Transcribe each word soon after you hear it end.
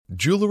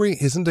Jewelry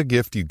isn't a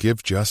gift you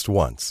give just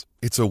once.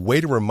 It's a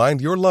way to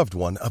remind your loved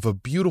one of a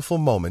beautiful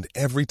moment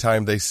every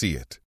time they see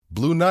it.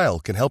 Blue Nile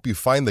can help you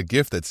find the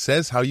gift that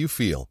says how you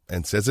feel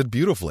and says it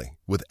beautifully,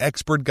 with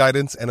expert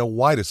guidance and a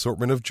wide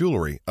assortment of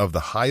jewelry of the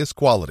highest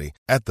quality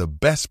at the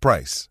best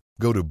price.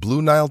 Go to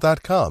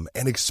BlueNile.com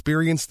and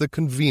experience the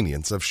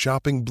convenience of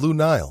shopping Blue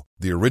Nile,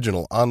 the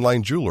original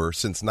online jeweler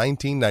since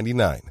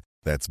 1999.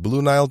 That's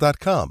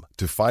BlueNile.com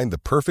to find the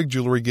perfect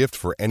jewelry gift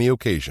for any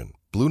occasion.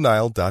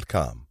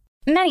 BlueNile.com.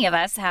 Many of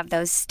us have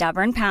those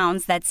stubborn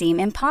pounds that seem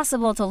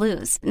impossible to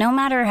lose, no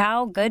matter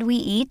how good we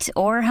eat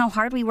or how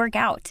hard we work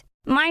out.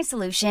 My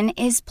solution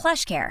is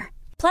PlushCare.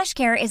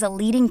 PlushCare is a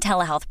leading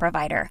telehealth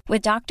provider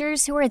with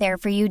doctors who are there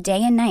for you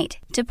day and night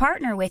to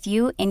partner with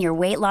you in your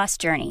weight loss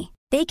journey.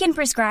 They can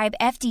prescribe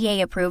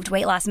FDA-approved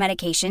weight loss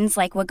medications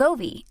like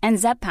Wegovy and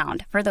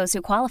Zepbound for those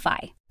who qualify.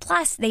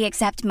 Plus, they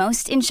accept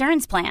most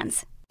insurance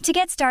plans. To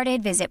get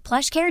started, visit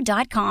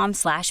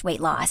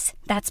plushcare.com/weightloss.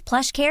 That's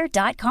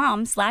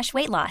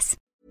plushcare.com/weightloss.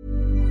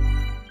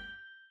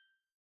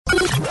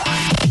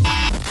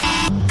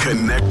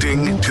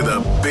 Connecting to the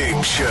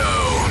big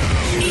show.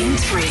 In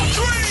 3, 2,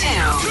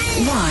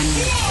 1.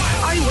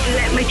 I would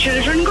let my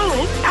children go.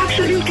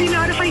 Absolutely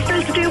not if I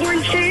felt that they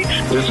weren't safe.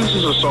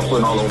 Businesses are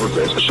suffering all over the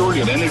place.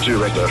 Surely an energy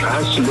regulator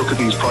has to look at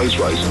these price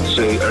rises and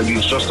say, are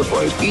these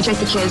justified? You take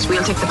the kids,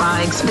 we'll take the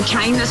bags. The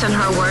kindness in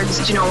her words,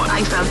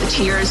 I felt the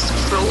tears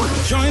flowing.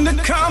 Join the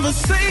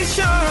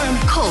conversation.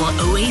 Call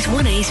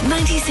 0818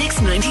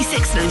 96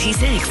 96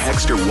 96.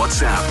 Text or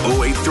WhatsApp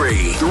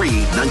 083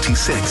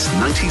 396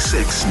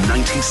 96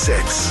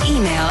 96.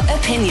 Email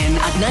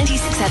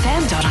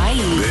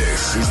opinion@96fm.ie.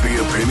 This is the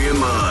Opinion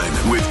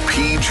Line with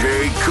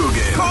PJ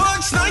Coogan.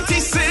 Corks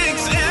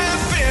 96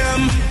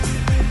 FM.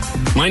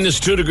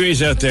 -2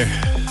 degrees out there.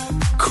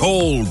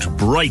 Cold,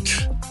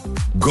 bright,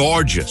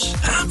 gorgeous.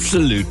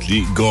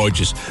 Absolutely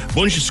gorgeous.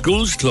 Bunch of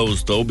schools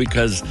closed, though,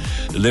 because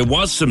there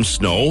was some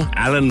snow.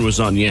 Alan was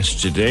on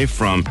yesterday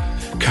from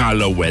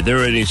Carlow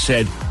Weather, and he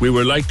said we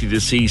were likely to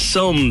see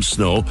some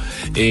snow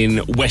in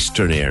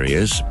western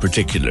areas,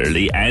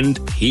 particularly, and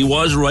he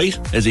was right,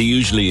 as he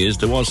usually is.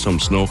 There was some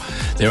snow.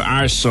 There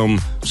are some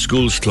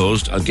schools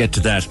closed. I'll get to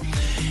that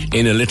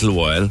in a little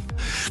while.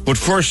 But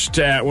first,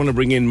 I want to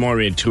bring in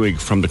Maureen Tuig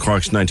from the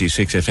Corks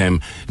 96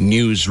 FM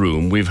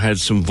newsroom. We've had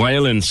some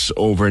violence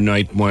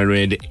overnight,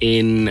 Maureen,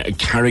 in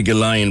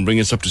Carrigaline. Bring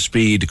us up to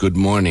speed. Good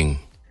morning.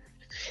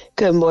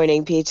 Good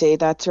morning, PJ.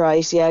 That's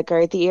right. Yeah,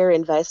 Gardaí are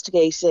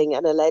investigating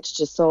an alleged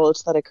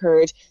assault that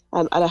occurred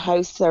at a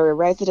house or a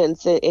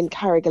residence in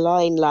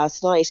Carrigaline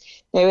last night.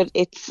 Now,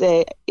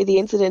 the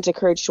incident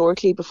occurred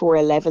shortly before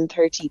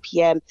 11:30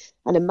 p.m.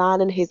 and a man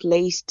in his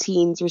late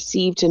teens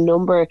received a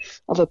number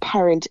of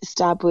apparent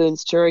stab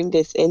wounds during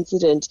this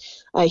incident.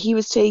 He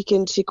was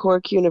taken to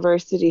Cork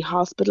University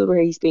Hospital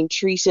where he's being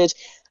treated,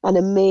 and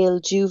a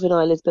male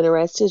juvenile has been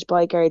arrested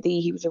by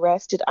Gardaí. He was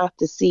arrested at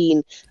the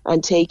scene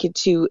and taken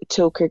to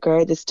Toker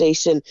Garda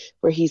station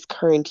where he's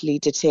currently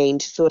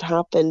detained. So it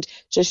happened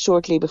just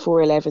shortly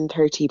before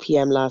 11:30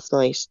 p.m. last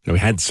night. We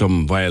had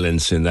some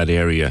violence in that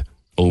area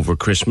over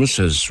Christmas,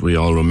 as we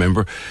all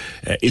remember.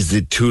 Is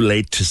it too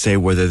late to say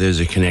whether there's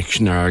a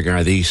connection, or are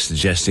Gardaí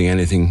suggesting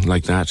anything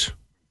like that?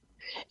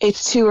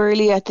 It's too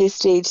early at this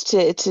stage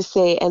to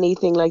say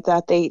anything like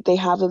that. They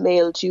have a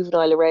male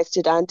juvenile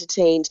arrested and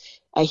detained.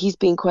 He's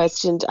being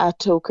questioned at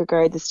Toker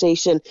Garda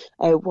station,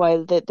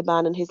 while the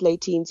man in his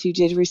late teens who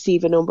did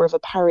receive a number of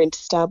apparent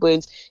stab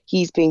wounds,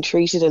 he's being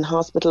treated in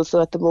hospital. So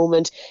at the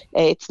moment,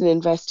 it's an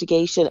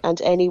investigation, and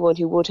anyone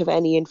who would have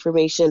any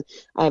information,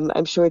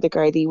 I'm sure the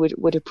Gardaí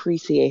would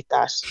appreciate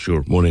that.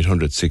 Sure.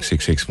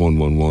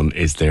 1-800-666-111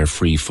 is their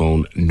free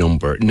phone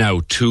number.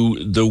 Now,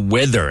 to the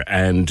weather,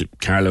 and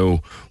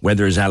Carlow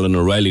Weather's Alan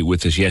O'Reilly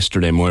with us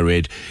yesterday,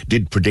 Moira,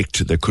 did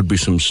predict there could be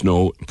some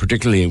snow,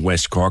 particularly in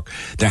West Cork.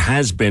 There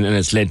has been,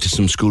 and it's led to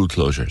some school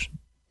closures.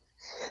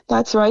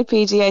 That's right,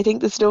 PG. I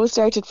think the snow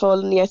started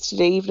falling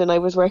yesterday evening. I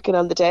was working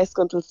on the desk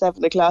until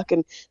 7 o'clock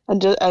and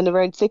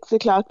around 6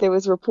 o'clock there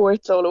was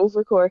reports all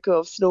over Cork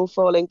of snow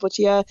falling. But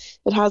yeah,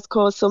 it has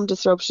caused some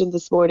disruption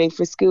this morning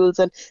for schools,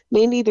 and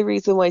mainly the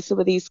reason why some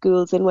of these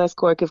schools in West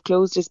Cork have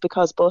closed is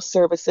because bus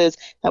services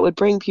that would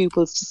bring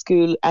pupils to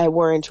school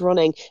weren't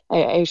running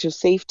out of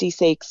safety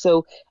sake.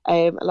 So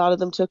a lot of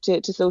them took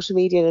to social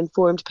media and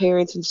informed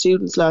parents and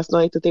students last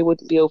night that they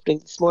wouldn't be opening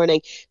this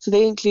morning. So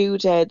they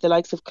include the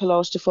likes of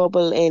Colosh de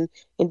Fubble in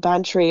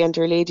Bantry and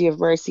Our Lady of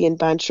Mercy in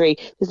Bantry.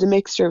 There's a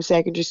mixture of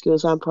secondary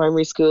schools and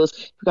primary schools.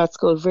 We've got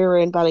Scoil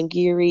Mhuire in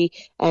Ballingeary,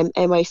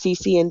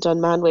 MICC in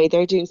Dunmanway.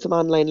 They're doing some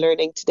online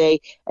learning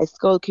today.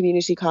 Scoil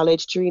Community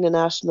College, Drina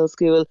National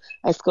School,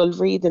 Scoil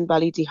Vreed in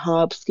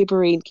Ballydehob,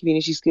 Skibbereen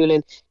Community School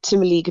and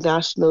Timoleague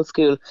National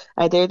School.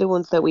 They're the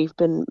ones that we've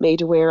been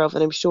made aware of,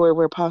 and I'm sure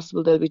where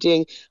possible they'll be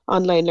doing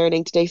online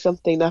learning today,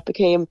 something that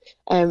became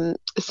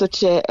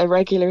such a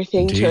regular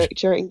thing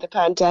during the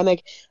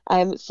pandemic.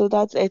 So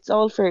it's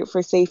all for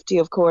safety,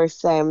 of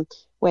course,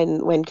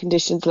 when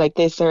conditions like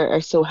this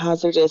are so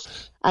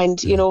hazardous. And,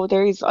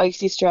 there is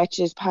icy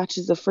stretches,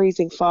 patches of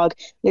freezing fog.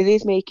 It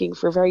is making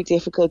for very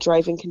difficult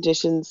driving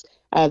conditions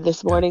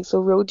this morning. So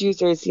road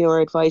users,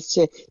 are advised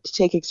to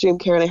take extreme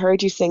care. And I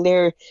heard you saying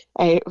there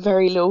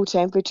very low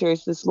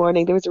temperatures this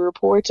morning. There was a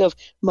report of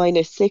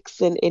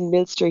 -6 in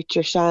Mill Street,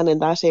 Droshan, in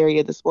that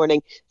area this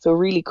morning. So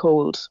really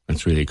cold.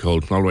 It's really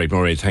cold. All right,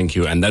 Maureen, thank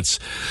you. And that's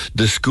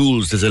the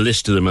schools. There's a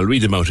list of them. I'll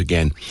read them out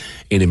again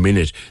in a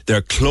minute.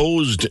 They're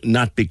closed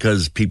not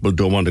because people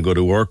don't want to go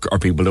to work or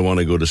people don't want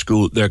to go to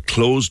school. They're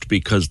closed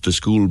because the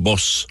school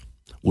bus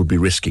would be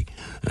risky.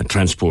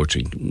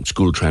 Transporting,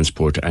 school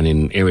transport, and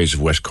in areas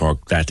of West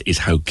Cork, that is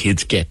how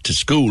kids get to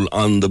school,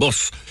 on the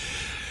bus.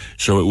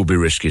 So it would be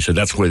risky. So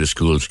that's why the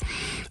schools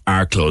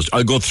are closed.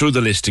 I'll go through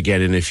the list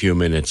again in a few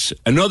minutes.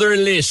 Another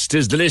list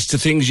is the list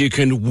of things you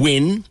can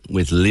win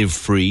with Live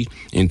Free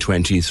in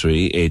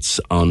 23. It's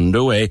on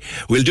the way.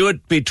 We'll do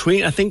it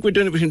I think we're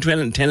doing it between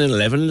 10 and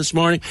 11 this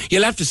morning.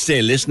 You'll have to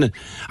stay listening.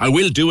 I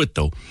will do it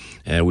though.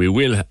 We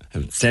will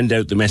send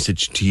out the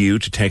message to you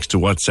to text or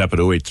WhatsApp at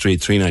 083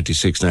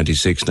 396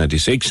 96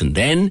 96, and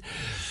then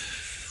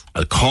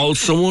I'll call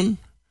someone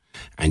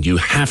and you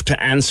have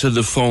to answer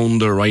the phone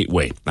the right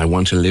way. I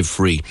want to live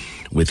free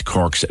with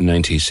Cork's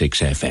 96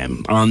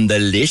 FM. On the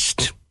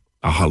list,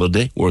 a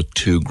holiday worth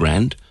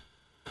 $2,000,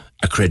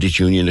 a credit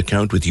union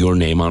account with your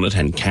name on it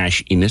and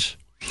cash in it,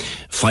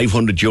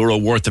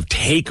 €500 worth of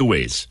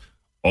takeaways,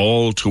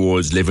 all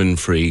towards living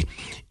free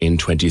in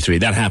 23.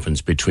 That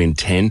happens between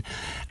 10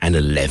 and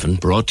 11.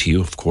 Brought to you,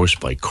 of course,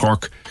 by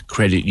Cork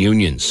Credit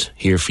Unions.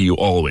 Here for you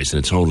always, and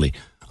it's only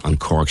on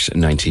Cork's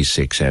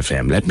 96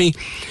 FM. Let me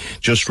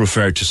just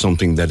refer to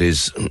something that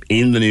is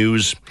in the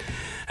news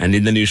and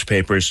in the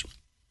newspapers.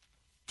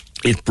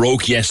 It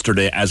broke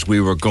yesterday as we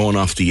were going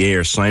off the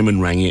air.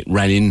 Simon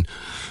ran in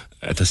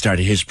at the start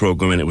of his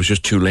programme, and it was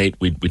just too late.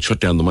 We'd shut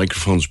down the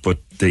microphones, but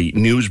the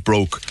news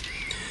broke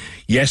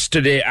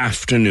yesterday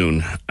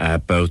afternoon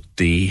about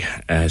the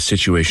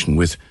situation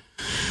with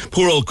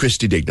poor old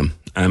Christy Dignam,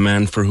 a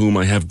man for whom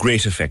I have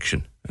great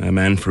affection, a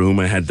man for whom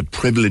I had the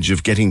privilege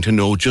of getting to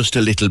know just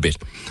a little bit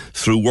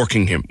through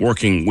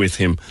working with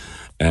him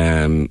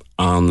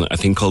on a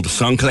thing called the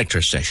Song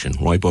Collectors Session,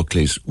 Roy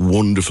Buckley's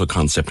wonderful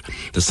concept,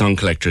 the Song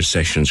Collectors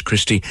Sessions.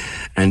 Christy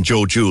and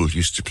Joe Jewell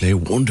used to play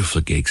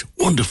wonderful gigs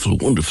at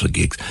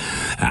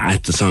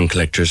the Song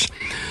Collectors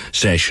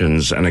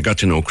Sessions, and I got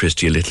to know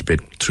Christy a little bit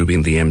through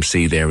being the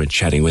MC there and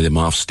chatting with him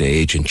off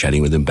stage and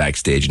chatting with him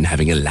backstage and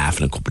having a laugh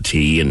and a cup of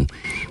tea, and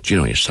do you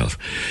know yourself,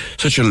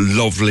 such a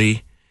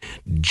lovely,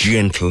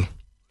 gentle,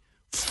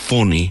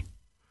 funny,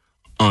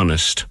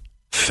 honest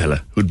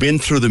fella who'd been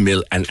through the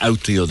mill and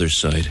out the other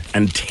side.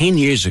 And 10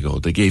 years ago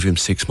they gave him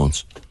 6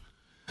 months,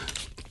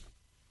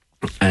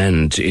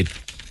 and it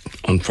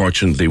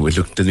unfortunately,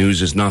 look, the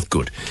news is not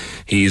good.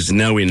 He's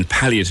now in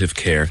palliative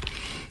care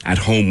at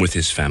home with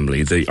his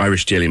family. The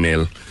Irish Daily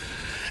Mail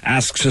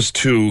asks us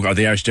to, or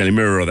the Irish Daily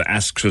Mirror rather,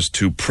 asks us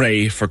to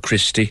pray for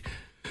Christy.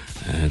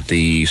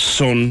 The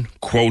Sun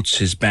quotes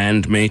his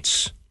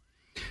bandmates.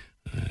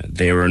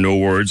 There are no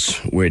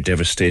words. We're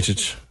devastated.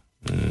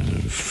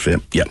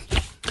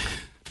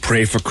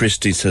 Pray for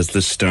Christy, says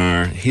the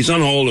Star. He's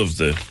on all of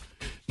the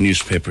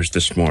newspapers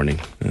this morning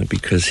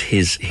because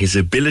his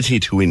ability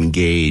to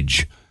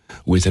engage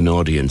with an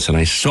audience, and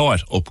I saw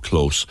it up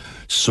close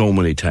so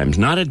many times,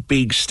 not at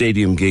big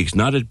stadium gigs,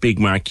 not at big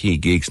marquee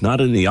gigs, not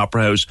in the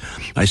Opera House.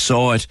 I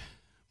saw it,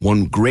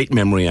 one great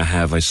memory I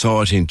have, I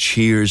saw it in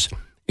Cheers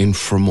in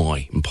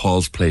Fermoy, in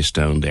Paul's place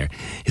down there.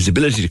 His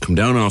ability to come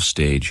down off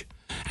stage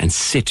and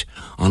sit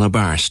on a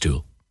bar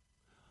stool,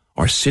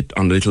 or sit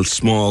on a little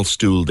small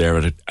stool there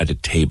at a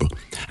table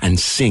and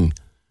sing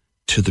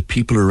to the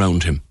people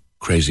around him.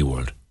 Crazy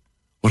world.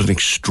 What an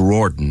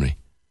extraordinary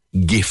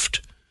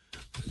gift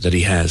that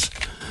he has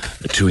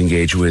to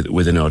engage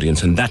with an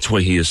audience, and that's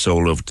why he is so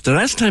loved. The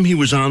last time he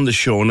was on the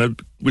show,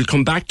 and we'll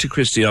come back to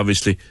Christy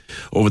obviously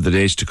over the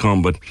days to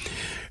come, but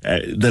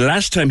the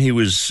last time he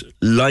was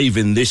live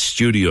in this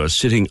studio,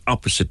 sitting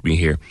opposite me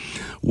here,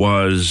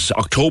 was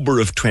October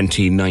of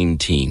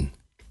 2019.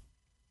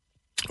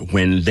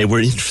 When they were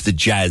in for the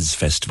Jazz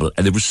Festival,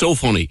 and it was so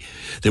funny.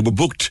 They were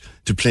booked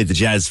to play the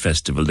Jazz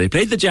Festival. They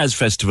played the Jazz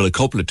Festival a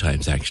couple of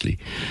times, actually.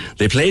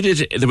 They played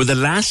it, they were the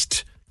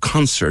last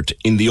concert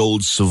in the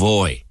old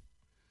Savoy.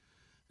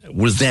 It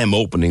was them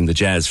opening the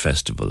Jazz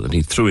Festival, and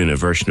he threw in a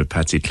version of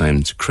Patsy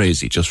Cline's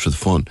Crazy, just for the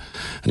fun.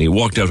 And he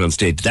walked out on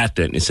stage that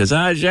day, and he says,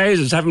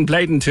 Jesus, haven't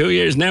played in 2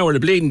 years now, we're the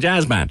bleeding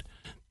jazz band.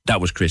 That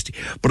was Christy.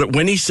 But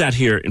when he sat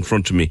here in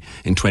front of me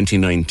in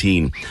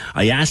 2019,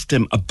 I asked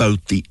him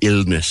about the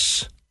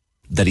illness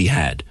that he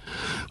had,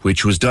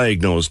 which was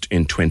diagnosed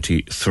in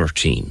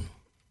 2013.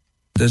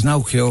 There's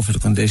no cure for the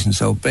condition,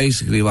 so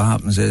basically what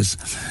happens is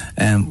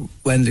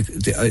when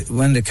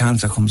the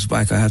cancer comes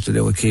back, I have to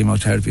do a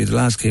chemotherapy. The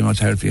last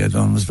chemotherapy I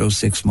done was about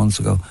 6 months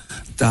ago.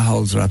 That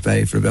holds her at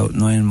bay for about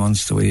 9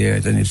 months to a year.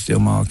 Then you have to do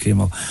more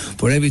chemo.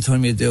 But every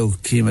time you do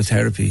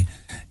chemotherapy,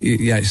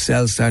 your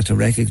cells start to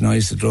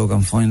recognise the drug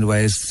and find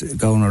ways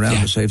going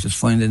around it. So you have to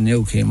find a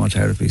new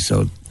chemotherapy.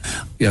 So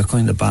you're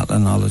kind of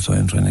battling all the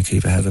time trying to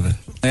keep ahead of it.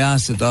 I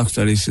asked the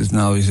doctor, he says,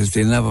 no, he says,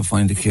 they'll never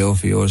find a cure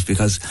for yours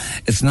because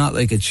it's not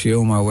like a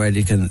tumour where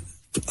they can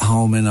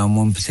home in on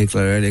one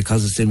particular area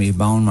because it's in my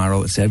bone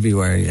marrow. It's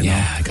everywhere, you know.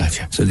 Yeah, I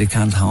gotcha. So they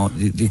can't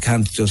you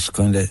can't just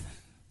kind of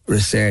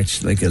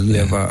research like a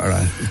liver or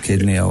a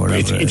kidney or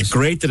whatever. It's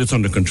great that it's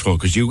under control,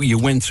 because you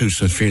went through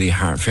some fairly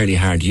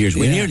hard years.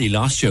 We nearly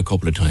lost you a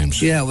couple of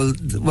times. Yeah, well,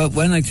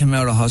 when I came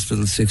out of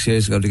hospital 6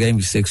 years ago, they gave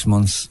me 6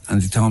 months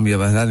and they told me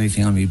about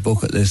anything on my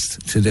bucket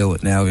list to do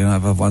it now, you know,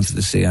 if I wanted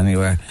to see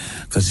anywhere,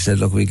 because they said,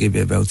 look, we give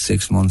you about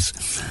 6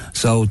 months.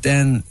 So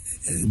then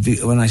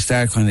when I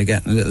started kind of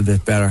getting a little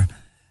bit better,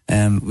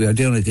 we were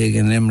doing a gig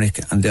in Limerick,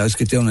 and I was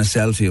doing a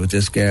selfie with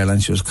this girl,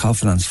 and she was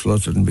coughing and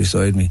spluttering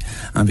beside me.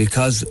 And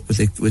because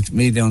with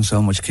me doing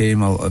so much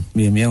chemo,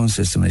 my immune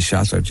system is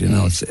shattered, you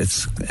know,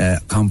 it's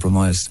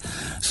compromised.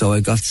 So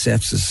I got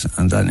sepsis,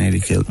 and that nearly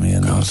killed me,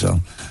 you know.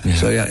 So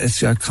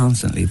you're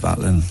constantly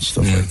battling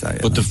stuff like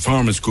that. But the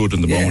farm is good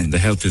in the moment, the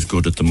health is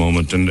good at the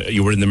moment, and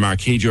you were in the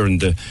Marquee during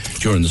the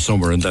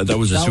summer, and that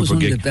was a super gig. That was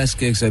one of the best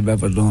gigs I've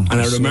ever done.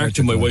 And I remarked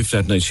to my wife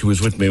that night, she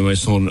was with me and my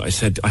son, I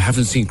said, I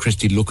haven't seen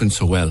Christy looking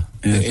so well.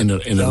 In a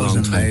long time. That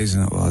was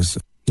amazing, it was.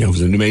 Yeah, it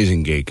was an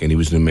amazing gig, and he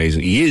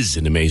is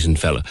an amazing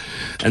fella.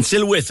 And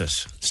still with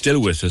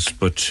us,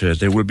 but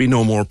there will be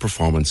no more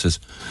performances.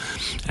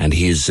 And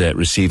he is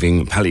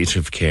receiving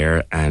palliative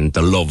care and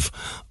the love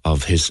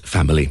of his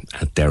family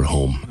at their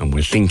home. And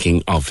we're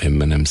thinking of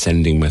him, and I'm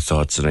sending my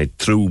thoughts. And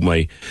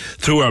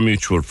through our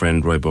mutual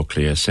friend, Roy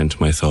Buckley, I sent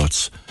my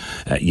thoughts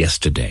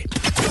yesterday.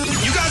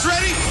 You guys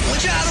ready? We're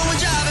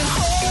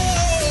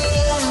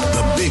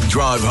Big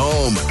Drive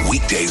Home,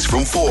 weekdays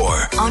from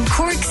 4 on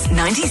Cork's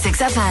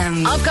 96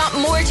 FM. I've got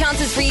more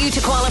chances for you to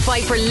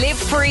qualify for Live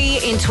Free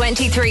in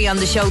 23 on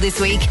the show this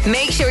week.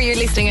 Make sure you're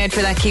listening out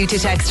for that cue to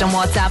text on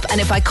WhatsApp. And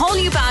if I call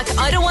you back,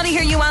 I don't want to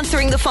hear you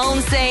answering the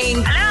phone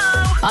saying,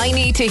 hello. I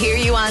need to hear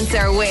you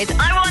answer with,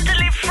 I want to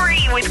live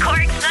free with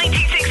Cork's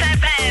 96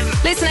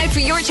 FM. Listen out for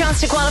your chance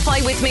to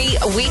qualify with me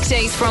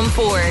weekdays from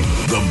 4.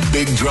 The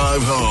Big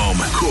Drive Home,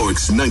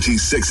 Cork's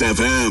 96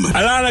 FM.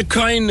 A lot of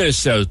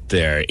kindness out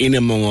there, in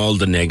among all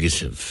the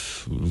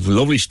negative.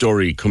 Lovely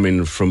story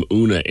coming from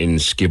Una in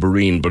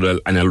Skibbereen,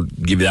 and I'll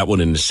give you that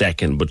one in a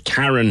second. But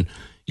Karen,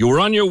 you were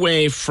on your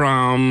way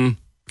from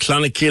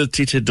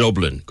Clonakilty to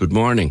Dublin. Good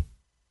morning.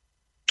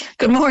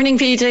 Good morning,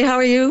 PJ. How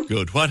are you?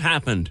 Good. What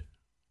happened?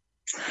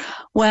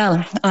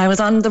 Well, I was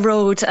on the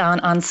road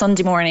on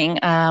Sunday morning.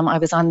 I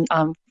was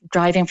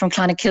driving from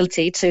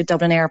Clonakilty to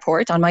Dublin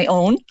Airport on my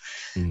own.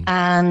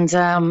 And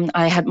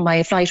I had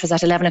my flight was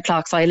at 11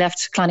 o'clock, so I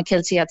left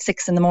Clonakilty at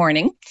 6 in the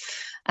morning.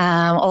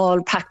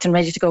 All packed and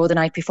ready to go the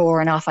night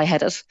before, and off I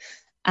headed.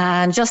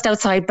 And just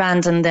outside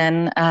Bandon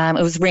then,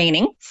 it was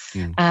raining,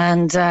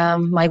 and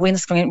my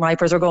windscreen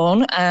wipers were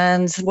going,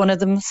 and one of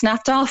them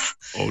snapped off.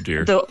 Oh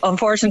dear.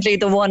 Unfortunately,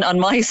 the one on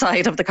my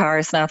side of the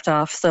car snapped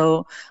off,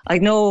 so I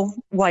had no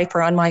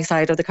wiper on my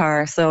side of the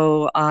car,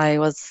 so it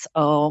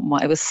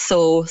was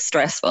so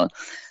stressful.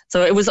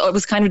 So it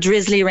was kind of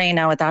drizzly rain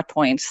now at that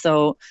point,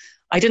 so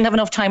I didn't have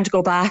enough time to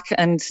go back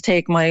and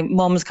take my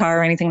mum's car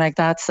or anything like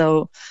that,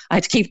 so I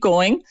had to keep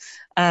going.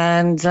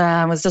 And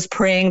I was just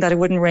praying that it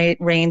wouldn't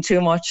rain too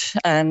much.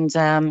 And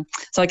so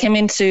I came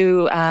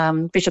into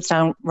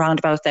Bishopstown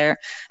roundabout there,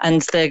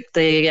 and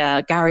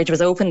the garage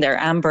was open there,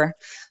 Amber.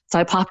 So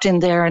I popped in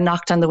there and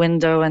knocked on the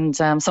window, and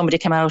somebody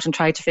came out and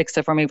tried to fix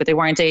it for me, but they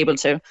weren't able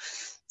to.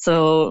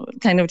 So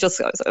kind of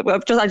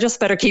I just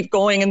better keep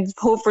going and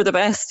hope for the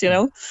best, you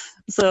know.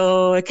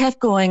 So I kept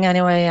going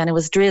anyway, and it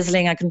was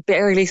drizzling. I could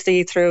barely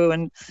see through,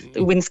 and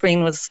the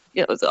windscreen was,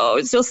 it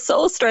was just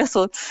so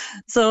stressful.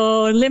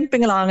 So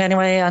limping along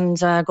anyway, and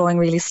going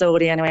really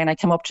slowly anyway. And I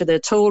came up to the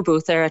toll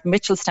booth there at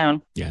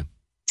Mitchelstown. Yeah.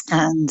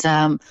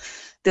 And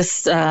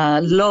this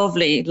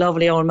lovely,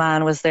 lovely old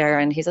man was there,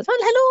 and he said, "Well,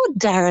 hello,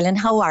 darling.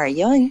 How are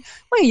you?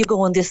 Where are you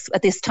going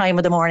at this time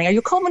of the morning? Are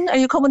you coming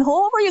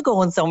home, or are you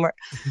going somewhere?"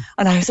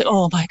 And I said,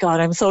 "Oh my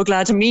God, I'm so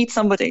glad to meet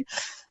somebody."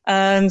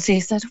 And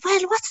he said,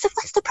 "Well, what's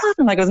the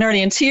problem?" I was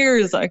nearly in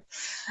tears, like.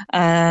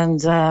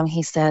 And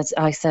I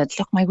said,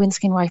 "Look, my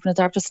windscreen wipers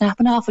are just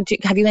snapping off.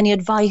 Have you any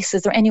advice?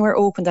 Is there anywhere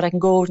open that I can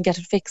go and get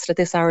it fixed at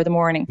this hour of the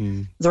morning?"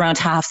 It was around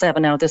 7:30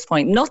 now at this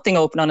point. Nothing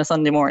open on a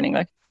Sunday morning,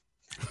 like.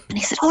 And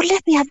he said, "Oh,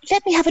 let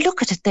me have a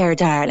look at it there,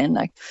 darling."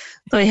 Like,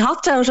 so he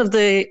hopped out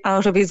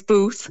of his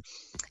booth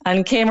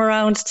and came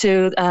around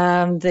to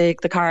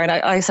the car. And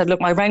I said, "Look,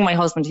 I rang my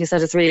husband." He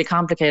said, "It's really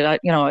complicated.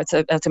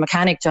 It's a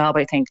mechanic job,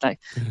 I think." Like,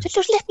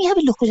 just let me have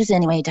a look at it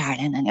anyway,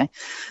 darling. Anyway,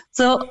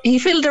 so he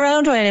fiddled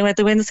around anyway with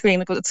the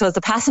windscreen. So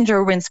the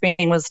passenger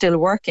windscreen was still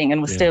working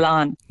and was still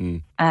on.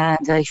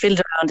 And he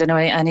fiddled around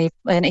anyway,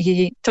 and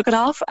he took it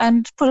off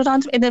and put it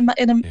on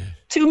in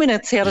 2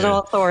 minutes. He had it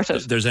all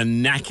sorted. There's a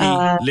natty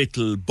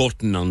little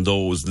button on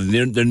those.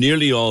 They're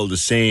nearly all the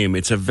same.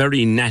 It's a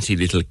very natty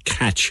little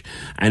catch,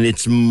 and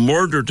it's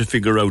murder to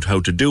figure out how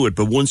to do it.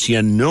 But once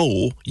you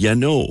know. I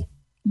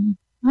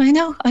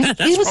know. Yeah,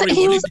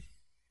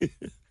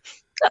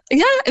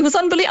 it was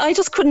unbelievable. I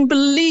just couldn't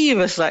believe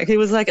it. Like, he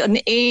was like an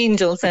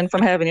angel sent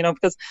from heaven, you know,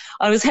 because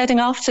I was heading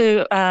off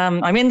to,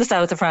 I'm in the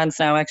south of France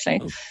now,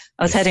 actually.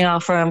 I was heading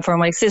off for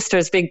my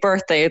sister's big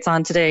birthday. It's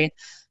on today.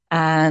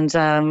 And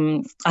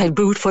I had a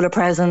boot full of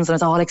presents, and I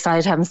was all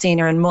excited. I haven't seen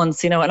her in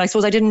months, And I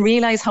suppose I didn't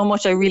realise how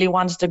much I really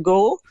wanted to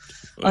go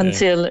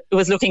until it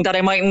was looking that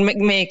I mightn't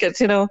make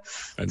it, I know.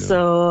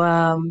 So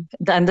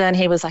and then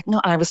he was like, no,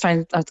 I was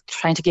trying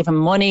to give him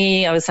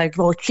money. I was like,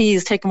 oh,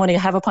 please take money,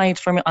 have a pint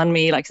on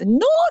me. Like,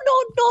 no,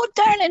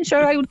 darling,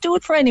 sure, I would do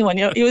it for anyone.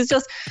 He was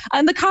just,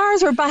 and the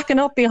cars were backing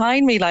up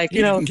behind me, like,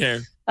 He didn't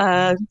care.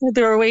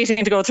 They were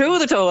waiting to go through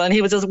the toll, and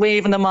he was just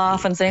waving them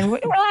off and saying,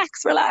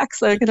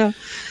 relax, like,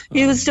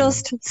 he was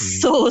just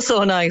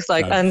so nice,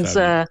 like. And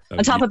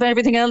on top of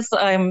everything else,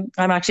 I'm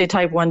actually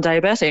type 1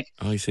 diabetic.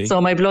 I see. So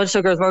my blood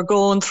sugars were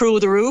going through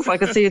the roof. I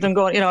could see them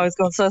going, I was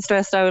going so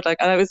stressed out, like,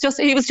 and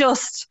he was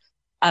just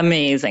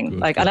amazing. Good.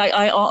 Like, and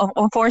I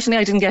unfortunately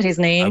I didn't get his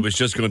name. I was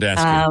just going to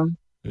ask you.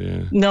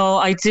 Yeah. No,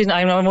 I didn't.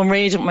 I'm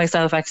enraged with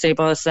myself, actually,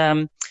 but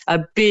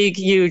a big,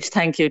 huge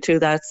thank you to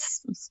that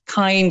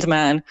kind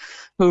man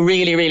who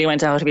really, really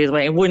went out of his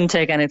way and wouldn't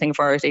take anything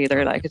for it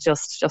either. Like, it's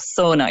just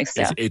so nice.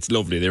 Yeah. It's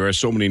lovely. There are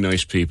so many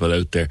nice people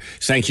out there.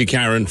 Thank you,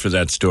 Karen, for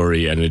that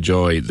story, and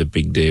enjoy the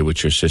big day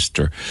with your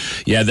sister.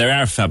 Yeah, they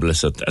are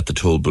fabulous at the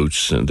toll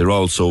booths, and they're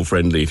all so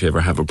friendly if you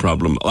ever have a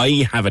problem.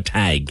 I have a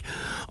tag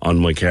on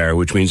my car,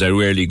 which means I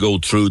rarely go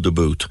through the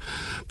booth.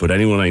 But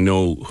anyone I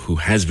know who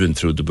has been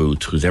through the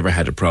booth, who's ever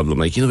had a problem,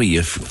 like,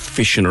 you're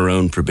fishing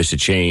around for a bit of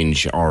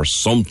change or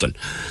something,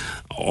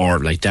 or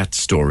like that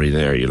story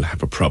there, you'll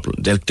have a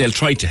problem. They'll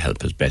try to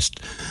help as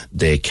best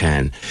they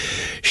can.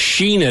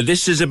 Sheena,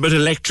 this is about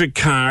electric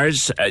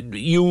cars.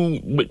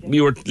 You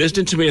were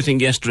listening to me, I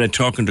think, yesterday,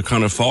 talking to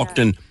Conor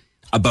Faulkner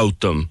about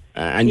them,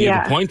 and you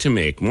have a point to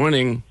make.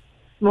 Morning.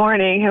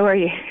 Morning. How are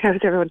you? How's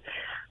everyone?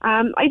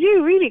 I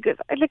do really good.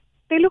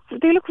 They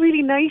look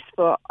really nice,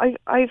 but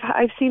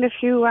I've seen a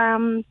few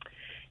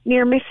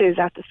near misses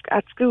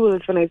at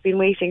schools when I've been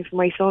waiting for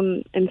my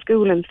son in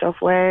school and stuff,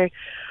 where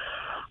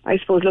I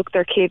suppose, look,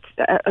 their kids,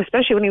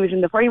 especially when he was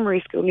in the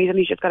primary school, he's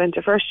only just got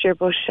into first year,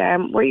 but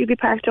where you'd be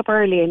parked up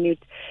early and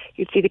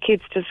you'd see the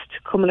kids just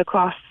coming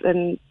across,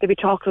 and they'd be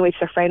talking away to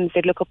their friends.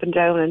 They'd look up and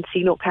down and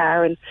see no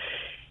car, and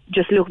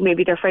just look,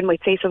 maybe their friend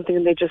might say something,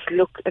 and they just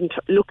look and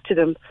look to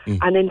them,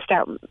 and then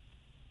start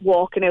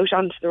walking out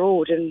onto the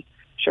road, and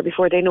sure,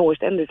 before they know it,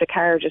 then there's a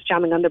car just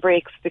jamming on the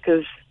brakes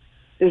because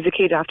there's a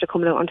kid after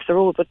coming out onto the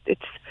road. But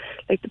it's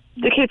like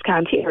the kids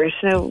can't hear it.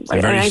 Now,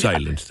 they're very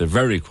silent. They're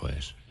very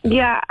quiet.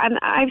 Yeah, and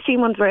I've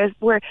seen ones where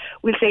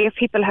we'll say if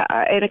people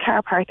in a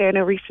car park there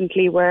now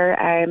recently where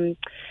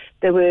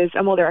there was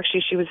a mother,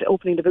 actually, she was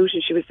opening the boot,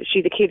 and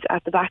the kids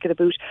at the back of the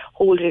boot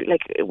holding it,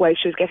 like, while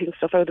she was getting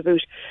stuff out of the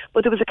boot.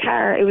 But there was a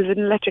car, it was an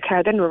electric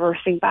car, then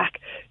reversing back.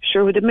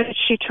 Sure, the minute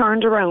she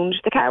turned around,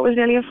 the car was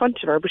nearly in front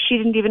of her, but she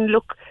didn't even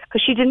look,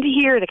 because she didn't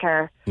hear the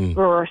car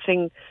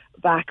reversing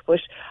back. But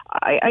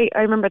I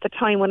remember at the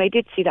time when I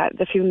did see that,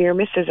 the few near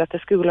misses at the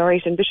school or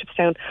right in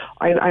Bishopstown,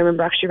 I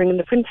remember actually ringing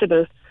the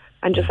principal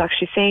and just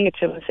actually saying it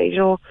to him and say,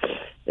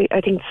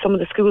 I think some of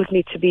the schools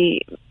need to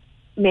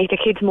make the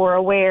kids more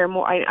aware.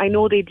 I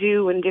know they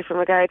do in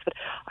different regards, but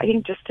I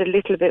think just a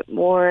little bit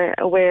more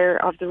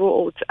aware of the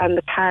roads and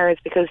the cars,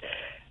 because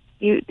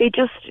you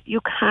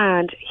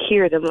can't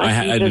hear them. Like, I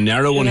had a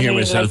narrow one here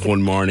myself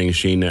one morning,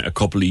 Sheena, a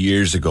couple of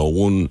years ago.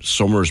 One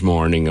summer's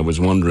morning, I was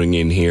wandering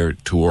in here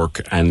to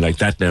work, and like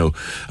that now,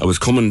 I was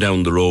coming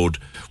down the road,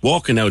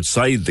 walking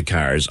outside the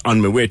cars on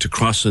my way to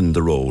crossing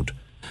the road,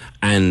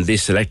 and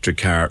this electric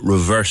car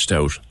reversed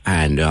out,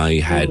 and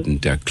I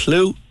hadn't a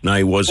clue, and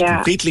I was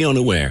completely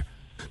unaware.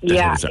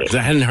 Because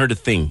I hadn't heard a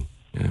thing.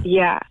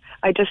 Yeah,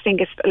 I just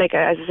think it's like,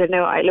 as I said,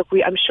 now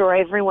I'm sure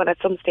everyone at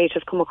some stage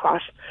has come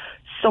across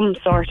some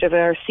sort of,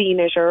 or seen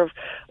it, or have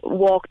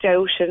walked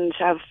out and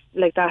have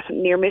like that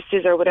near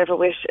misses or whatever,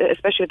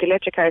 especially with the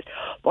electric cars.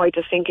 But I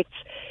just think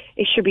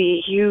it should be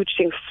a huge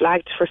thing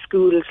flagged for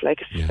schools,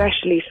 like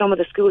especially some of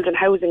the schools and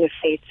housing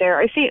estates there.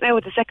 I see it now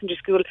with the secondary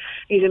school.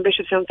 He's in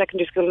Bishopstown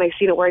Secondary School, and I've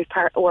seen it where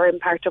I'm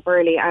parked up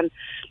early, and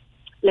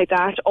like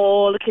that,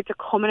 all the kids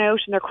are coming out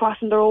and they're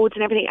crossing the roads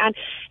and everything. And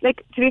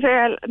like, to be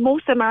fair,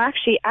 most of them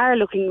are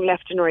looking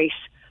left and right.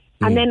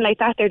 And then like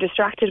that, they're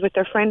distracted with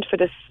their friend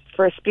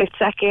for a split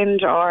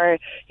second, or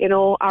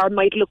or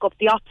might look up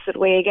the opposite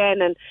way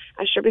again. And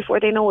sure, before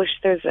they know it,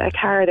 there's a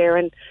car there,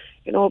 and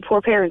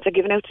poor parents are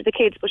giving out to the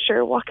kids. But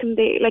sure, what can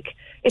they, like?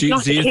 It's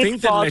not the kids' fault. Do you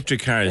think that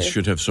electric cars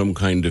should have some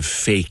kind of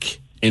fake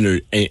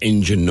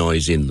engine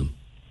noise in them?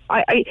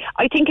 I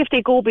think if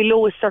they go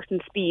below a certain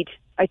speed,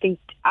 I think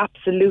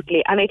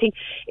absolutely. And I think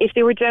if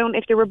they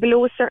were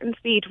below a certain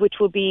speed, which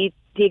would be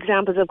the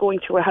examples of going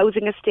through a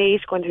housing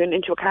estate, going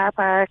into a car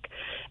park,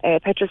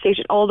 petrol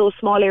station, all those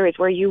small areas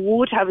where you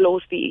would have low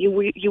speed,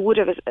 you would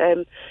have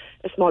a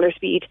smaller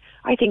speed.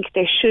 I think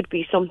there should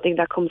be something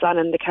that comes on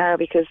in the car,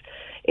 because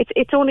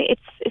it's only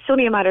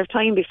a matter of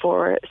time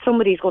before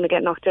somebody's going to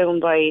get knocked down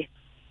by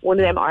one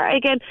of them. Or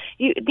again,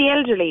 the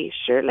elderly,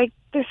 sure, like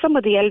there's some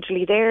of the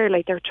elderly there,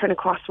 like they're trying to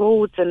cross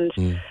roads, and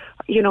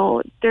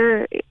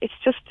it's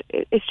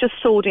just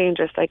so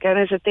dangerous. Like, and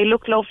as if they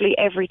look lovely,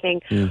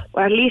 everything.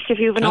 Or at least if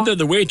you've and they're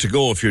the way to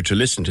go if you're to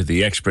listen to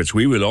the experts.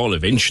 We will all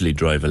eventually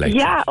drive electric.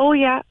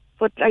 Yeah,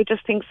 but I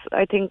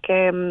think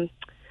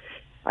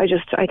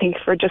I think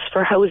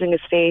for housing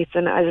estates,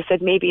 and as I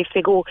said, maybe if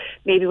they go,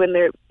 maybe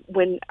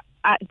when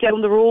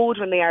down the road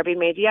when they are being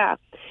made,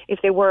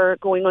 if they were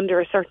going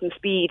under a certain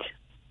speed,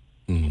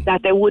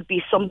 that there would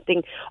be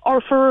something,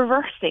 or for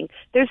reversing.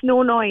 There's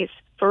no noise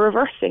for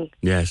reversing.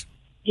 Yes.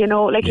 You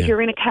know, like if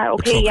you're in a car,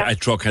 a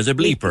truck has a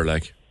bleeper,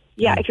 like.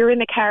 Yeah, if you're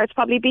in a car, it's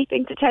probably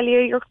beeping to tell you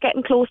you're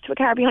getting close to a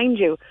car behind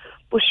you.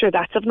 But sure,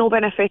 that's of no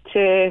benefit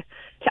to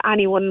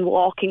anyone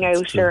walking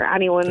out or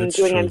anyone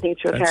doing anything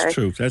to a car.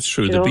 That's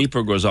true. The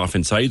beeper goes off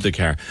inside the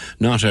car,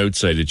 not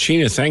outside it.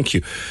 Sheena, thank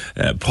you.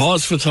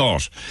 Pause for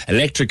thought.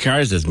 Electric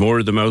cars, there's more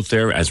of them out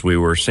there. As we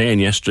were saying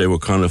yesterday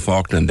with Conor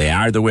Faulkner, they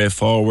are the way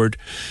forward.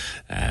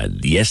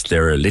 Yes,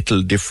 they're a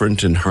little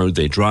different in how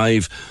they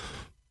drive,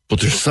 but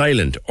they're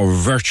silent or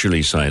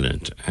virtually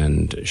silent.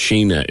 And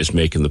Sheena is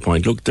making the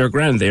point, look, they're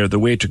grand, they're the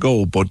way to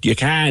go, but you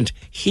can't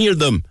hear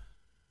them.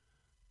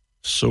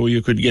 So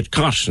you could get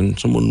caught and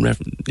someone,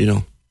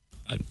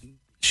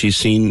 she's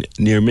seen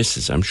near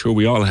misses. I'm sure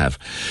we all have.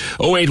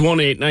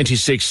 0818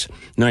 96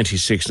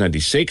 96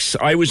 96.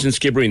 I was in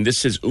Skibbereen.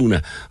 This is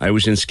Una. I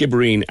was in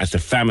Skibbereen at the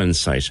famine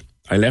site.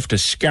 I left a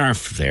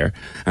scarf there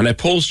and I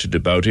posted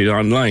about it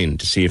online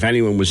to see if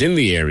anyone was in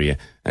the area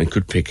and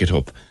could pick it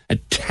up. A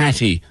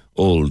tatty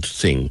old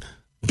thing.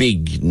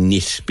 Big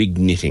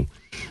knitting.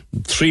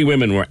 3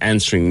 women were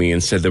answering me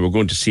and said they were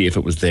going to see if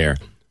it was there.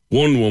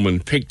 One woman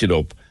picked it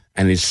up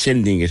and is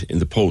sending it in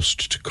the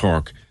post to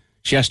Cork.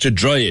 She has to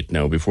dry it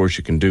now before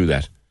she can do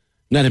that. Isn't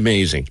that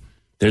amazing?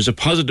 There's a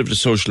positive to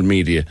social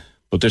media,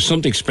 but there's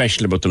something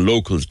special about the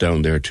locals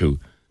down there too.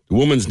 The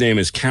woman's name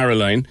is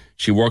Caroline.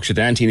 She works at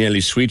Auntie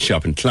Nellie's sweet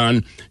shop in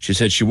Clon. She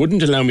said she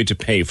wouldn't allow me to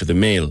pay for the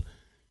mail.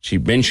 She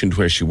mentioned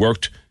where she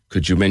worked.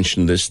 Could you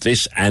mention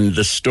this and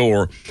the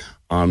store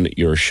on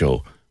your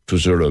show? It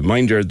was a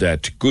reminder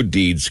that good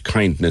deeds,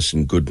 kindness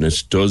and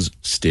goodness does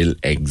still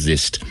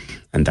exist.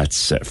 And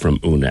that's from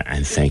Una.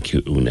 And thank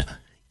you, Una.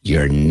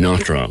 You're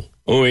not wrong.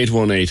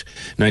 0818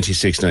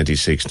 96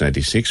 96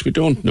 96. We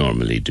don't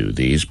normally do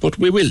these, but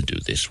we will do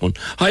this one.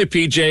 Hi,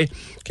 PJ.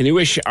 Can you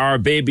wish our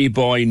baby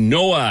boy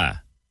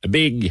Noah a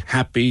big,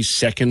 happy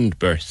 2nd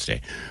birthday?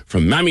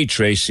 From Mammy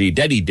Tracy,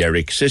 Daddy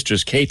Derek,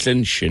 sisters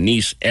Caitlin,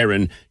 Shanice,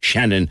 Erin,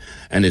 Shannon,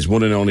 and his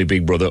one and only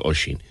big brother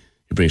Oisín.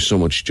 He brings so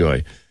much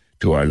joy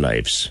to our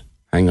lives.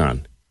 Hang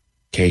on.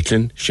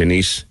 Caitlin,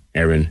 Shanice,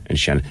 Erin, and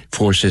Shannon.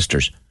 4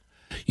 sisters.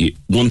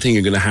 One thing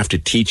you're going to have to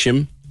teach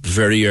him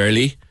very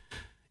early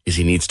is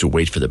he needs to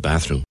wait for the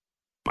bathroom.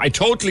 I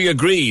totally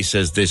agree,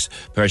 says this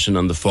person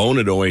on the phone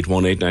at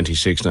 0818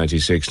 96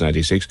 96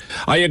 96.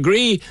 I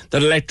agree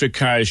that electric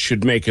cars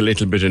should make a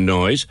little bit of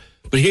noise,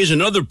 but here's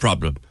another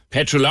problem.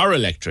 Petrol or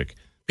electric.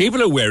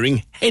 People are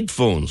wearing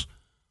headphones.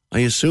 I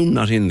assume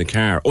not in the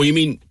car. Oh, you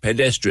mean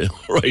pedestrian?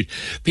 Right.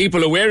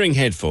 People are wearing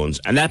headphones,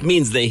 and that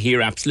means they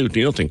hear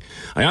absolutely nothing.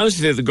 I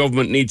honestly think the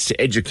government needs to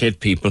educate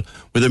people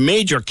with a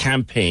major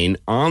campaign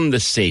on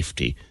the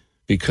safety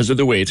because of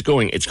the way it's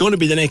going. It's going to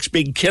be the next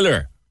big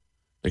killer,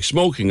 like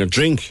smoking or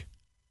drink.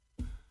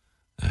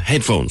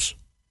 Headphones.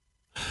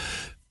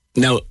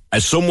 Now,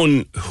 as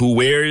someone who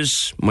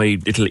wears my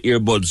little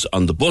earbuds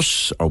on the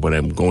bus, or when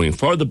I'm going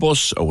for the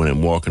bus, or when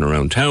I'm walking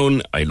around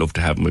town, I love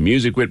to have my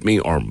music with me,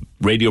 or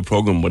radio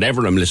program,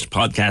 whatever I'm listening,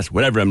 podcast,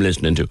 whatever I'm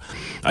listening to.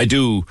 I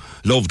do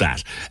love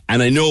that.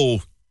 And I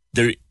know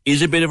there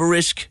is a bit of a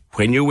risk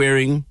when you're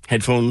wearing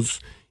headphones.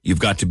 You've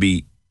got to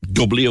be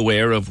doubly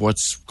aware of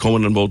what's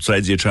coming on both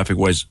sides of you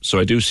traffic-wise. So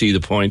I do see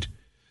the point.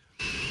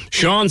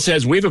 Sean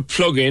says, we have a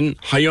plug-in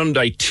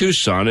Hyundai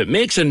Tucson. It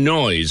makes a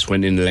noise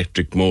when in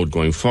electric mode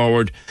going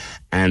forward,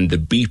 and the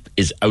beep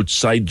is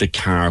outside the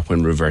car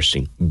when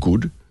reversing.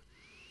 Good.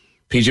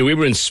 PJ, we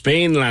were in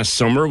Spain last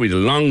summer. We had a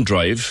long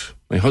drive.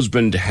 My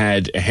husband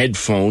had a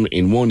headphone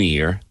in one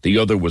ear. The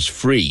other was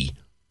free.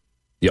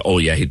 He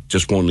had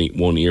just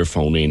one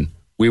earphone in.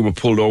 We were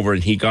pulled over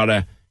and he got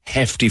a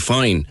hefty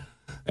fine.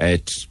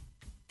 It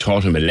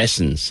taught him a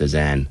lesson, says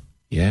Anne.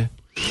 Yeah.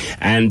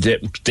 And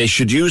they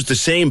should use the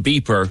same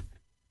beeper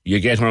you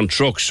get on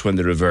trucks when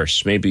they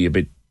reverse, maybe a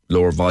bit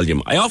lower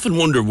volume. I often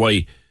wonder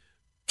why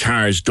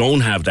cars don't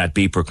have that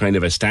beeper kind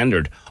of a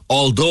standard,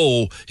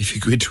 although if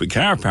you go into a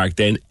car park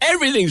then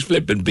everything's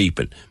flipping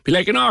beeping, be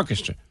like an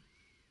orchestra.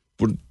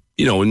 But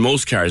in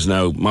most cars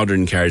now,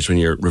 modern cars, when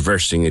you're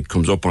reversing, it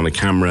comes up on a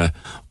camera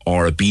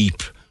or a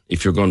beep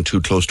if you're going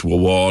too close to a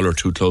wall or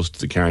too close to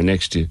the car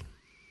next to you.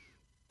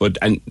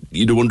 And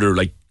you'd wonder,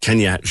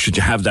 should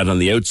you have that on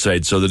the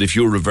outside so that if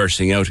you're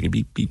reversing out, it can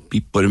beep, beep,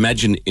 beep. But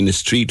imagine in a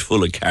street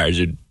full of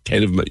cars,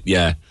 10 of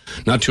them,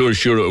 not too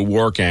sure it would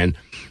work, Anne,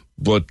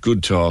 but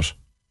good thought.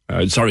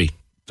 Sorry,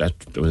 that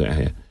was,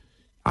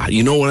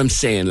 you know what I'm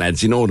saying,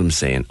 lads, you know what I'm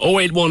saying.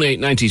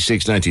 0818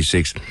 96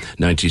 96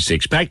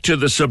 96. Back to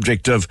the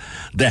subject of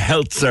the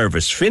health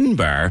service.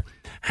 Finbar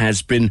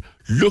has been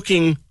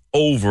looking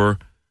over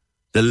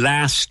the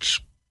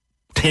last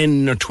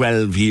 10 or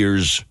 12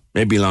 years,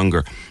 maybe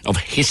longer, of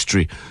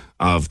history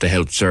of the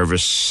health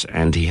service,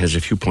 and he has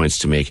a few points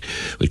to make.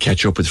 We'll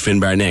catch up with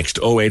Finbar next.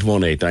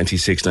 0818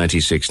 96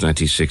 96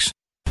 96.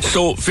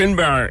 So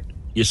Finbar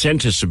you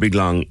sent us a big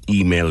long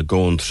email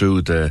going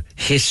through the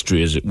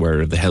history, as it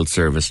were, of the health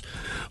service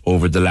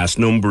over the last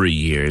number of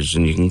years,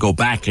 and you can go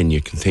back and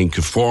you can think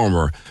of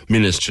former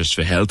Ministers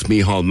for Health,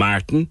 Micheál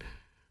Martin,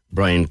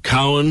 Brian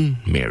Cowan,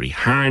 Mary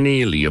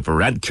Harney, Leo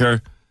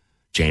Varadkar,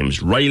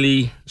 James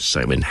Riley,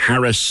 Simon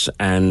Harris,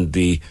 and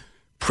the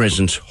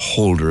present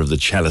holder of the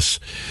chalice,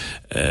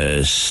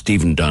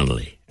 Stephen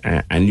Donnelly.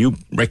 And you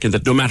reckon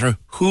that no matter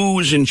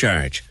who's in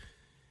charge,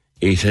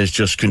 it has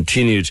just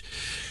continued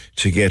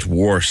to get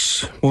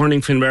worse.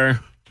 Morning, Finbar.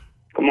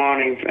 Good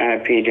morning,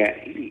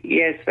 PJ.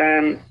 Yes,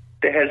 the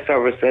health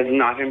service has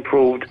not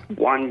improved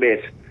one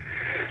bit.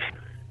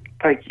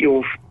 Like,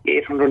 you've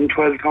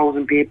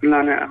 812,000 people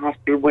on a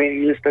hospital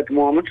waiting list at the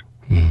moment.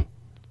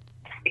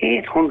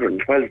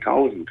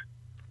 812,000.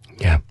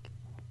 Yeah.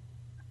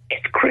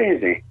 It's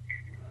crazy.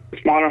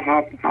 Smaller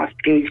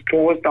hospitals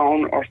closed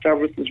down or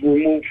services were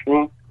moved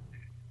from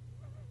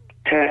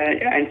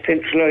and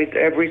centralised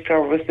every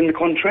service in the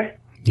country.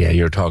 Yeah,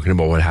 you're talking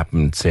about what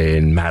happened, say,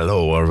 in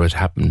Mallow, or what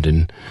happened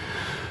in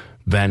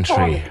Bantry.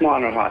 All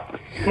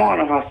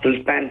smaller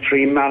hospitals,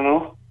 Bantry,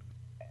 Mallow.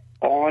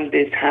 All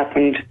this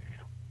happened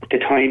at the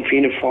time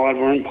Fianna Fáil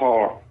were in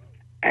power,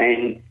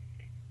 and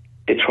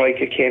the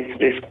Troika came to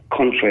this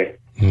country.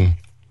 Fine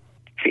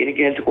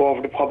Gael to go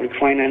over the public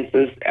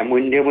finances, and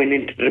when they went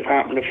into the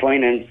Department of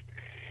Finance,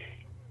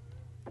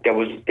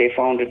 they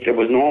found that there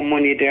was no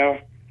money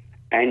there,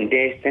 and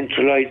they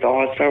centralised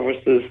all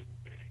services.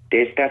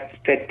 They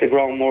set the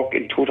groundwork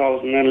in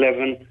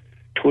 2011,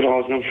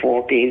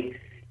 2014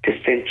 to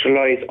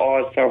centralise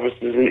all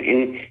services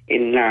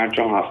in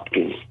larger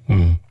hospitals.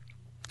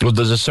 Well,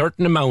 there's a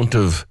certain amount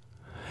of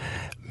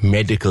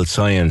medical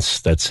science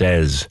that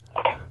says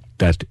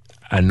that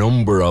a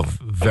number of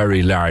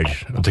very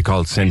large, what they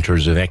call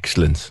centres of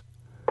excellence,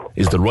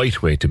 is the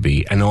right way to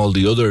be, and all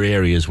the other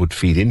areas would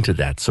feed into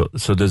that. So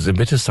there's a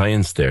bit of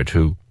science there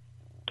too.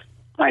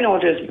 I know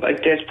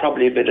there's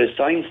probably a bit of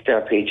science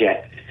there,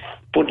 PJ,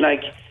 but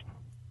like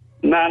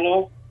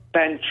Mallow,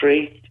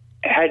 Bantry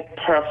had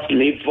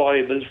perfectly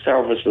viable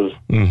services.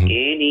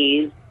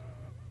 A&Es,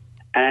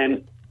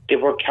 and they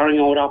were carrying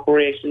out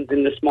operations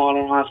in the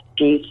smaller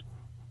hospitals,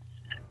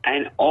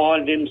 and all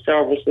them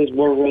services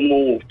were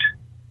removed.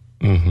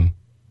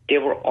 They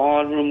were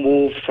all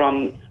removed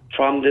from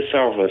the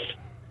service.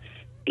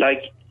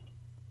 Like,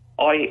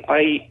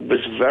 I was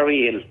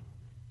very ill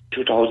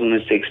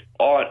 2006.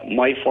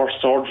 My first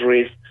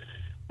surgeries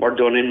were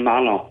done in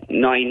Mallow,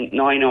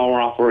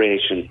 9-hour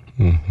operation.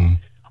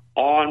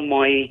 All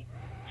my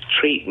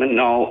treatment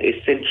now is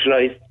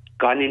centralised,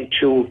 gone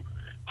into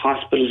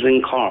hospitals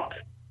in Cork.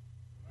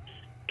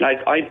 Like,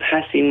 I'm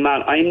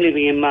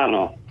living in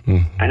Mallow,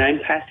 and I'm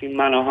passing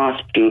Mallow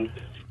Hospital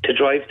to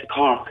drive to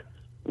Cork.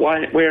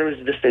 Where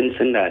is the sense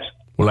in that?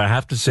 Well, I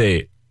have to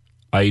say,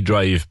 I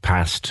drive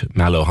past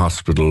Mallow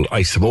Hospital,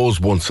 I suppose,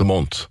 once a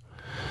month.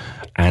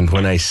 And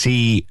when I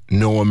see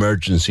no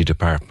emergency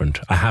department,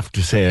 I have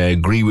to say I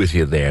agree with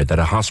you there that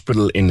a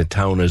hospital in a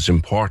town as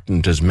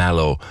important as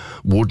Mallow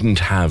wouldn't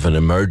have an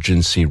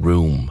emergency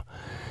room.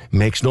 It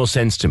makes no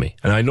sense to me.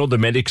 And I know the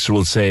medics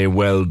will say,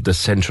 well, the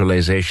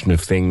centralisation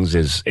of things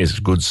is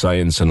good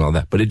science and all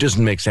that, but it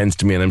doesn't make sense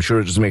to me, and I'm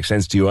sure it doesn't make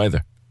sense to you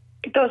either.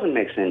 It doesn't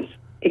make sense.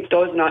 It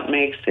does not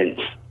make sense.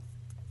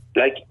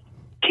 Like,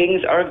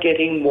 things are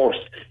getting worse.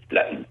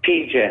 Like,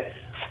 PJ,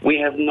 we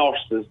have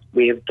nurses,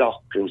 we have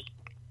doctors,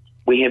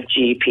 we have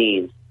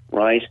GPs,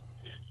 right?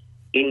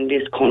 In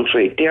this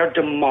country, they're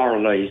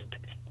demoralised.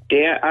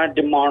 They are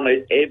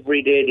demoralised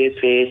every day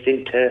they face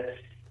into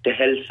the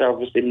health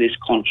service in this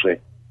country.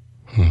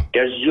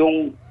 There's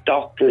young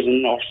doctors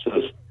and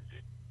nurses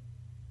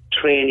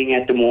training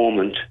at the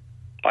moment.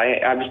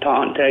 I was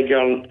talking to a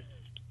girl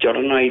the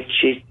other night.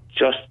 She's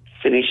just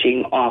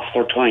finishing off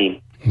her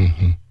time.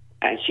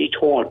 And she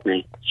told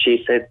me,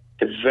 she said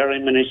the very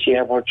minute she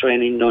have her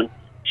training done,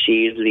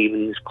 she is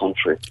leaving this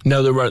country.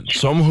 Now, there are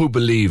some who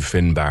believe,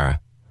 Finbar,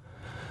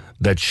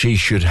 that she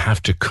should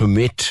have to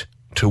commit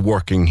to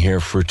working here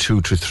for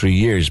 2 to 3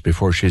 years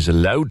before she's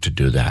allowed to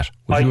do that.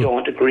 I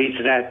don't agree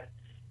to that.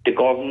 The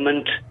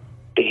government,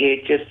 the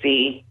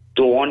HSE,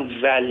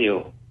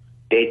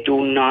 they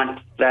do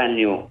not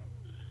value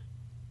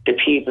the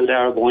people that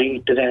are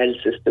going to the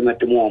health system at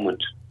the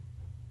moment.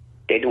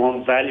 They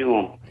don't value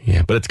them.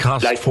 Yeah, but it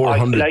costs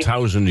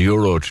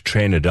 €400,000 to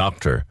train a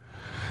doctor,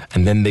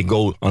 and then they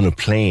go on a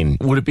plane.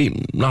 Would it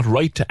be not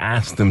right to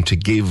ask them to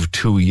give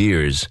 2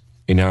 years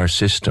in our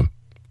system?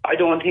 I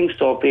don't think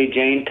so, PJ,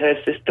 into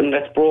a system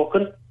that's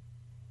broken.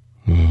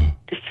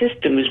 The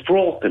system is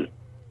broken.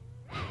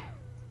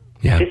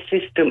 Yeah. The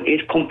system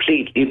is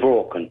completely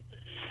broken.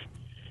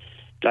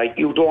 Like,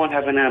 you don't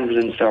have an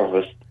ambulance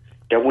service.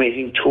 They're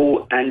waiting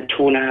 2 and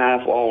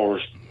 2.5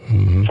 hours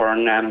for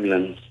an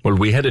ambulance. Well,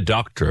 we had a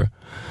doctor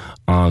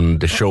on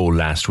the show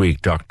last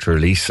week, Dr.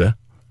 Lisa,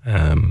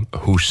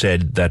 who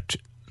said that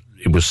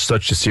it was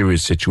such a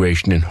serious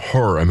situation in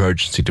her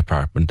emergency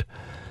department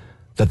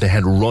that they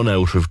had run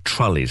out of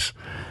trolleys,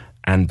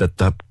 and that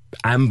the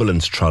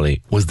ambulance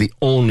trolley was the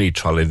only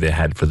trolley they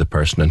had for the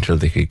person until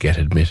they could get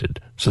admitted.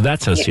 So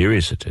that's how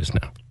serious it is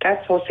now.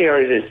 That's how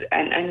serious it is.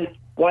 And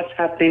what's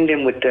happening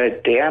then with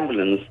the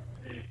ambulance,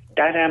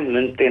 that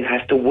ambulance then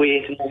has to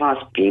wait in the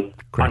hospital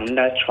and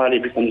that trolley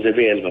becomes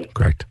available.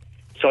 Correct.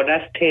 So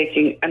that's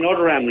taking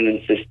another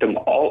ambulance system,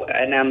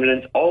 an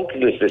ambulance out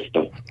of the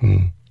system.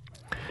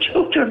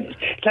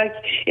 Like,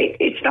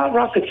 it's not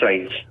rocket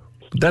science.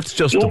 That's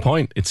just the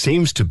point. It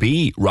seems to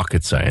be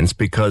rocket science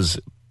because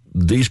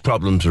these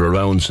problems are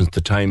around since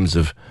the times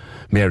of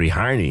Mary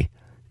Harney.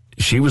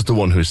 She was the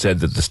one who said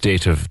that the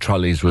state of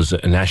trolleys was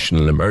a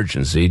national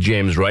emergency.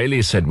 James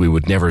Riley said we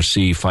would never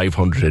see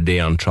 500 a day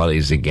on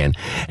trolleys again.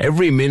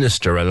 Every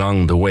minister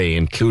along the way,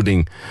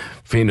 including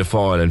Fianna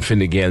Fáil and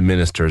Fine Gael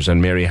ministers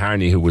and Mary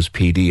Harney, who was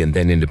PD and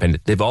then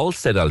independent, they've all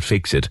said, I'll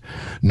fix it.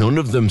 None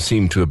of them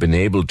seem to have been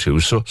able to.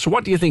 So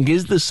what do you think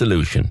is the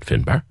solution,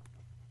 Finbar?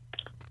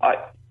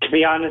 To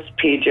be honest,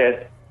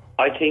 PJ,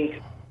 I think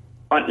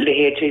until the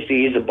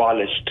HSE is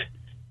abolished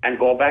and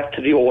go back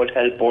to the old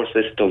health board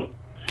system,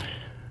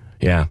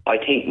 I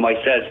think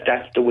myself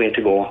that's the way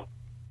to go.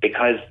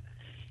 Because,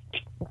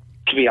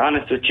 to be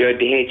honest with you,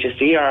 the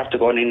HSE are after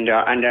going in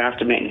there and they're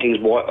after making things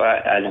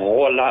a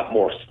whole lot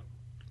worse.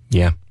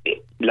 Yeah.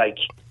 Like,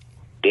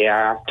 they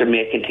are after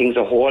making things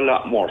a whole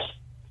lot worse.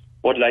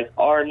 But, like,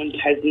 Ireland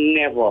has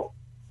never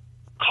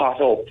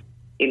caught up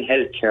in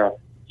healthcare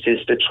since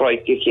the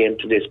Troika came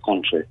to this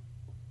country.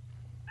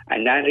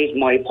 And that is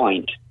my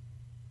point.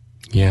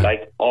 Yeah.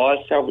 Like,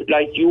 also,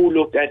 like, you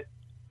look at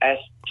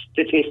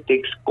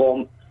statistics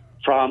come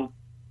from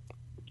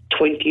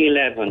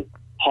 2011.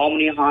 How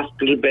many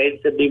hospital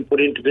beds have been put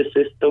into the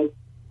system?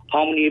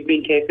 How many have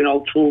been taken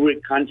out through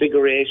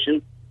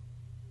reconfiguration?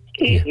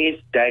 It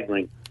is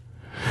staggering.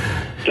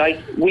 Like,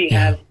 we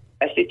have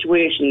a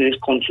situation in this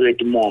country at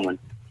the moment.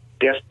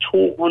 There's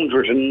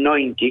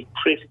 290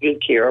 critical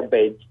care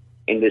beds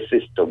in the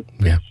system.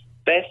 Yeah.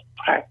 Best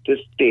practice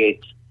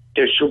states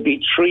there should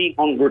be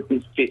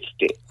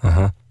 350.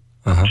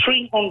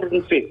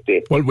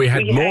 350. Well, we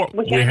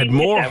had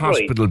more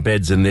hospital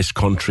beds in this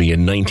country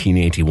in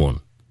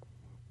 1981.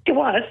 There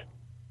was.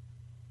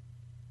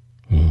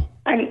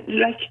 And,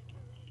 like,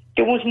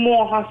 there was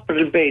more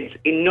hospital beds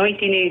in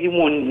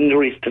 1981 than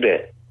there is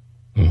today.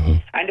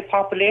 And the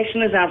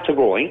population is after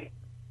growing.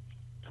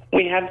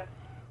 We have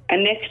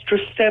an extra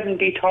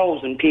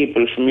 70,000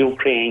 people from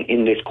Ukraine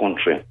in this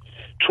country,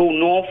 through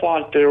no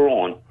fault of their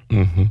own,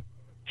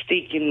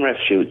 seeking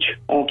refuge,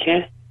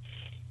 okay?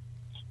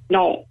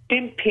 Now,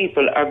 them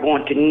people are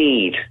going to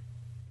need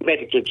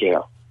medical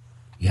care.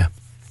 Yeah.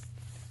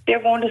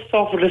 They're going to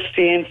suffer the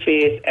same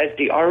fate as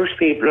the Irish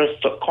people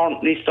are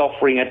currently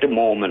suffering at the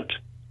moment.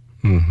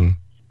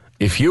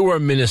 If you were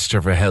Minister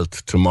for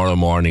Health tomorrow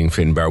morning,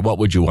 Finbar, what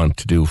would you want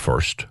to do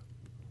first?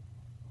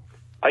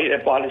 I'd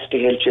abolish the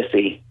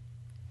HSE.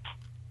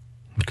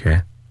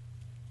 Okay.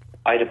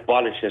 I'd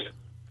abolish it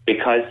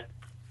because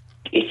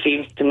it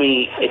seems to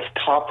me it's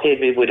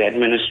top-heavy with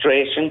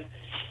administration.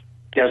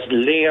 There's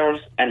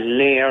layers and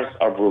layers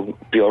of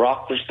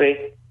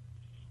bureaucracy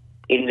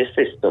in the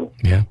system.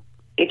 Yeah.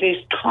 It is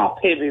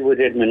top-heavy with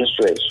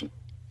administration.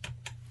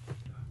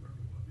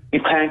 You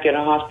can't get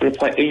a hospital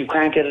appointment, you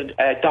can't get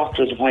a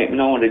doctor's appointment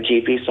now at a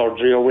GP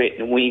surgery or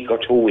waiting a week or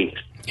 2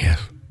 weeks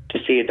to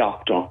see a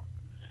doctor.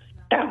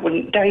 That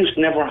used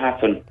to never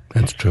happen.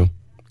 That's true.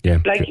 Yeah.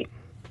 Like,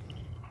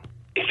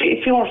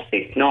 if you're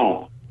sick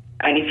now,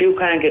 and if you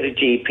can't get a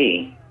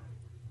GP,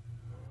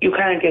 you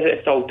can't get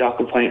a South Doc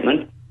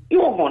appointment,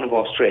 you're going to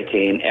go straight to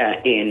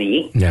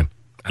A&E. Yeah.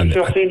 And, if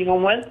you're feeling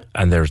unwell.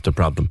 And there's the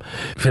problem.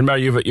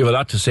 Finbar, you've a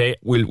lot to say.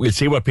 We'll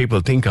see what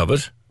people think of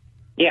it.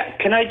 Yeah,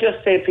 can I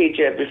just say,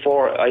 PJ,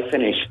 before I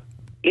finish,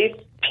 if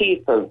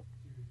people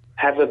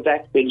have a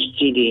backbench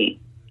TD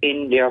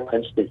in their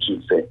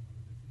constituency,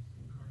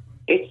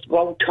 it's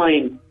about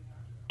time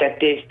that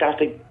they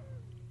started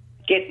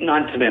getting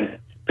onto them,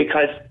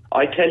 because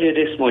I tell you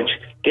this much,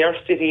 they're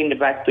sitting in the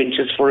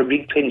backbenches for a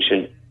big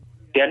pension.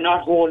 They're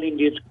not holding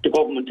the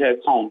government to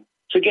account.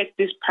 So get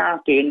this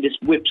party in this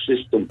whip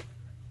system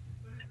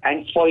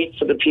and fight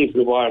for the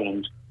people of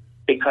Ireland,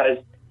 because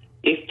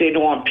if they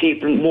don't want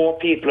people, more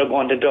people are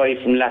going to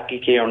die from lack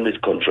of care in this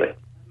country.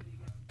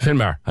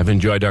 Finbar, I've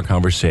enjoyed our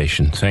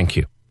conversation. Thank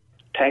you.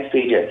 Thanks,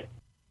 PJ.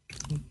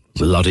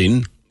 A lot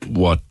in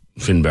what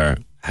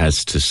Finbar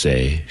has to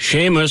say.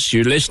 Seamus,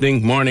 you're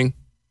listening. Morning.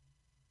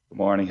 Good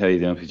morning. How are you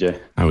doing, PJ?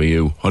 How are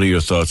you? What are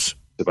your thoughts?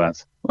 Well,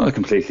 I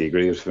completely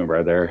agree with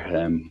Finbar there.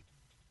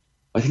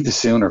 I think the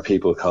sooner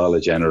people call a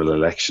general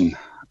election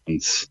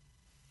and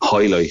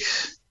highlight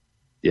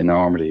the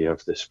enormity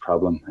of this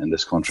problem in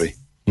this country.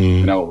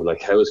 You know,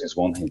 like, housing is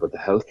one thing, but the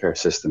healthcare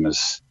system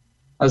is,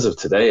 as of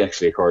today,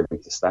 actually,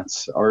 according to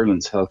stats,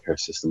 Ireland's healthcare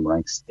system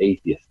ranks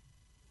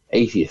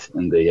 80th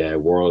in the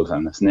world,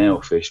 and it's now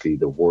officially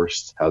the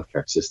worst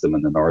healthcare system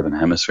in the Northern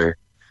Hemisphere.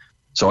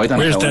 So I don't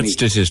know. Where's that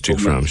statistic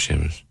from,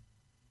 Seamus?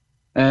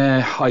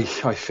 I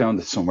found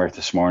it somewhere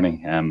this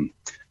morning.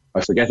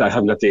 I forget.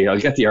 I'll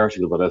get the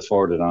article, but I'll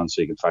forward it on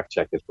so you can fact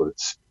check it. But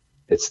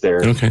it's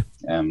there. Okay.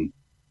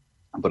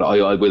 But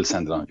I will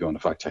send it on if you want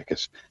to fact check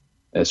it.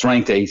 It's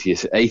ranked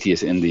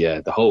 80th in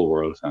the whole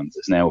world, and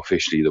it's now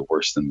officially the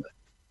worst in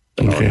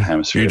the Northern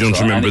Hemisphere. You don't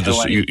remember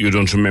this? You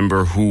don't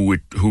remember who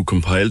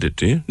compiled it,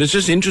 do you? It's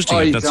just interesting.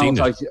 I've not seen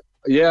it.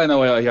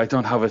 I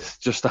don't have it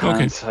just to hand.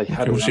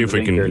 We'll see if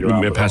we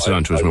can pass it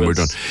on to us when we're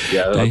done.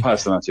 Yeah, I'll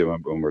pass it on to you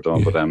when we're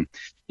done.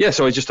 But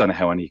so I just don't know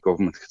how any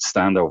government could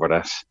stand over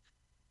that.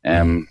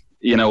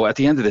 You know, at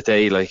the end of the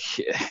day, like,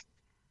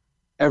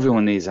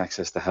 everyone needs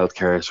access to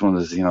healthcare. It's one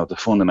of the, the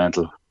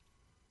fundamental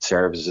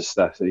services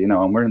that,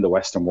 and we're in the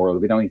Western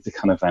world. We don't need to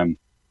kind of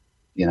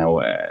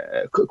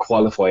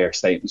qualify our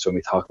statements when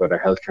we talk about our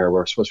healthcare.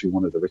 We're supposed to be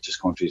one of the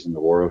richest countries in the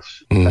world.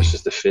 That's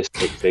just the fifth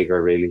big figure,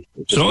 really.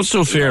 It's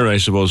also fair, I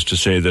suppose, to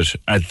say that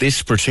at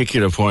this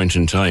particular point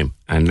in time,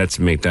 and let's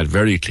make that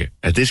very clear,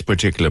 at this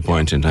particular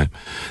point in time,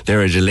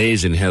 there are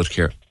delays in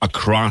healthcare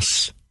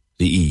across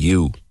the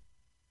EU.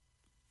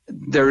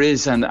 There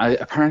is, and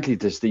apparently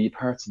there's the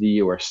parts of the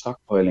EU are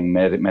stockpiling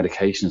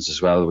medications as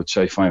well, which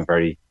I find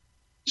very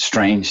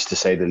strange, to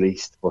say the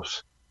least.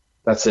 But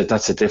that's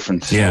a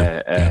different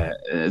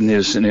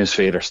news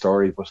feed or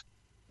story. But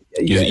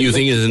you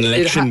think an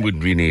election would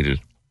be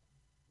needed?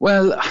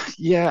 Well,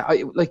 yeah,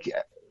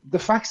 the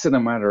facts of the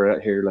matter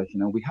here,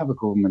 we have a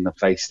government in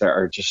place that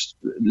are just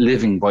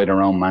living by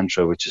their own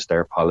mantra, which is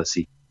their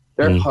policy.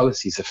 Their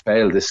policies have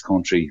failed this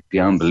country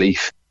beyond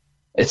belief.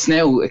 It's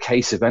now a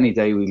case of any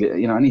day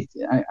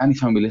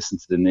anytime we listen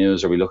to the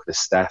news or we look at a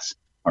stat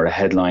or a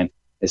headline,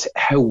 is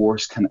how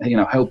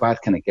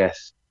bad can it get?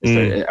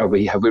 Have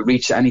we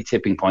reached any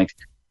tipping point?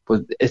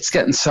 But it's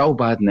getting so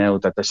bad now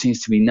that there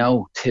seems to be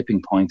no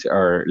tipping point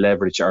or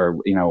leverage or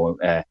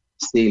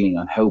ceiling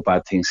on how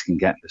bad things can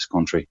get in this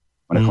country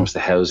when it comes to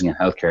housing and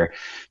healthcare.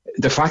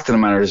 The fact of the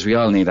matter is we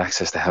all need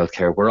access to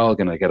healthcare. We're all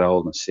going to get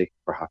old and sick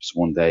perhaps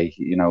one day.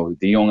 The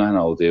young and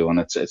old do, and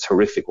it's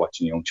horrific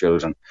watching young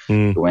children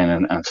go in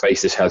and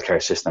face this healthcare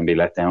system and be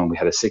let down. We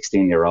had a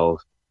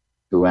 16-year-old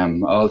who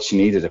all she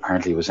needed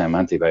apparently was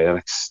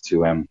antibiotics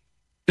to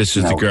This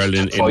is the girl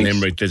in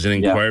Limerick. There's an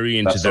inquiry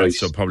into that, right.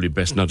 So probably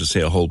best not to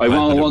say a whole. I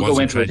won't go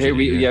into it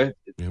here.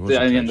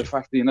 And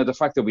the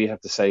fact that we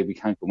have to say we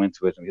can't go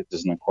into it and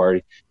there's an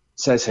inquiry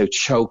says how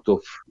choked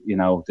up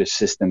this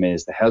system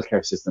is, the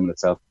healthcare system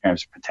itself, in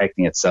terms of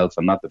protecting itself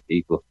and not the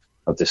people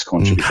of this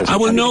country.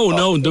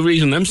 No. The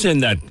reason I'm saying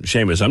that,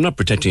 Seamus, I'm not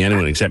protecting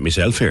anyone except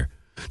myself here.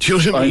 Do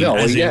you know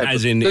what I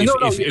mean?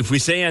 If we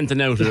say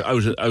anything out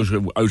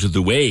of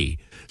the way,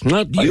 it's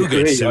not you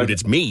get sued,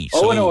 it's me.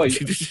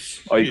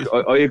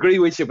 I agree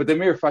with you, but the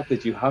mere fact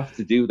that you have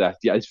to do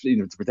that,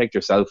 to protect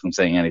yourself from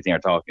saying anything or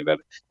talking about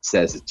it,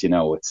 says that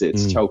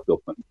it's choked up,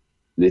 and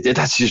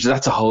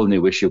that's a whole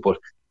new issue. But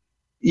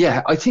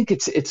yeah, I think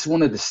it's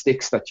one of the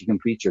sticks that you can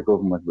beat your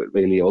government with,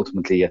 really,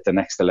 ultimately, at the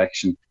next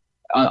election.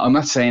 I'm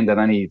not saying that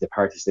any of the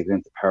parties that get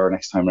into power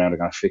next time around are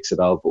going to fix it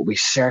all, but we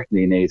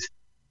certainly need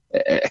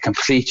a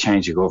complete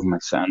change of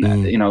government. And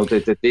the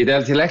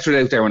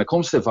electorate out there, when it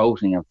comes to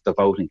voting of the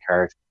voting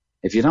card,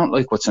 if you don't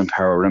like what's in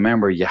power,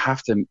 remember you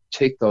have to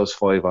take those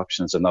 5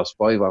 options, and those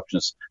 5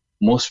 options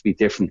must be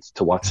different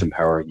to what's in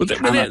power. There's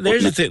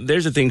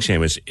the thing,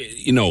 Seamus.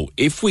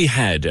 If we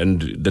had,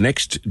 and the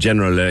next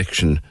general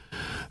election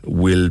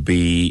will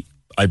be,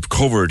 I've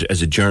covered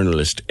as a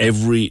journalist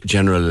every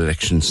general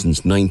election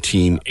since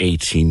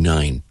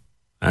 1989.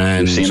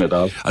 And you've seen it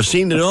all? I've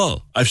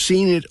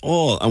seen it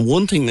all. And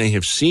one thing I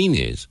have seen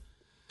is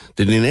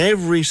that in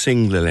every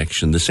single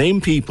election, the same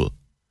people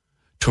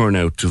turn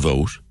out to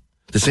vote.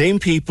 The same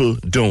people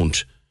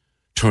don't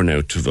turn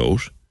out to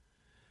vote.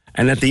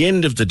 And at the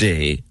end of the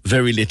day,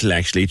 very little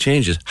actually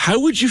changes. How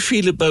would you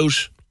feel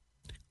about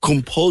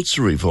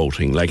compulsory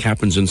voting, like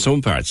happens in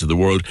some parts of the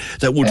world,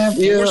 that would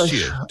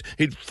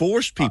it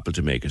forced people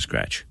to make a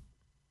scratch?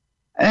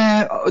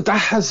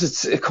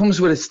 It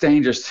comes with its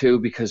dangers too,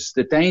 because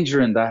the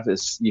danger in that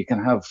is you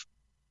can have,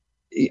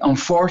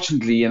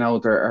 unfortunately, there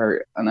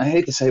are, and I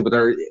hate to say, but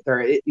there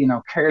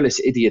are careless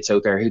idiots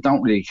out there who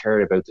don't really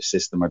care about the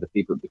system or the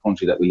people of the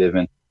country that we live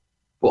in.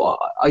 But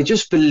I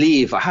just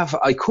believe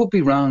I could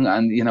be wrong,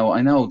 and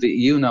I know that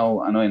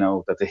and I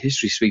know that the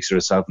history speaks for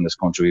itself in this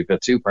country. We've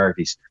got 2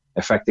 parties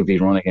effectively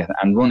running it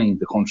and running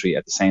the country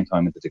at the same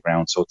time into the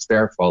ground. So it's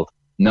their fault,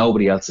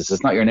 nobody else's.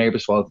 It's not your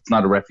neighbour's fault. It's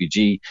not a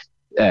refugee.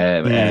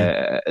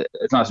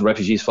 It's not a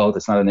refugee's fault.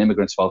 It's not an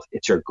immigrant's fault.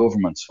 It's your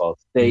government's fault.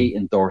 They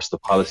endorse the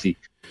policy.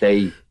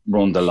 They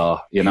run the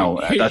law.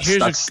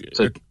 That's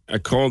a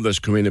call that's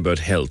come in about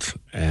health,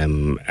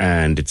 and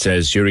it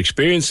says your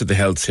experience of the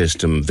health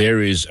system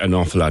varies an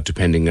awful lot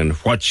depending on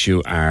what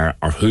you are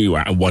or who you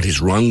are and what is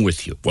wrong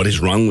with you.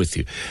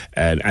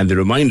 And they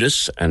remind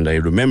us, and I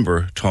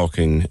remember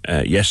talking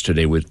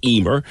yesterday with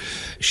Emer.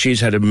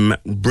 She's had a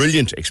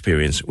brilliant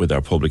experience with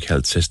our public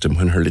health system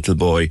when her little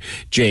boy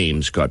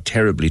James got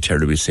terribly,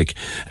 terribly sick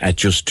at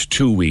just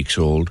 2 weeks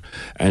old,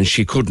 and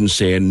she couldn't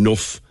say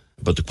enough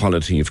about the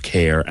quality of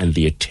care and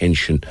the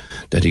attention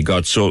that he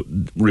got. So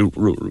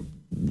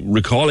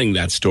recalling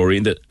that story,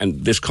 and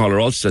this caller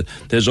also said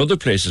there's other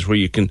places where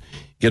you can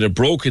get a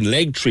broken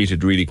leg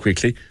treated really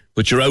quickly,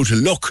 but you're out of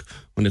luck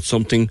when it's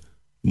something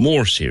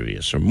more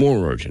serious or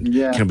more urgent.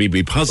 Can we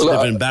be positive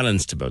and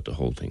balanced about the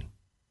whole thing?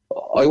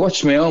 I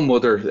watched my own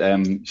mother.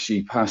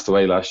 She passed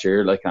away last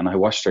year, and I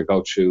watched her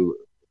go through.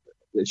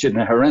 She had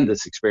a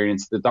horrendous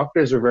experience. The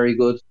doctors are very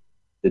good,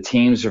 the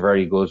teams are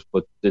very good,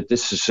 but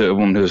this is a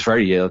woman who was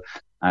very ill,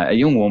 a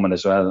young woman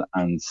as well,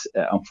 and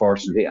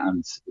unfortunately,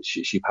 and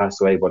she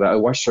passed away. But I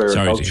watched her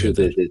go through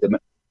the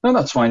no,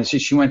 that's fine.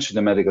 She went through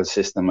the medical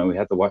system, and we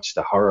had to watch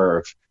the horror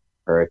of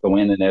her go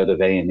in and out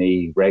of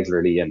A&E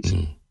regularly, and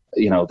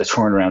the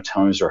turnaround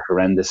times were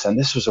horrendous. And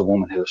this was a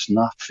woman who was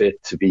not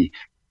fit to be,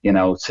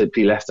 to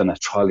be left on a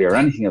trolley or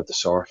anything of the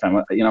sort.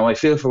 And I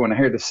feel for when I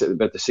heard this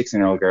about the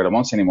 16-year-old girl. I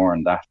won't say any more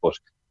than that, but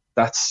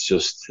that's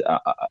just,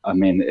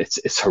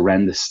 it's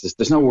horrendous.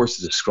 There's no words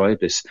to describe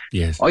this.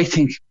 Yes. I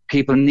think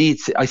people need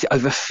to, I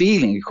have a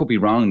feeling, it could be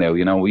wrong now,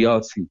 we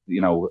all think,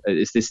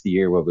 is this the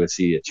year where we'll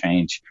see a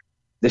change?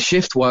 The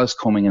shift was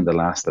coming in the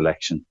last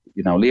election.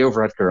 Leo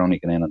Varadkar only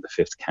got in on the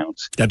fifth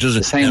count. That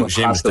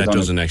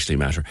doesn't actually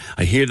matter.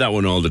 I hear that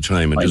one all the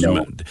time. It doesn't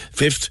matter.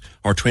 Fifth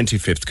or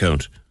 25th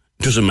count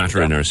doesn't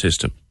matter in our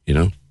system,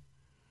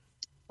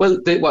 Well,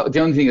 the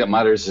only thing that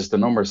matters is the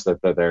numbers that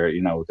are,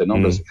 the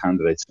numbers of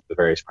candidates of the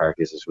various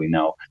parties, as we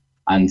know.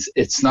 And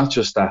it's not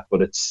just that,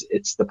 but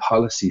it's the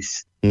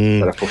policies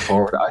that are put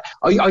forward.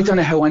 I don't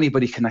know how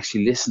anybody can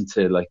actually listen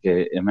to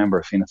a member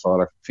of Fianna Fáil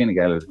or Fine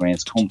Gael or the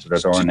Greens come to their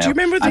door now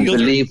and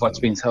believe what's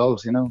being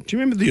told, Do you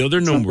remember the other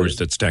numbers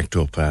that stacked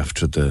up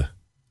after the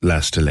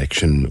last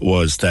election?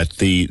 Was that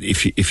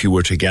if you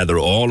were to gather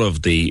all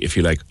of the, if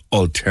you like,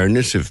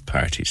 alternative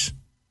parties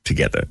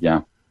together,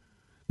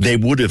 they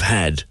would have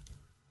had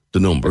the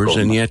numbers,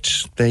 and yet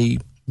they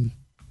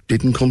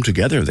didn't come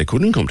together. They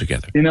couldn't come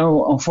together.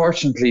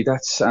 Unfortunately,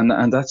 that's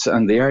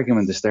the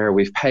argument is there.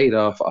 We've paid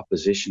off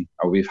opposition,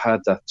 or we've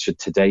had that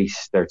to date.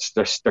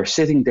 They're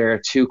sitting there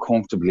too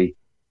comfortably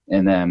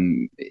in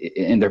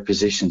their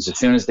positions. As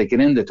soon as they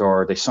get in the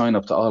door, they sign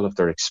up to all of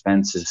their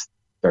expenses,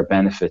 their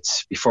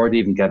benefits before they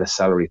even get a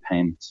salary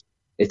payment.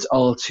 It's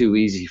all too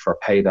easy for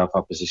paid off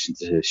opposition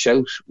to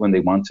shout when they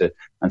want to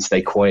and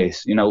stay quiet.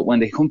 When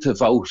they come to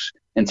vote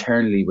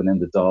internally within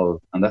the Dáil,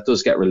 and that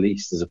does get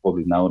released as a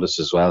public notice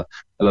as well.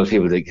 A lot of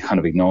people, they kind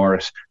of ignore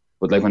it.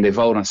 But when they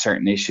vote on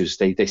certain issues,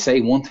 they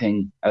say one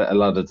thing a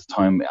lot of the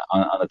time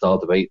on a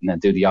Dáil debate and then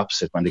do the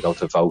opposite when they go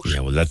to vote. Yeah,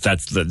 well,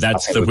 that's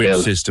the whip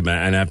system,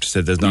 and I have to say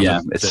there's not.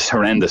 Yeah, it's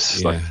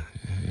horrendous.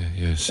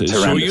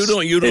 So you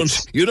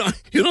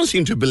don't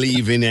seem to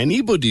believe in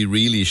anybody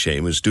really,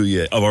 Seamus, do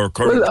you? Of our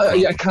current.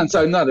 Well, I can't.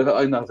 I'm not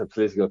a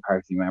political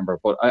party member,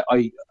 but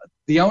I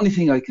the only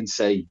thing I can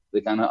say,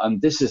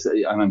 and this is,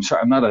 and I'm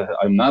sorry, I'm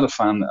not a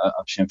fan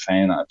of Sinn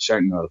Féin. I'm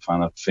certainly not a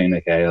fan of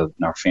Fine Gael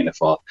nor Fianna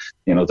Fáil.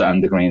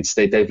 And the Greens.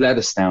 They've let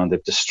us down.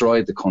 They've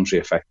destroyed the country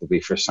effectively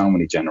for so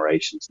many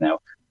generations now.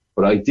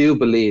 But I do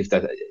believe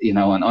that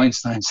and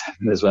Einstein said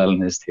it as well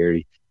in his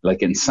theory.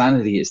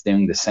 Insanity is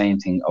doing the same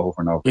thing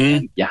over and over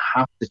again. You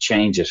have to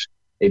change it.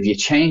 If you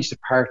change the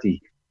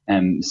party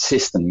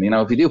system,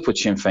 if you do put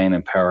Sinn Féin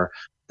in power,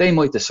 they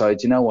might decide,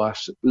 what,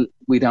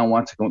 we don't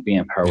want to be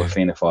in power with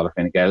Fianna Fáil or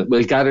Fine Gael.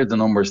 We'll gather the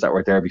numbers that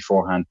were there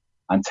beforehand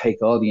and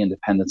take all the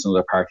independents and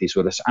other parties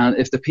with us. And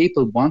if the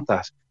people want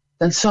that,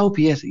 then so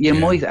be it. You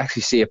might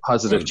actually see a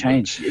positive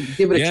change.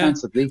 Give it a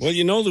chance at least. Well,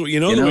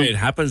 the way it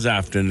happens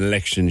after an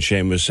election,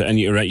 Seamus, and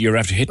you're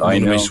after hitting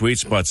one of my sweet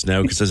spots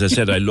now, because as I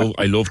said, I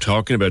love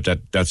talking about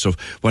that stuff.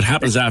 What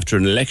happens after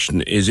an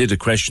election is it a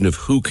question of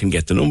who can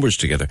get the numbers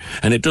together,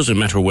 and it doesn't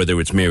matter whether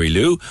it's Mary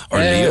Lou or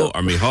Leo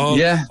or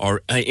Micheál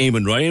or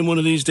Eamon Ryan one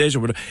of these days or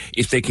whatever.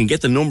 If they can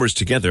get the numbers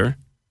together,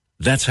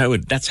 that's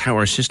how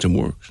our system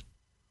works.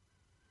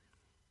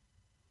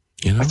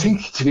 I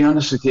think, to be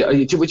honest with you,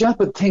 would you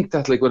happen to think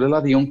that, with a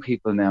lot of young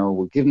people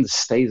now, given the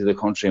state of the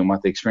country and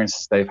what the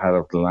experiences they've had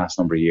over the last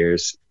number of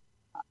years,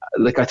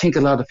 I think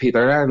there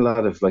are a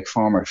lot of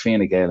former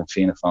Fine Gael and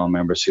Fianna Fáil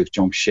members who've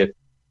jumped ship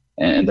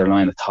in their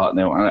line of thought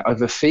now, and I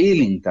have a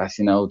feeling that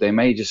they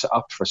may just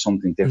opt for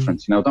something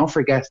different. Don't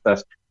forget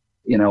that.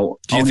 Do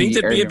you think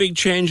there'd be a big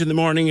change in the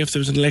morning if there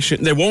was an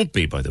election? There won't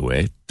be, by the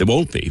way. There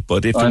won't be.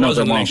 But if there was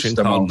an election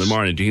called in the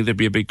morning, do you think there'd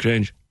be a big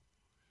change?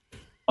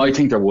 I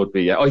think there would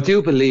be. Yeah. I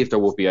do believe there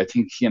would be. I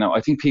think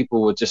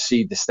people would just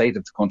see the state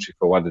of the country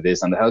for what it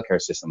is, and the healthcare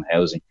system,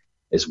 housing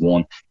is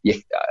one.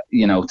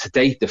 To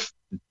date,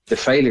 the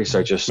failures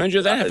are just. Mind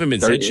you, that haven't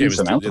been said, James.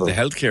 The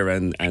healthcare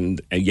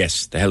and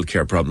yes, the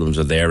healthcare problems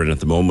are there, and at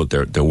the moment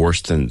they're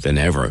worse than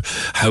ever.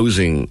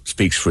 Housing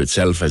speaks for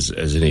itself as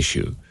an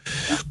issue,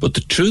 but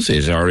the truth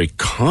is, our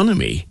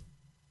economy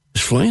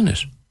is flying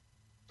it.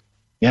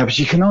 Yeah, but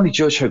you can only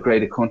judge how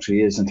great a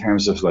country is in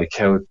terms of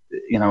how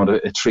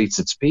it treats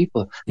its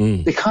people.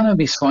 The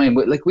economy is fine,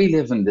 but we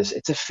live in this.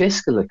 It's a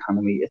fiscal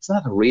economy. It's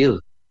not a real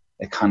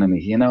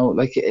economy.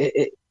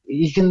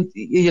 You can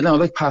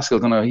like Pascal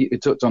Donoghue.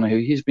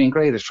 He's been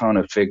great at throwing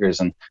out figures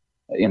and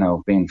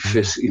being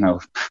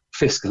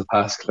fiscal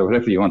Pascal or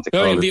whatever you want to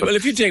call it. Well,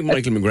 if you take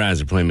Michael McGrath as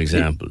a prime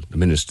example,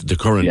 the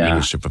current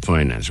Minister for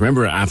Finance.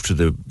 Remember after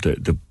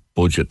the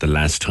budget the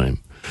last time,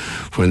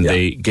 when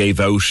they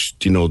gave out,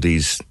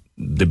 these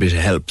the bit of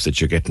help that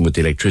you're getting with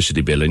the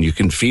electricity bill, and you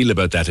can feel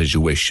about that as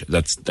you wish.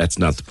 That's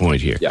not the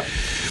point here. Yeah.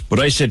 But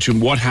I said to him,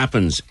 what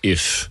happens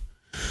if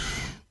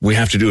we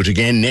have to do it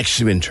again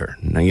next winter?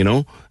 You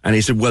know? And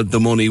he said, well, the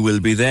money will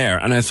be there.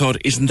 And I thought,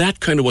 isn't that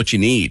kind of what you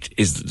need?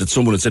 Is that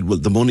someone had said, well,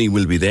 the money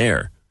will be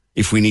there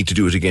if we need to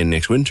do it again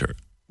next winter?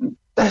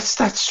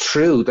 That's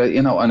true. That,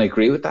 you know, and I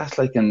agree with that.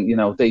 Like, and you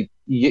know,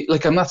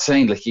 like, I'm not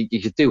saying like you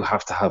do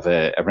have to have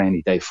a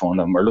rainy day fund,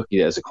 and we're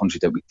lucky as a country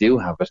that we do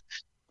have it.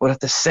 But at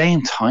the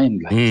same time,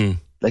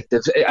 like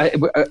I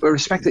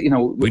respect it. You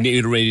know, we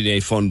need a rainy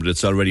day fund, but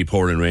it's already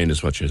pouring rain,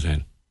 is what you're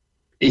saying.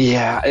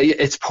 Yeah,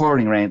 it's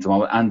pouring rain at the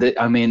moment, and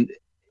I mean,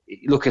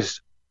 look at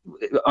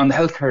on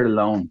healthcare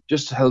alone.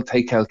 Just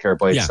take healthcare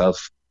by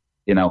itself.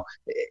 You know,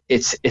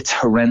 it's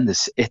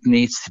horrendous. It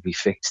needs to be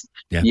fixed.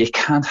 Yeah. You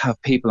can't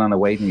have people on a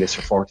waiting list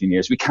for 14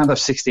 years. We can't have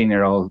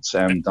 16-year-olds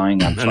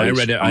dying on flights. And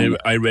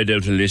I read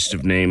out a list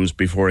of names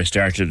before I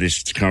started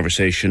this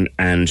conversation,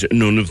 and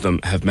none of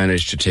them have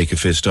managed to take a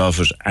fist off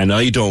it. And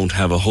I don't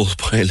have a whole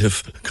pile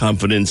of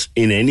confidence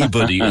in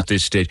anybody at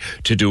this stage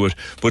to do it.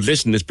 But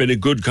listen, it's been a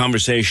good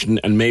conversation,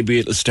 and maybe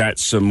it'll start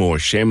some more.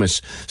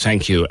 Seamus,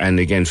 thank you. And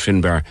again,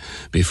 Finbar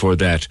before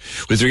that.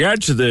 With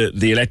regard to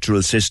the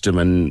electoral system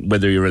and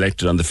whether you're elected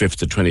on the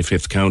 5th or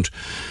 25th count,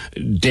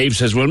 Dave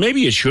says, well,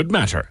 maybe it should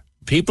matter.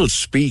 People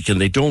speak and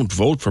they don't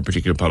vote for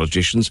particular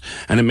politicians,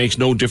 and it makes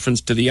no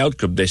difference to the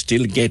outcome. They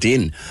still get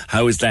in.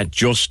 How is that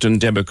just and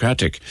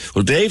democratic?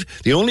 Well, Dave,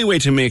 the only way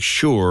to make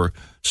sure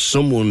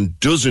someone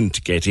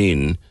doesn't get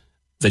in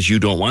that you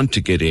don't want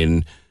to get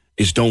in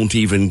is don't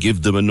even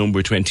give them a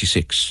number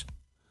 26.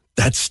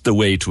 That's the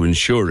way to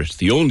ensure it.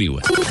 The only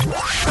way.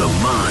 The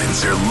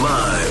lines are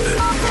live.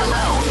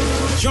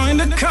 Join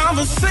the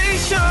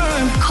conversation.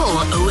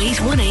 Call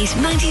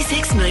 0818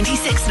 96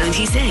 96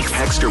 96.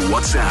 Text or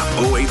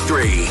WhatsApp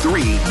 083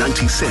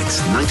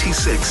 396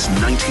 96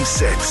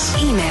 96.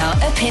 Email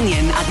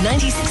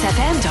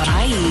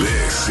opinion@96fm.ie.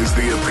 This is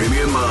the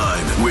Opinion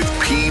Line with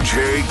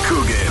PJ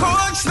Coogan.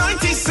 Corks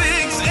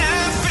 96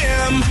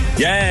 FM.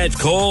 Yeah, it's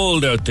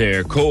cold out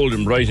there. Cold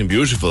and bright and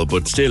beautiful,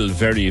 but still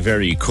very,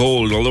 very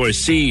cold. Although I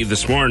see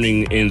this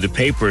morning in the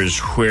papers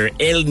where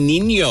El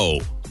Nino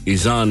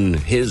is on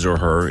his or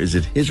her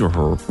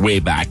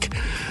way back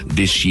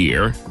this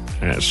year.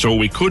 So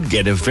we could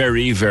get a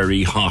very,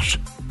 very hot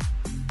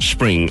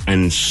spring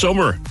and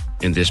summer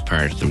in this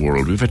part of the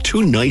world. We've had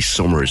 2 nice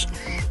summers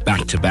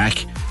back to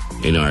back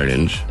in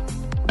Ireland.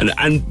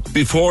 And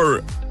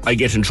before I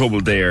get in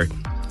trouble there,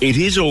 it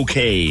is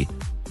okay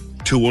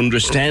to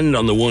understand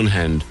on the one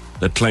hand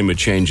that climate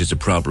change is a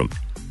problem.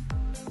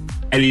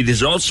 And it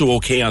is also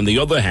okay on the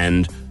other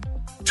hand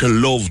to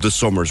love the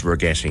summers we're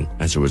getting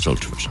as a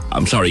result of it.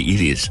 I'm sorry, it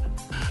is.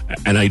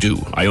 And I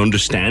do. I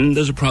understand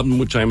there's a problem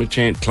with climate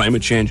change,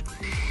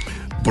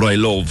 but I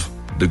love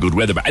the good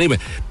weather. But anyway,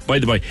 by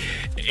the way,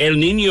 El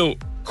Nino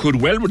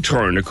could well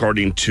return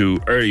according to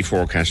early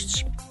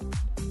forecasts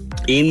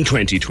in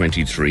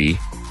 2023.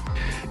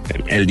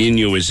 El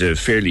Nino is a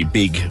fairly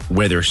big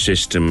weather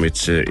system.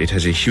 It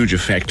has a huge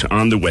effect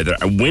on the weather.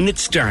 And when it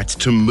starts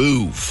to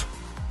move,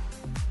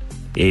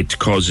 it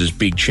causes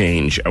big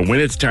change. And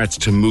when it starts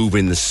to move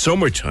in the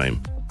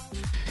summertime,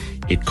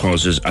 it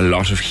causes a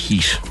lot of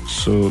heat.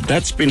 So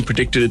that's been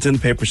predicted. It's in the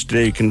papers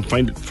today. You can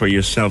find it for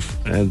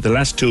yourself. The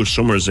last 2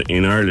 summers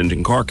in Ireland,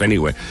 in Cork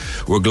anyway,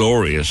 were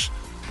glorious.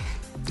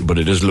 But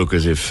it does look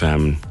as if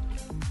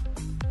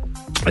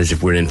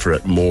we're in for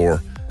it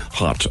more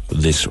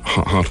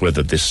hot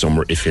weather this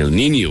summer if El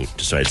Nino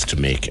decides to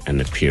make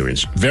an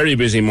appearance. Very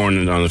busy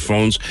morning on the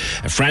phones.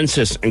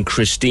 Francis and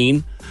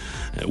Christine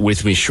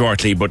with me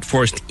shortly, but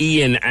first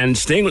Ian. And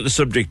staying with the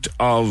subject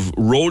of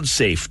road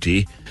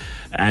safety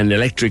and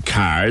electric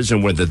cars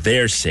and whether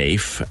they're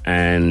safe,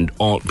 and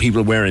all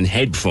people wearing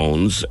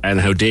headphones and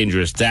how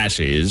dangerous that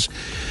is.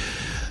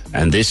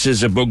 And this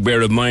is a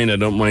bugbear of mine, I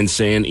don't mind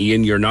saying.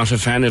 Ian, you're not a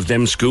fan of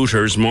them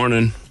scooters.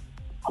 Morning.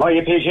 Hi,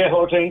 PJ,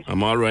 how are things?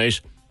 I'm all right.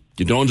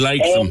 You don't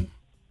like them?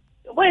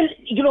 Well,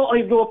 you know, I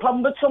have no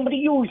problem with somebody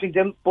using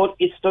them, but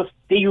it's just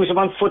they use them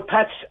on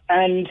footpaths.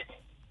 And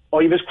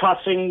I was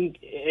crossing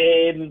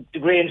the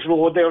Grange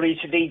Road there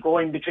recently,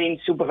 going between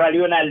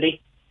SuperValu and Aldi,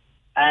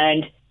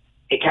 and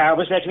a car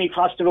was letting me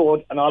cross the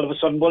road, and all of a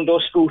sudden one of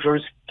those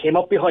scooters came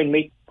up behind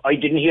me. I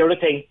didn't hear a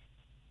thing,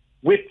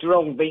 whipped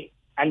around me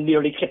and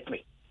nearly clipped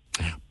me.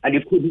 Yeah. And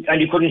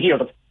you couldn't hear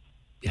them.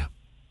 Yeah.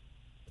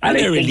 And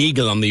they're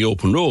illegal on the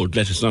open road.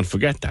 Let us not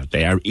forget that.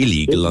 They are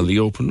illegal on the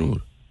open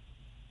road.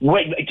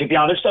 Well, to be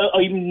honest,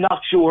 I'm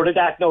not sure of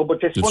that now,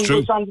 but this it's one true.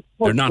 was on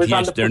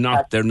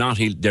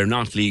the They're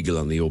not legal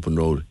on the open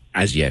road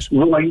as yet.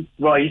 Right.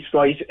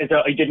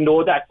 I didn't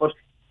know that, but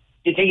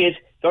the thing is,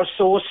 they're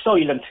so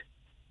silent.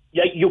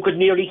 You could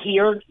nearly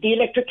hear the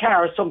electric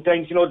cars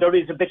sometimes. You know, there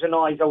is a bit of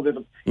noise out of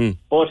them.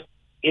 But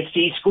it's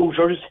these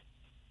scooters,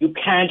 you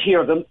can't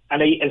hear them.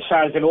 And as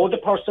far as I know, the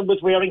person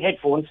was wearing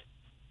headphones.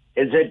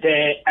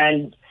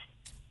 And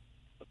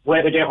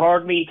whether they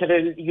heard me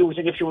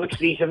using a few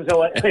expletives,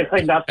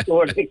 I'm not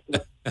sure.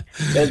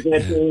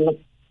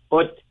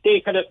 But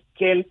they kind of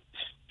came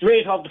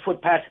straight off the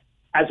footpath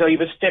as I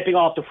was stepping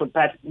off the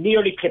footpath,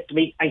 nearly clipped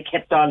me and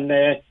kept on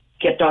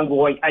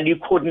going, and you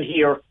couldn't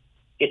hear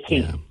a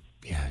thing.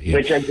 Yeah.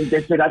 Which I think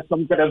they should have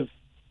some kind of,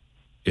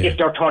 if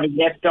they're turning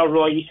left or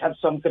right, have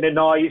some kind of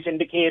noise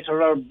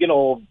indicator, or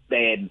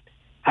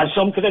have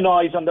some kind of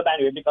noise on the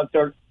manual, because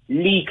they're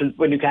lethal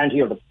when you can't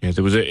hear them. Yeah,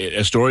 there was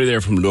a story there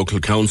from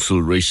local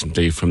council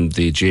recently, from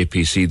the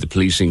JPC, the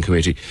policing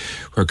committee,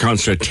 where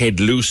Councillor Ted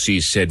Lucy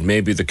said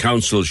maybe the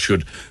council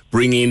should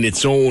bring in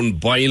its own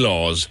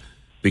bylaws,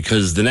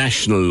 because the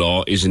national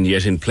law isn't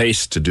yet in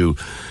place to do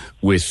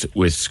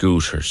with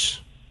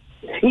scooters.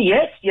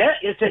 Yes,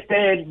 it's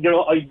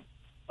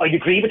I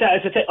agree with that.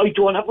 As I said, I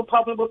don't have a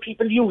problem with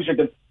people using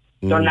them.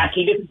 They're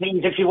nacky little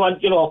things if you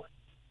want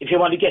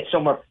to get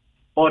somewhere.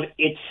 But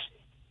it's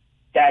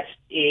that,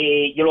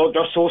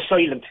 they're so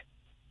silent.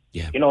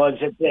 Yeah.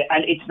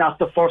 And it's not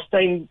the first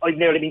time I've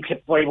nearly been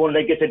clipped by one.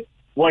 Like, it's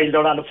while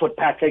they're on the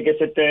footpath, I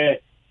guess at the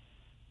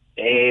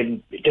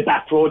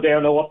back road there,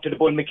 up to the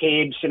Bull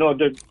McCabe's, see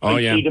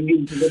them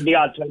using in the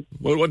odd time.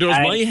 Well, what does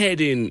my head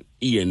in,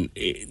 Ian?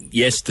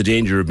 Yes, the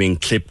danger of being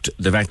clipped,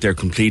 the fact they're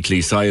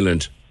completely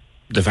silent,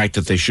 the fact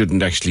that they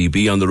shouldn't actually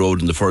be on the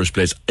road in the first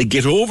place. I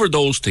get over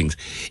those things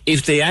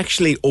if they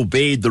actually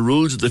obeyed the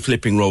rules of the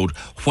flipping road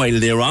while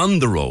they're on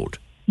the road.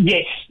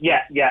 Yes,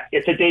 yeah.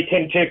 It's that they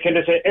tend to kind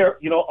of say,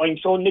 I'm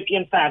so nippy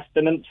and fast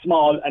and I'm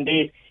small, and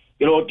they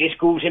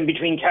scoot in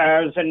between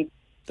cars, and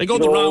they go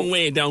the wrong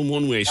way down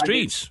one-way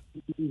streets.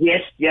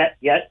 Yes, yeah,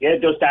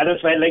 does that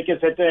as well. Like I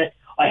said,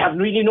 I haven't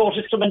really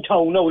noticed them in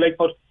town now,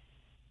 but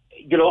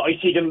I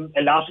see them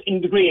a lot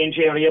in the Grange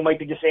area. Might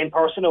be the same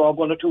person or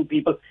one or two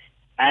people,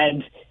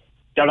 and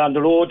they're on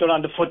the road, they're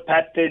on the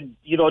footpath. They'd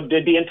be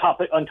on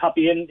top of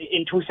you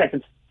in 2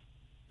 seconds.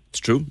 It's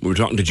true. We were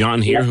talking to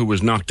John here, who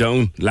was knocked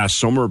down last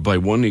summer by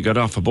one. He got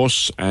off a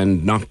bus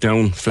and knocked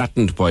down,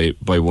 flattened by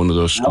one of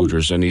those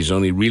scooters, and he's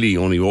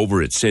only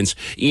over it since.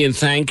 Ian,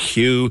 thank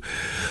you.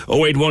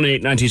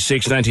 0818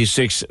 96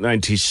 96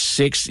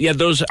 96. Yeah,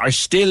 those are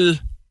still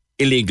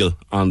illegal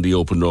on the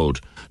open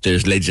road.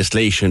 There's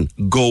legislation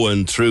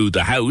going through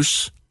the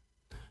House,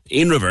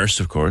 in reverse,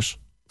 of course,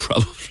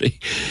 probably,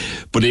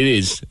 but it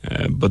is.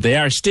 But they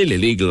are still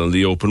illegal on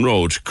the open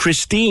road.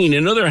 Christine,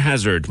 another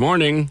hazard.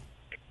 Morning.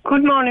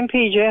 Good morning,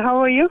 PJ.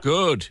 How are you?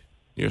 Good.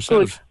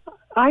 Yourself? Good.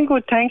 I'm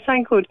good, thanks.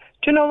 I'm good.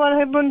 Do you know what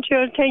I brought to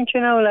your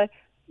attention now? Like,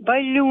 by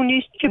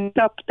Looney's chip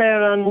up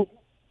there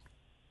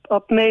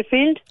up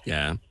Mayfield.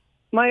 Yeah.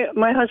 My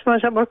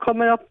husband said we're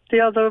coming up the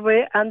other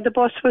way, and the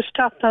bus was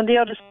stopped on the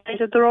other side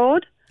of the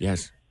road.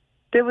 Yes.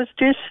 There was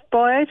this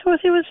boy, I suppose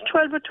he was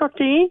 12 or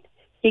 13.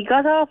 He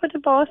got off at the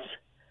bus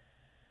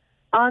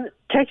and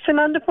texted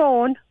on the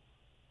phone,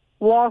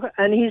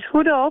 and he's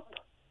hood up,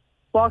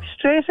 walked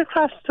straight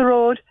across the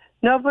road,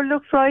 never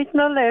looked right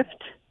nor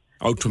left.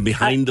 Out from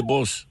behind the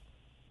bus?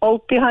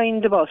 Out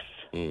behind the bus.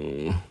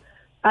 Mm.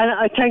 And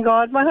I thank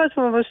God my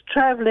husband was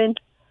travelling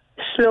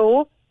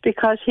slow,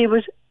 because he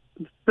was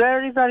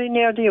very, very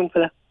near the young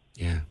fella.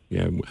 Yeah.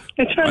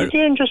 It's very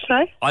dangerous,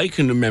 right? I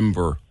can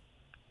remember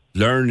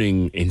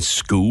learning in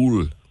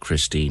school,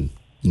 Christine,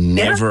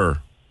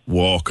 never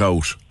walk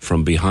out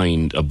from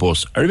behind a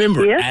bus. I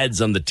remember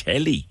ads on the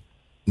telly.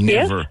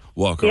 Never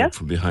walk out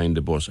from behind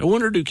the bus. I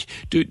wonder,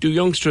 do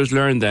youngsters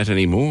learn that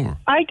anymore?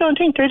 I don't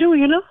think they do,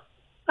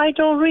 I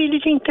don't really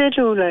think they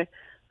do. Like,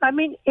 I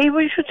mean,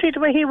 we should see the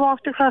way he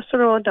walked across the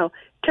road now.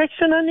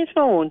 Texting on his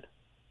phone.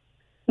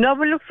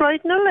 Never looked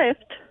right nor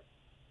left.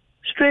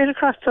 Straight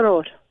across the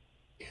road.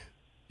 Yeah.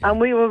 And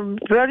we were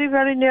very,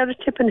 very near to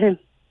tipping him.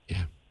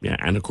 Yeah,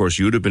 and of course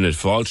you'd have been at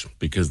fault,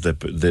 because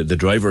the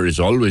driver is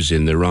always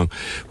in the wrong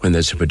when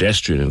there's a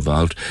pedestrian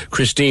involved.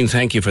 Christine,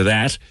 thank you for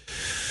that.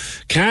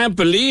 Can't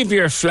believe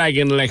you're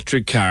flagging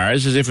electric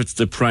cars as if it's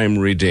the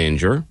primary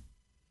danger.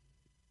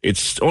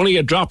 It's only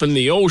a drop in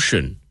the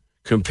ocean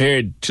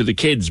compared to the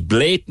kids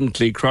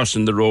blatantly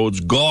crossing the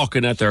roads,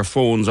 gawking at their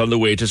phones on the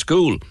way to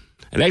school.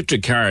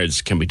 Electric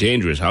cars can be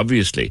dangerous,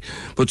 obviously,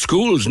 but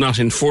schools not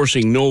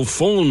enforcing no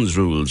phones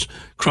rules,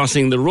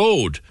 crossing the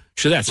road.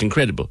 Sure, that's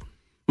incredible.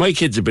 My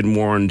kids have been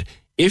warned,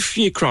 if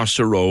you cross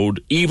a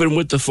road, even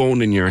with the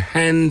phone in your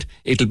hand,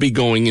 it'll be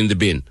going in the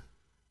bin.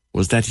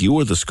 Was that you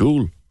or the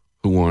school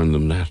who warned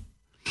them that?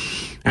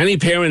 Any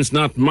parents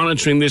not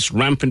monitoring this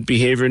rampant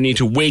behaviour need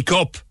to wake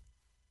up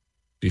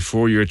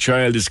before your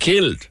child is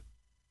killed.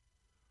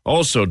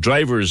 Also,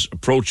 drivers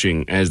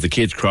approaching as the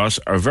kids cross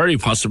are very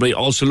possibly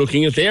also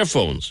looking at their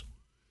phones.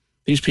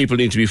 These people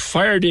need to be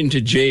fired into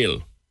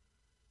jail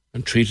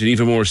and treated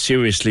even more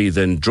seriously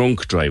than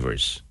drunk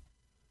drivers.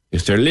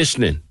 If they're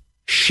listening,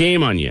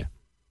 shame on you.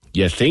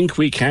 You think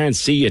we can't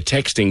see you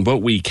texting, but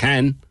we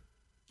can.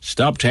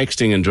 Stop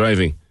texting and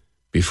driving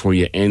before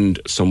you end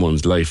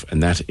someone's life.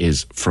 And that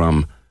is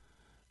from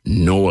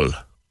Noel.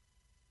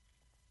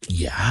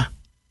 Yeah.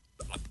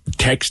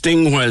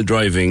 Texting while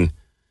driving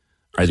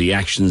are the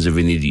actions of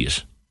an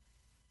idiot.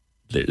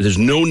 There's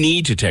no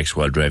need to text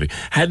while driving.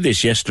 Had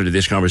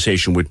this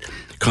conversation with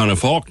Conor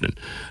Faulkner.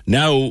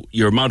 Now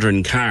your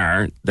modern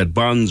car that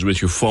bonds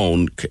with your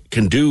phone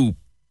can do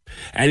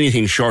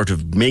anything short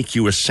of make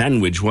you a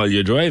sandwich while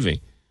you're driving.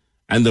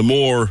 And the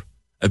more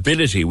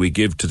ability we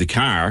give to the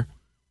car,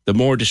 the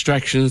more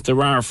distractions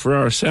there are for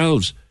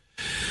ourselves.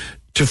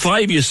 To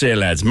 5, you say,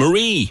 lads.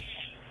 Marie.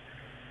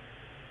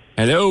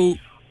 Hello.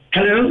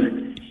 Hello.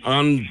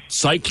 On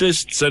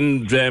cyclists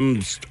and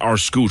or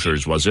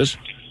scooters, was it?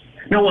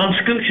 No, on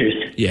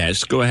scooters.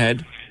 Yes, go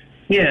ahead.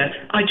 Yeah,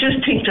 I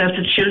just think that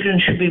the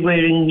children should be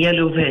wearing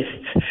yellow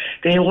vests.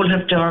 They all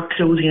have dark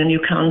clothing and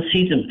you can't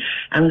see them.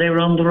 And they're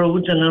on the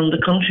roads and on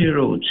the country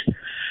roads.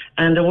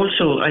 And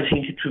also, I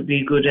think it would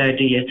be a good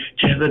idea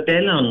to have a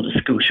bell on the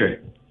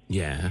scooter.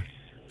 Yeah,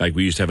 like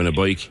we used to have on a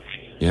bike.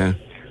 Yeah.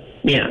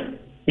 Yeah.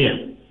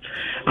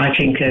 I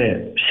think,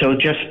 so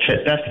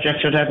that's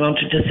just what I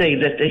wanted to say,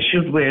 that they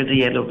should wear the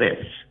yellow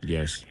vests.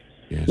 Yes.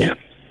 Yeah.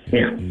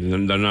 They're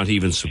not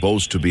even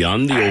supposed to be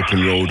on the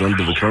open road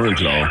under the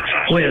current law.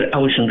 Well,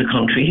 out in the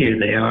country here,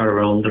 they are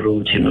around the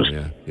roads, you know.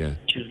 Yeah.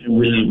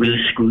 Children will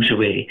scoot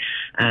away.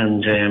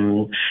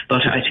 And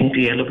but I think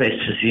the yellow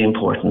vest is the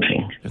important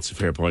thing. That's a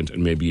fair point,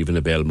 and maybe even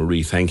a bell.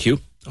 Marie, thank you.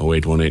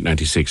 0818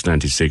 96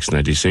 96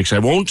 96. I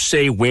won't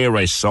say where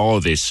I saw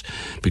this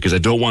because I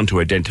don't want to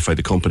identify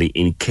the company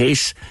in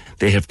case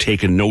they have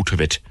taken note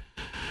of it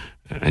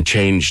and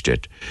changed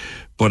it.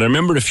 But I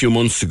remember a few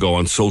months ago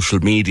on social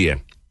media,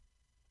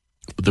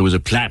 there was a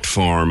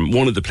platform,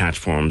 one of the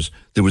platforms,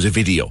 there was a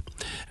video,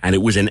 and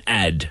it was an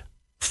ad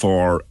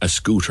for a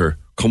scooter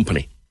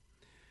company.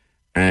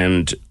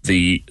 And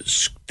the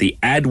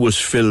ad was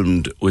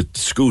filmed with the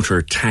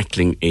scooter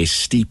tackling a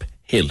steep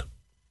hill.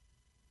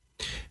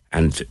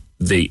 And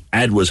the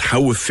ad was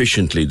how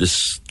efficiently the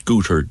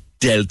scooter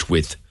dealt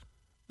with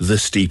the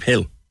steep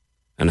hill.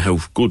 And how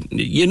good,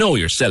 you know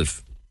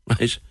yourself,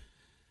 right?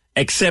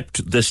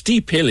 Except the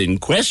steep hill in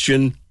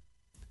question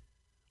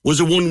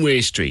was a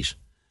one-way street.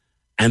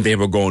 And they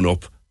were going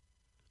up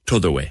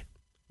t'other way.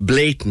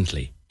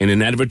 Blatantly, in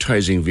an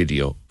advertising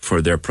video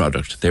for their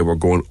product, they were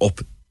going up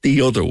the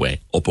other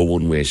way, up a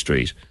one-way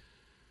street.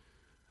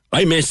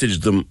 I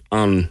messaged them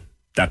on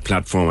that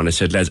platform and I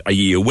said, lads, are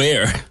you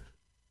aware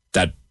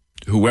that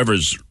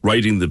whoever's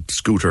riding the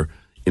scooter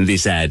in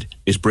this ad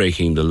is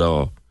breaking the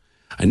law?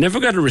 I never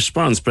got a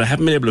response, but I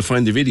haven't been able to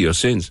find the video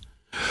since.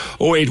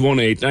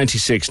 0818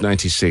 96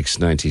 96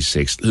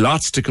 96.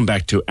 Lots to come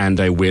back to, and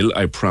I will,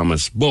 I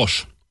promise.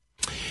 But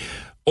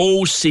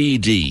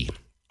OCD,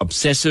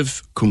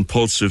 obsessive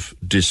compulsive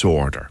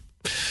disorder.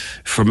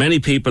 For many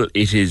people,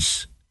 it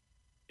is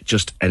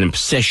just an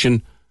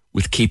obsession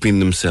with keeping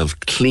themselves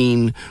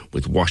clean,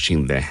 with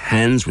washing their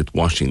hands, with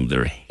washing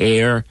their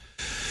hair,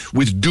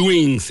 with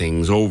doing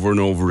things over and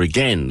over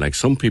again. Like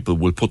some people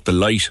will put the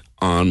light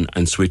on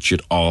and switch it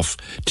off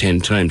 10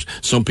 times.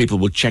 Some people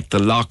will check the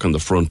lock on the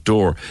front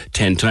door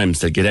 10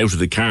 times. They'll get out of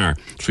the car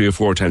 3 or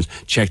 4 times,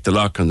 check the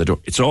lock on the door.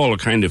 It's all a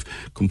kind of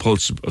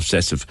compulsive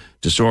obsessive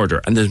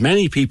disorder. And there's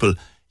many people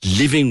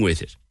living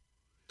with it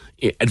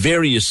at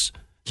various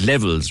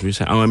levels. We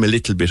say, oh, I'm a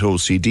little bit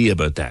OCD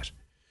about that,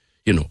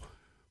 you know.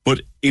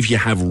 But if you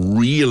have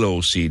real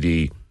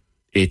OCD,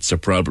 it's a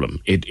problem.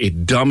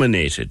 It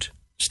dominated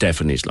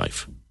Stephanie's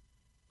life.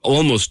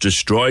 Almost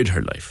destroyed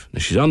her life. Now,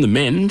 she's on the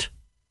mend,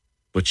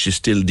 but she's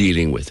still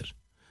dealing with it.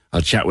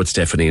 I'll chat with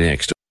Stephanie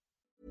next.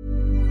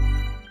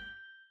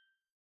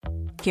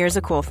 Here's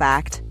a cool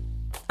fact.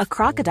 A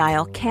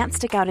crocodile can't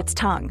stick out its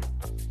tongue.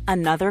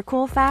 Another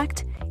cool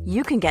fact,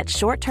 you can get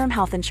short-term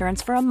health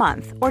insurance for a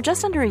month or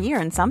just under a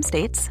year in some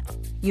states.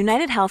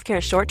 United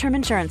Healthcare short-term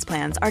insurance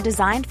plans are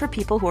designed for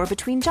people who are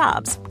between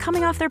jobs,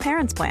 coming off their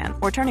parents' plan,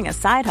 or turning a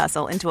side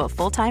hustle into a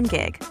full-time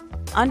gig.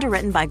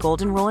 Underwritten by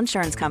Golden Rule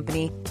Insurance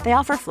Company, they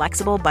offer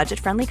flexible,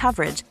 budget-friendly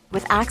coverage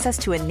with access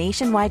to a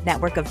nationwide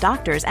network of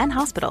doctors and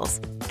hospitals.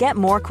 Get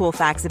more cool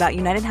facts about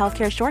United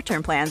Healthcare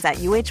short-term plans at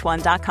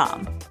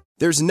uh1.com.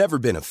 There's never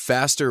been a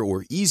faster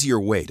or easier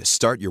way to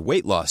start your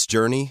weight loss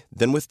journey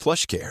than with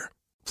PlushCare.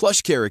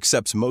 PlushCare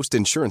accepts most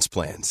insurance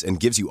plans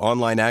and gives you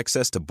online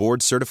access to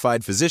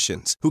board-certified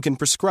physicians who can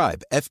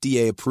prescribe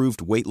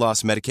FDA-approved weight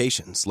loss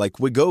medications like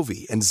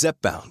Wegovy and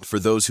Zepbound for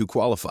those who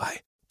qualify.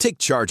 Take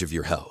charge of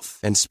your health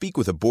and speak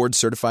with a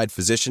board-certified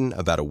physician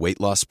about a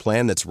weight loss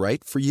plan that's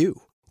right for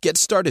you. Get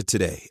started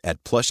today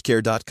at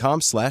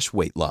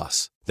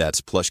plushcare.com/weightloss.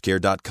 That's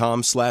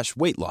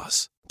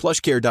plushcare.com/weightloss.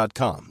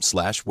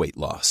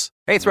 plushcare.com/weightloss.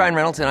 Hey, it's Ryan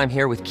Reynolds, and I'm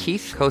here with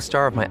Keith,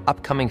 co-star of my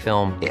upcoming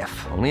film,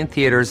 If, only in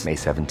theaters May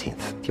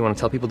 17th. Do you want to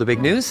tell people the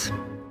big news?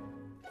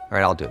 All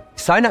right, I'll do it.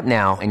 Sign up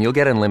now and you'll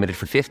get unlimited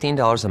for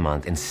 $15 a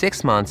month and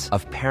 6 months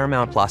of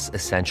Paramount Plus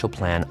Essential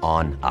Plan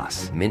on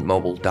us.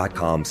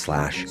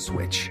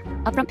 MintMobile.com/switch.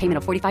 Upfront payment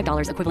of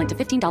 $45 equivalent to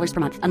 $15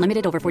 per month.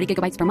 Unlimited over 40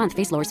 gigabytes per month.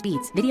 Face lower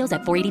speeds. Videos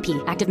at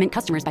 480p. Active Mint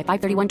customers by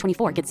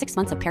 531.24 get 6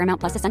 months of Paramount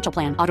Plus Essential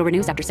Plan. Auto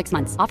renews after 6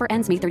 months. Offer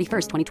ends May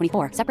 31st,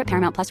 2024. Separate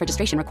Paramount Plus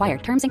registration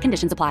required. Terms and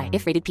conditions apply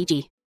if rated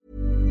PG.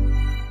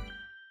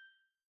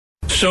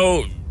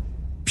 So,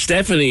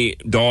 Stephanie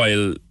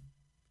Doyle,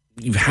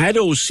 you've had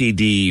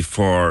OCD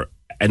for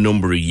a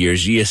number of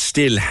years. You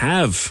still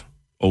have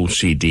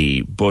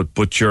OCD,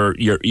 but you're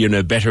in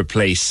a better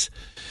place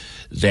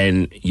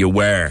than you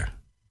were.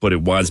 But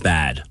it was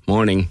bad.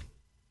 Morning.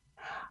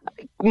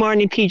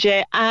 Morning,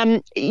 PJ.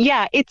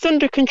 Yeah, it's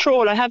under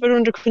control. I have it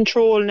under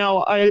control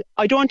now.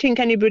 I don't think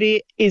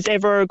anybody is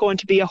ever going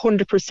to be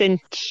 100%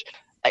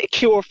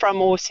 cure from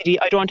OCD.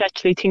 I don't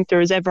actually think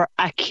there is ever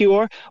a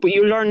cure, but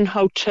you learn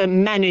how to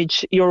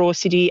manage your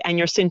OCD and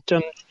your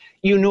symptoms.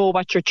 You know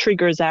what your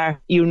triggers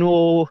are. You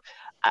know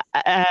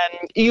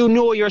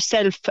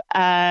yourself.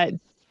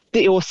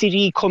 The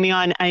OCD coming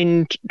on,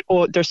 and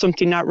there's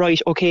something not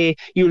right. Okay,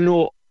 you'll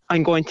know.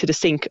 I'm going to the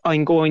sink.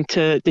 I'm going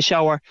to the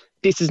shower.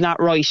 This is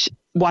not right.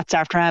 What's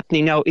after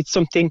happening now? It's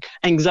something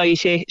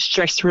anxiety,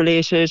 stress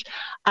related.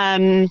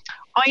 I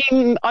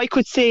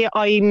could say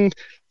I'm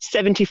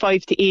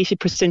 75 to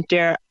 80%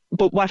 there.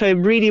 But what I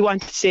really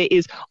want to say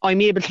is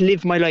I'm able to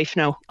live my life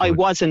now. I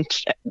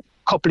wasn't a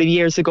couple of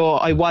years ago.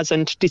 I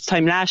wasn't this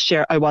time last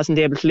year. I wasn't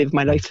able to live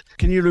my life.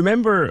 Can you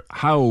remember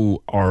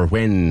how or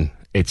when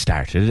it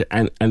started,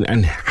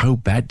 and how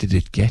bad did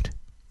it get?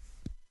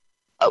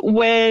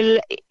 Well,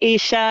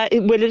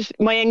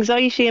 my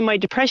anxiety and my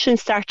depression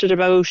started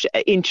about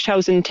in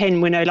 2010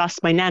 when I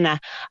lost my nana.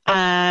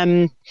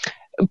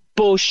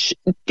 But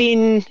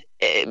then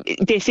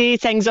they say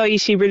it's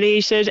anxiety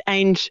related,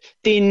 and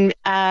then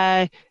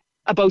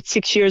about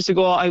 6 years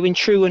ago I went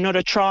through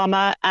another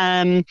trauma,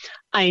 and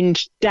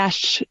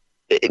that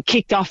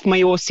kicked off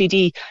my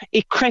OCD.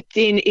 It crept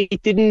in.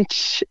 It didn't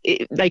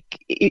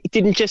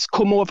just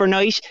come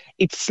overnight.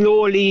 It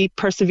slowly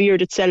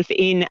persevered itself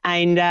in,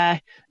 and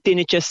then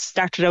it just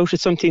started out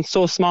as something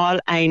so small,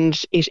 and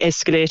it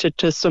escalated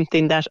to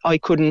something that I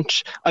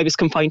was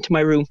confined to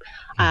my room.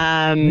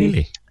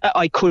 Really?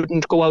 I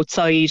couldn't go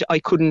outside. I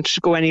couldn't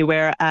go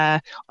anywhere.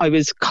 I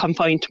was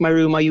confined to my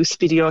room. I used to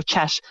video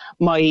chat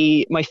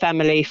my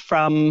family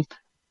from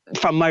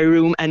my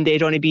room, and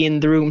they'd only be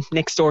in the room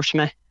next door to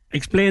me.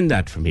 Explain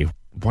that for me.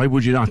 Why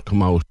would you not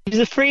come out? I was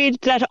afraid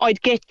that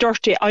I'd get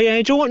dirty.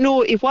 I don't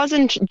know. It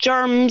wasn't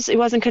germs. It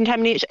wasn't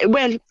contamination.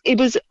 Well,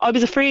 I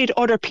was afraid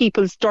other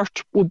people's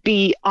dirt would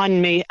be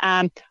on me.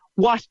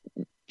 What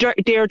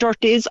their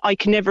dirt is, I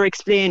can never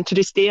explain. To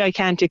this day, I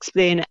can't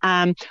explain.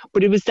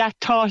 But it was that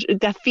thought,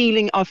 that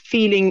feeling of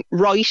feeling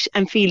right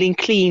and feeling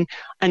clean.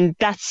 And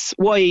that's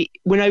why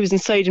when I was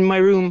inside in my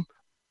room,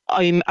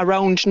 I'm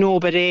around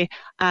nobody.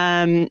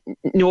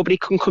 Nobody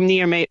can come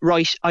near me.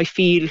 Right, I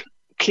feel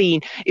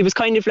clean. It was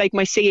kind of like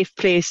my safe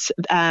place.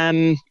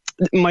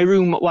 My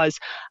room was.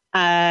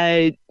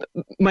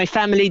 My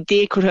family,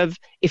 they could have,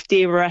 if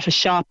they were at a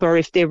shop or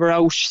if they were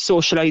out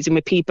socialising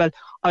with people,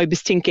 I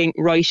was thinking,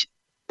 right,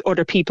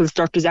 other people's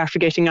dirt is after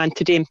getting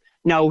onto them.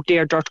 Now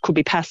their dirt could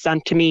be passed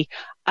on to me.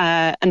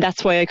 And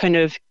that's why I kind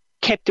of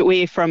kept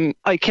away from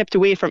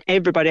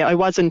everybody.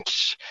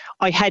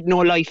 I had no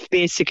life,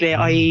 basically.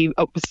 I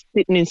was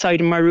sitting inside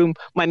in my room.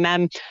 My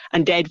mum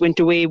and dad went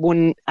away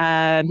one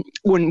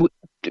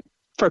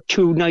for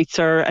 2 nights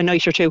or a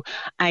night or two,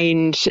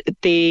 and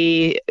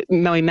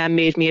my mum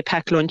made me a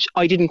packed lunch.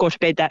 I didn't go to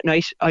bed that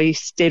night. I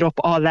stayed up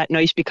all that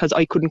night because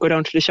I couldn't go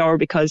down to the shower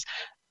because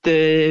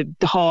the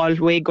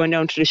hallway going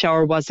down to the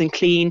shower wasn't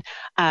clean.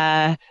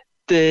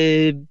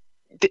 The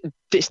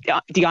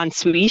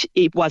ensuite,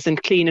 it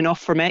wasn't clean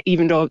enough for me,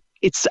 even though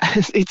it's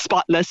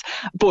spotless.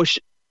 But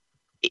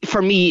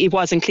for me, it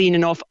wasn't clean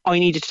enough. I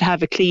needed to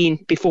have it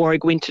clean before I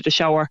go into the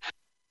shower.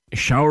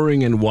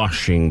 Showering and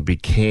washing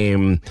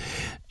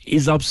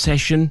is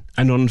obsession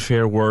an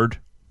unfair word?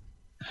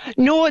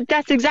 No,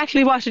 that's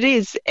exactly what it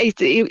is.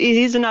 It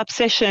is an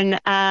obsession.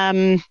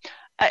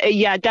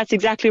 Yeah, that's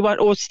exactly what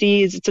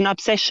OCD is. It's an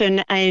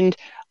obsession and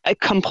a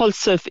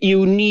compulsive.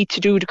 You need to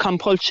do the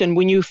compulsion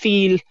when you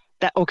feel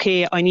that,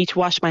 okay, I need to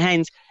wash my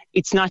hands.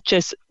 It's not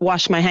just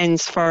wash my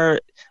hands for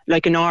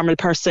like a normal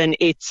person.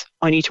 It's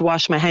I need to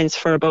wash my hands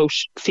for about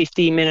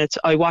 15 minutes.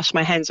 I wash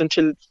my hands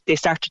until they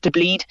started to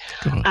bleed.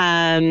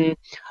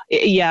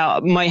 Yeah,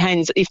 my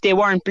hands, if they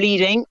weren't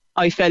bleeding,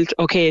 I felt,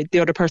 okay, the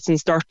other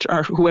person's dirt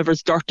or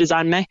whoever's dirt is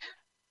on me.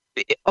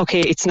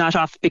 Okay, it's not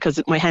off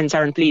because my hands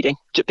aren't bleeding,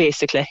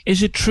 basically.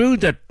 Is it true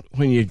that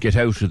when you get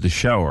out of the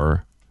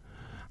shower,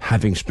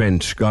 having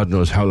spent God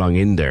knows how long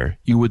in there,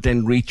 you would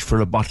then reach for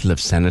a bottle of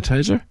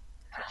sanitizer?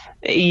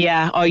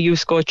 Yeah, I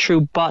used to go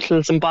through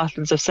bottles and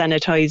bottles of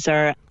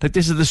sanitizer. Like,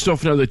 this is the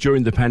stuff now that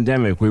during the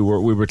pandemic we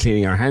were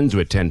cleaning our hands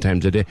with 10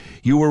 times a day.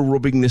 You were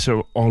rubbing this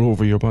all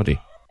over your body?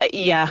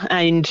 Yeah,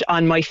 and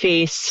on my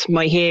face,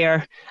 my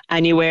hair,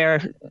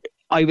 anywhere.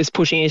 I was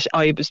putting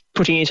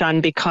it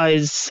on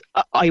because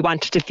I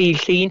wanted to feel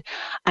clean.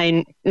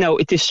 And no,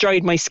 it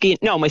destroyed my skin.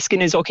 No, my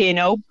skin is okay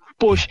now,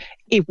 but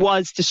it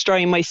was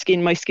destroying my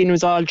skin. My skin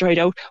was all dried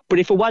out. But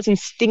if it wasn't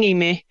stinging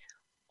me,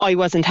 I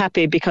wasn't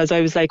happy because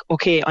I was like,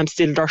 okay, I'm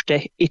still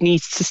dirty. It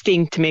needs to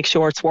sting to make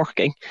sure it's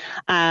working.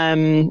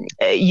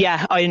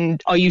 Yeah,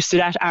 I used to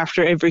do that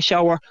after every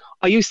shower.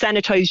 I used to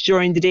sanitize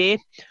during the day.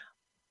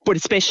 But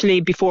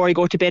especially before I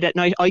go to bed at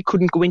night, I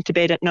couldn't go into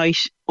bed at night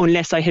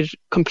unless I had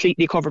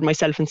completely covered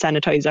myself in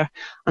sanitizer.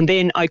 And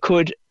then I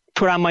could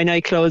put on my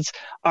night clothes,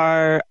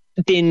 or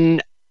then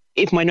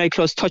if my night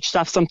clothes touched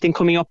off something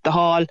coming up the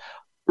hall,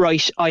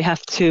 right, I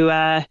have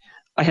to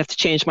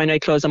change my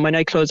night clothes. And my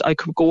night clothes, I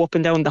could go up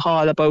and down the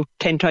hall about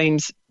 10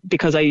 times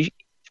because I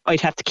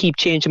I'd have to keep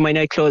changing my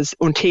night clothes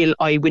until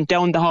I went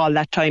down the hall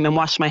that time and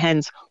washed my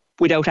hands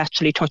without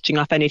actually touching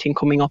off anything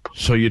coming up.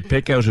 So you'd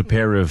pick out a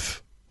pair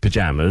of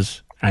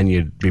pyjamas and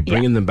you'd be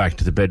bringing them back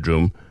to the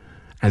bedroom,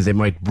 and they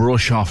might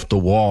brush off the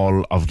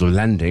wall of the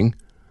landing,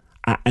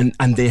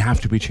 and they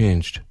have to be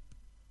changed.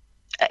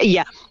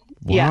 Yeah.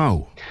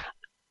 Wow.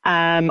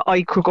 Yeah.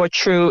 I could go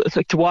through,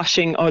 like, the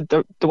washing, or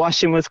the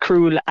washing was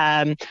cruel.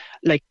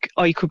 Like,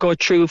 I could go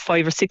through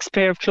 5 or 6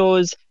 pair of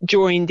clothes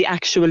during the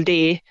actual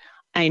day,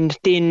 and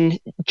then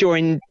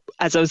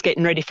as I was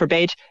getting ready for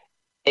bed,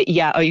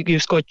 I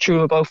used to go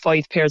through about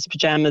 5 pairs of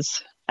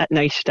pyjamas at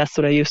night. That's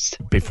what I used.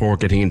 Before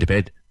getting into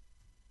bed?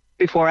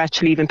 Before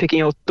actually even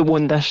picking out the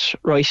one that,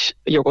 right,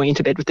 you're going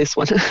to bed with this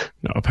one.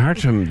 Now, apart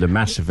from the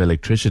massive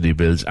electricity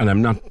bills, and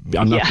I'm not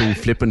being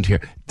flippant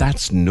here,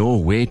 that's no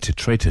way to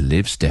try to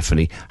live,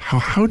 Stephanie.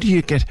 Where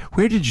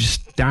did you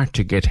start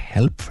to get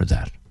help for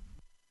that?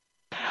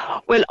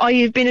 Well,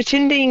 I've been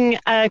attending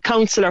a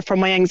counsellor for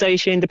my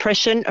anxiety and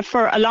depression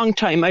for a long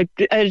time. I've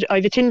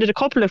attended a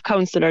couple of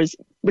counsellors,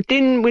 but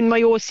then when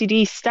my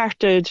OCD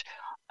started,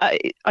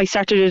 I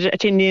started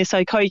attending a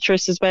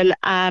psychiatrist as well.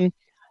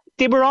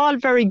 They were all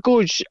very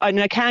good,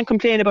 and I can't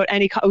complain about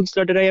any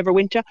counsellor that I ever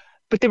went to,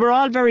 but they were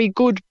all very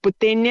good, but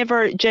they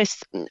never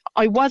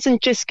I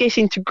wasn't just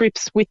getting to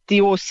grips with the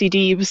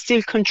OCD, it was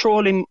still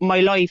controlling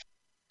my life.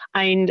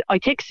 And I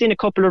texted in a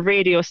couple of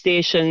radio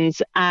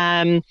stations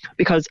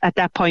because at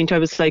that point I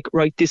was like,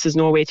 right, this is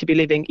no way to be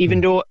living, even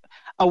though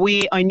a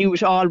way I knew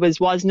it always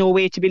was no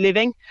way to be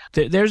living.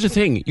 There's the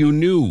thing, you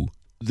knew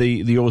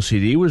the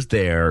OCD was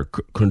there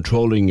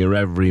controlling your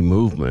every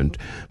movement,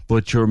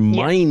 but your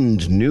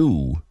mind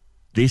knew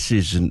this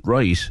isn't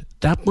right.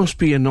 That must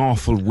be an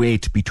awful way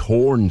to be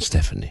torn,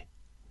 Stephanie.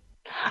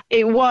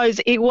 It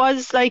was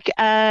like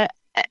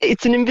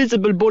it's an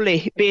invisible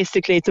bully,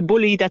 basically. It's a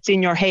bully that's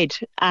in your head.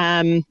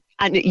 And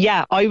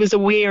yeah, I was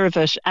aware of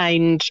it,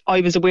 and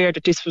I was aware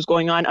that this was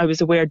going on. I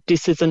was aware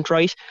this isn't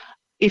right.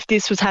 If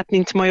this was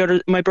happening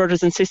to my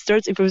brothers and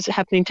sisters, if it was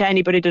happening to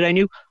anybody that I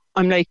knew,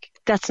 I'm like,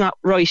 that's not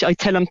right. I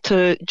tell them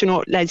to,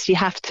 lads, you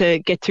have to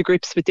get to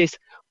grips with this.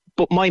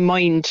 But my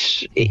mind,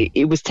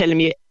 it was telling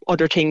me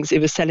other things.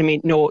 It was telling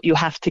me, no, you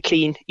have to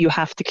clean. You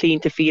have to clean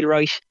to feel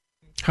right.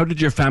 How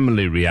did your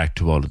family react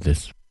to all of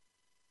this?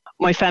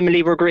 My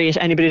family were great.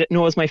 Anybody that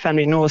knows my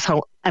family knows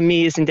how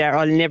amazing they are.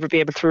 I'll never be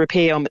able to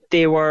repay them.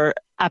 They were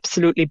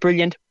absolutely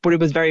brilliant, but it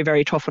was very,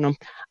 very tough on them.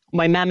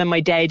 My mum and my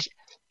dad,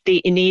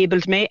 they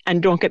enabled me.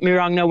 And don't get me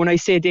wrong now, when I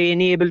say they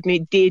enabled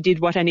me, they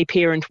did what any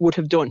parent would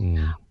have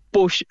done.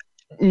 But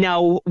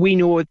now we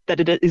know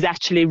that it is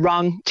actually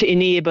wrong to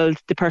enable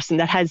the person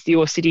that has the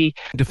OCD.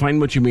 Define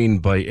what you mean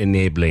by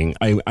enabling.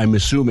 I'm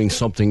assuming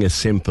something as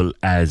simple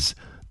as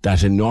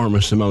that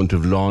enormous amount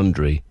of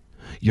laundry.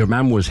 Your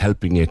mum was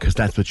helping you because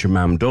that's what your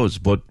mum does,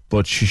 but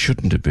she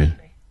shouldn't have been.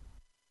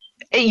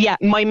 Yeah,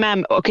 my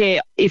mum,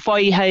 okay, if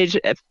I had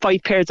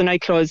 5 pairs of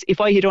night clothes,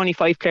 if I had only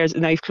 5 pairs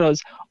of night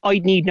clothes,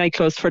 I'd need night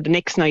clothes for the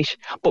next night.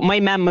 But my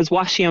mum was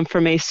washing them for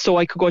me, so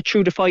I could go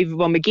through the 5 of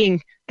them again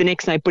the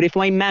next night. But if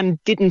my mum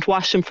didn't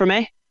wash them for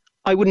me,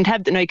 I wouldn't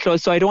have the night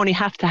clothes, so I'd only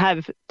have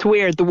to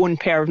wear the 1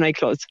 pair of night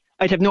clothes.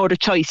 I'd have no other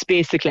choice,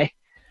 basically.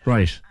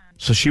 Right.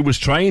 So she was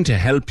trying to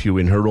help you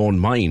in her own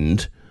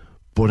mind,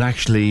 but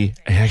actually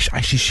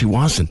she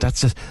wasn't.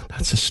 That's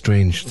a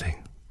strange thing.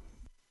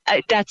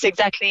 That's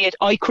exactly it.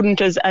 I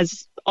couldn't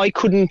I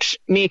couldn't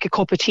make a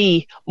cup of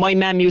tea. My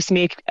mum used to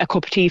make a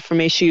cup of tea for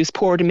me. She used to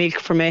pour the milk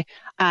for me.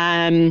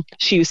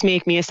 She used to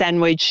make me a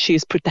sandwich. She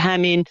used to put the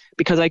ham in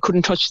because I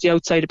couldn't touch the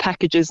outside of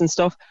packages and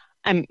stuff.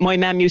 And my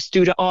mum used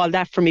to do all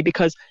that for me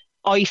because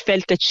I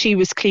felt that she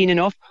was clean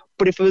enough.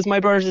 But if it was my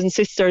brothers and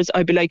sisters,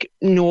 I'd be like,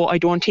 no, I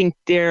don't think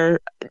they're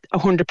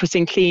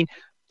 100% clean.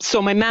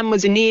 So my mum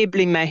was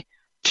enabling me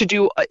to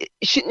do.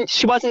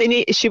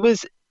 She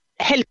was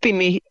helping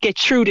me get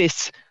through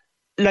this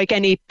like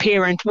any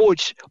parent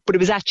would, but it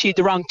was actually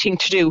the wrong thing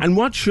to do. And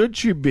what should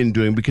she have been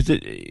doing? Because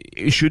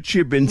should she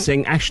have been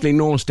saying, actually,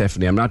 no,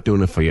 Stephanie, I'm not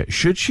doing it for you?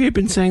 Should she have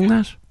been saying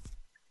that?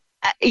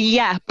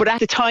 Yeah, but at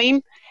the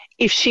time,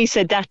 if she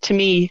said that to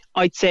me,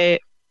 I'd say,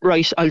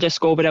 right, I'll just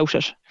go without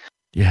it.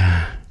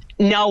 Yeah.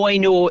 Now I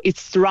know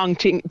it's the wrong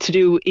thing to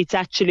do. It's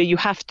actually, you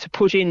have to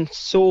put in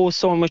so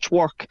much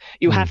work.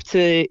 You have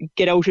to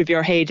get out of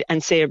your head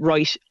and say,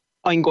 right,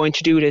 I'm going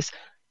to do this.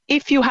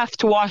 If you have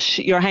to wash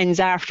your hands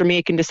after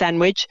making the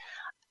sandwich,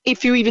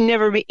 if you even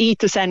never eat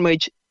the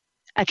sandwich,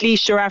 at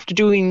least you're after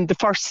doing the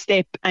first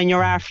step and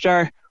you're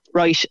after,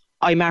 right,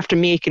 I'm after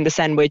making the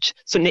sandwich.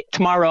 So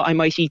tomorrow I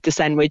might eat the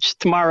sandwich.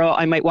 Tomorrow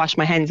I might wash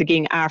my hands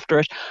again after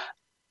it.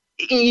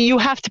 You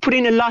have to put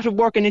in a lot of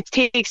work and it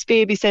takes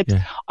baby steps.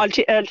 Yeah. I'll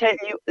tell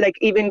you, like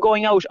even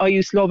going out, I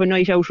used to love a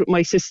night out with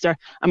my sister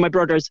and my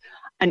brothers,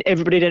 and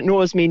everybody that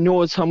knows me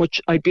knows how much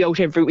I'd be out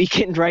every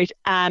weekend, right?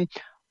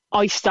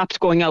 I stopped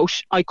going out.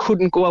 I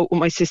couldn't go out with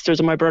my sisters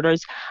and my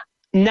brothers.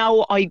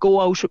 Now I go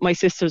out with my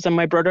sisters and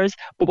my brothers,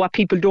 but what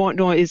people don't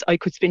know is I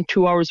could spend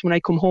 2 hours when I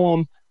come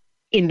home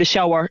in the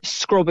shower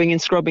scrubbing,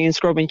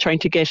 trying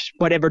to get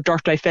whatever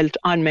dirt I felt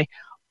on me.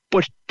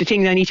 But the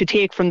thing I need to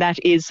take from that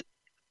is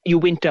you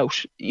went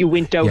out. You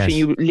went out Yes. and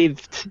you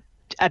lived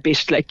a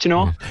bit, like, you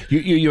know.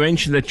 You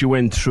mentioned that you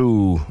went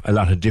through a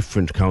lot of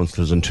different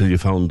counsellors until you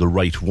found the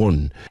right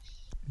one.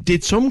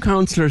 Did some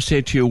counsellors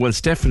say to you, well,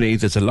 Stephanie,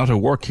 there's a lot of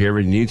work here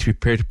and you need to be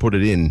prepared to put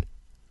it in?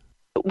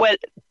 Well,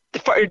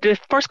 for the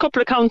first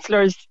couple of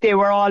counsellors, they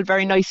were all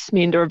very nice to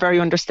me and they were very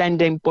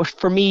understanding. But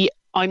for me,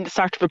 I'm the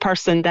sort of a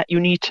person that you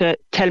need to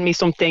tell me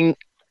something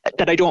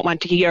that I don't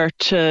want to hear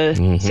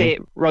to say,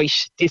 right,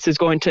 this is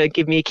going to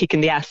give me a kick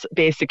in the ass,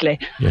 basically.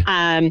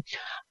 Yeah.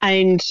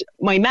 And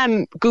my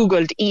mum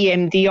Googled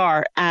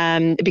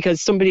EMDR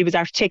because somebody was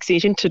after texting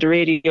it into the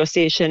radio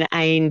station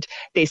and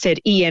they said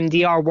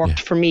EMDR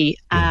worked for me.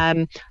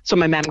 So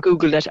my mum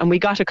Googled it and we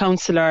got a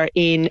counsellor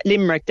in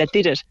Limerick that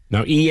did it.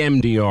 Now,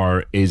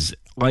 EMDR is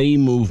eye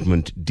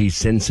movement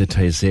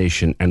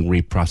desensitization and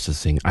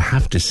reprocessing. I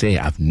have to say,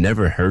 I've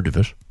never heard of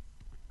it.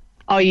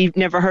 I've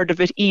never heard of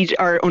it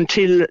either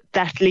until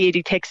that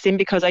lady texted in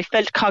because I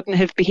felt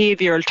cognitive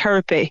behavioural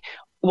therapy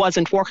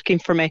wasn't working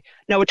for me.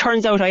 Now, it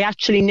turns out I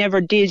actually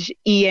never did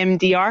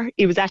EMDR.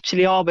 It was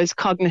actually always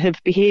cognitive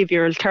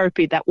behavioural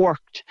therapy that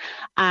worked.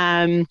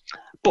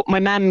 But my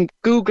mum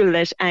Googled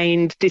it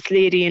and this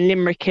lady in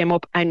Limerick came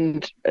up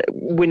and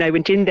when I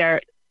went in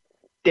there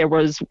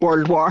was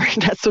World War.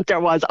 That's what there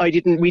was. We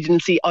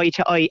didn't see eye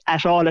to eye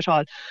at all.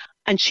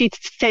 And she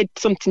said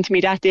something to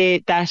me that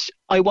day that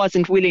I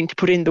wasn't willing to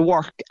put in the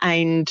work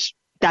and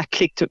that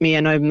clicked with me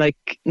and I'm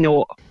like,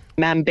 no.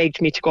 Mum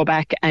begged me to go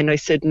back and I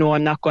said, no,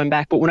 I'm not going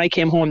back. But when I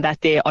came home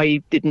that day,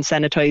 I didn't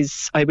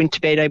sanitise. I went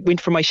to bed. I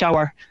went for my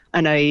shower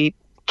and I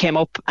came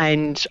up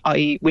and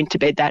I went to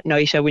bed that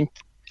night.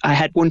 I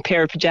had one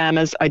pair of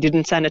pyjamas. I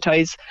didn't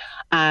sanitise.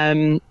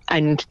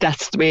 And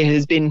that's the way it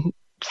has been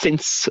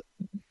since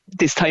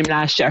this time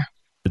last year.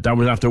 That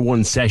was after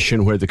one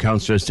session where the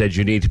counsellor said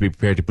you need to be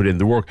prepared to put in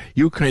the work.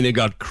 You kind of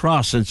got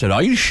cross and said,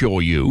 I'll show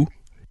you.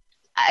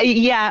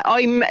 Yeah,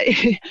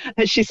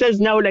 as she says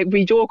now, like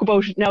we joke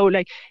about it now,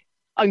 like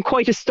I'm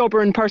quite a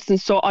stubborn person,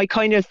 so I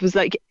kind of was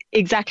like,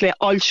 exactly,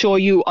 I'll show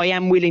you. I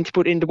am willing to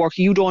put in the work.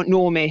 You don't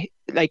know me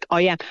like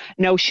I am.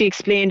 Now, she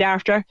explained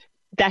after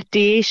that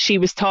day she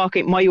was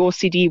talking, my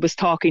OCD was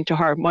talking to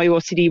her. My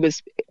OCD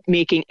was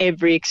making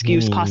every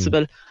excuse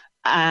possible.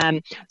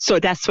 So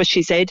that's what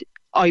she said.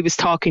 I was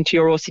talking to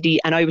your OCD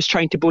and I was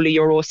trying to bully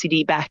your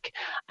OCD back.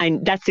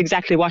 And that's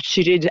exactly what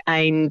she did.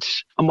 And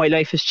my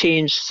life has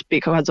changed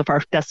because of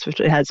her. That's what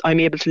it has. I'm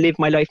able to live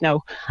my life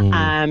now.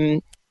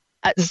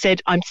 As I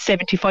said, I'm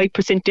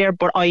 75% there,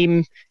 but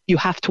you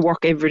have to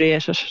work every day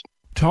at it.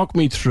 Talk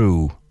me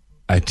through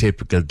a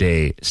typical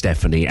day,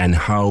 Stephanie, and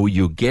how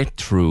you get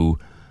through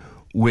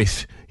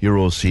with your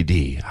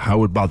OCD,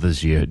 how it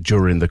bothers you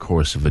during the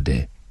course of a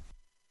day.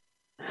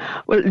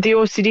 Well, the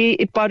OCD,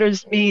 it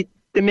bothers me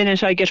the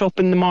minute I get up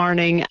in the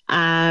morning.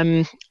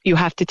 You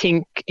have to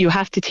take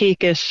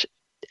it.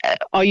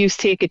 I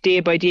used to take it day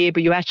by day,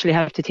 but you actually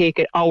have to take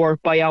it hour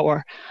by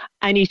hour.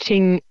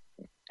 Anything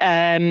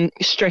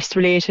stress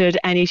related,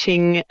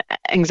 anything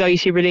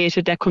anxiety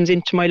related that comes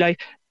into my life,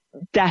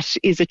 that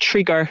is a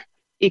trigger.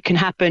 It can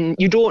happen.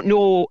 You don't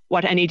know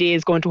what any day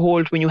is going to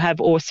hold when you have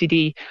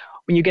OCD.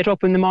 When you get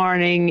up in the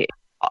morning,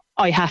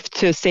 I have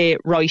to say,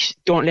 right,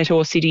 don't let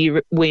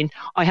OCD win.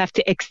 I have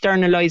to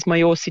externalise my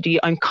OCD.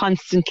 I'm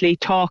constantly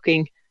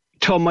talking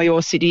to my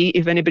OCD.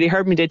 If anybody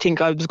heard me, they'd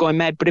think I was going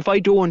mad. But if I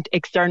don't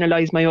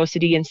externalise my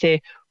OCD and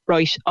say,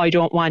 right,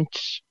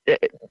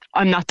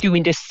 I'm not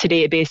doing this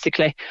today,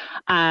 basically,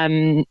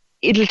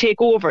 it'll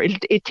take over.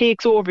 It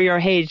takes over your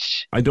head.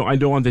 I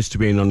don't want this to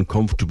be an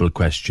uncomfortable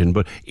question,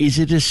 but is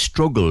it a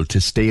struggle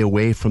to stay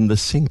away from the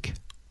sink?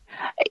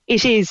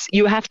 It is.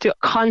 You have to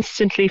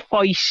constantly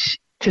fight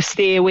to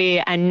stay away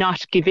and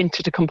not give in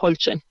to the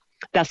compulsion.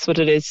 That's what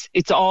it is.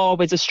 It's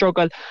always a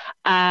struggle.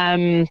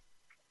 I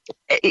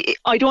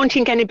don't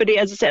think anybody,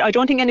 as I said, I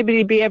don't think anybody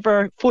will be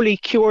ever fully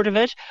cured of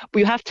it, but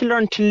you have to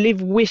learn to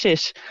live with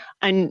it.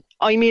 And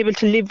I'm able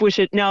to live with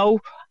it now,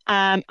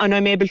 and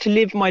I'm able to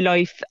live my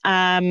life.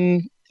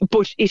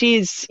 But it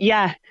is,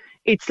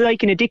 it's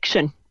like an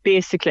addiction,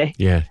 basically.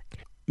 Yeah.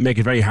 Make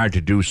it very hard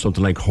to do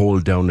something like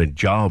hold down a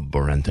job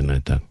or anything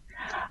like that.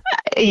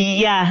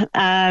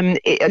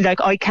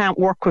 Like I can't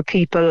work with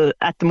people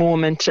at the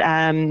moment.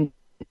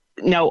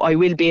 Now I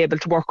will be able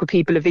to work with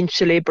people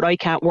eventually, but I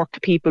can't work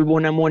with people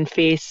one-on-one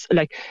face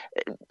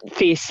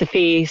to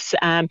face.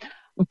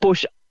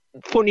 But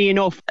funny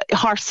enough,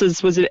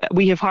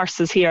 we have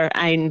horses here,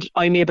 and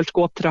I'm able to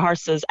go up to the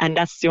horses, and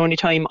that's the only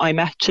time I'm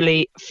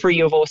actually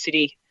free of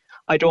OCD.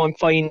 I don't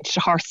find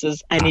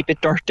horses any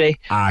bit dirty.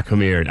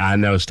 Come here.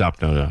 No,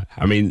 stop. No.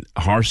 I mean,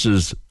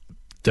 horses,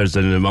 there's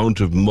an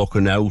amount of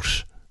mucking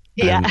out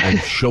and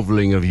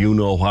shoveling of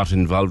you-know-what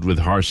involved with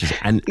horses.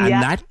 And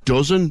that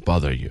doesn't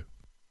bother you?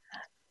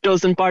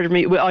 Doesn't bother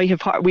me. We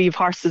have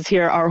horses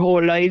here our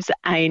whole lives,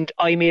 and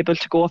I'm able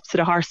to go up to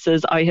the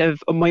horses. I have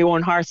my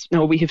own horse.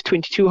 No, we have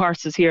 22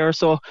 horses here or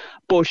so,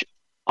 but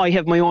I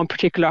have my own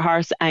particular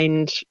horse,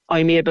 and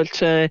I'm able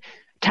to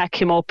tack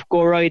him up,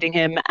 go riding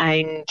him,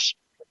 and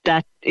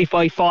that if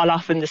I fall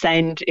off in the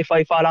sand, if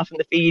I fall off in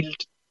the field,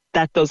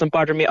 that doesn't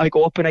bother me. I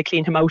go up and I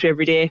clean him out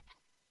every day.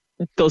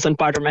 doesn't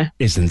bother me.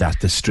 Isn't that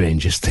the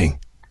strangest thing?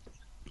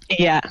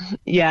 Yeah.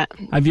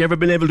 Have you ever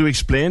been able to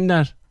explain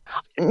that?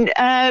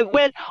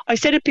 Well, I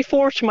said it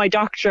before to my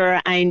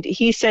doctor, and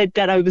he said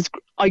that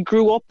I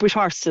grew up with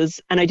horses,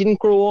 and I didn't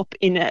grow up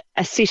in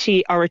a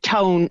city or a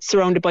town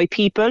surrounded by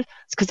people.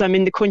 It's because I'm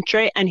in the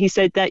country, and he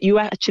said that you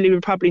actually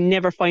will probably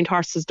never find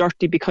horses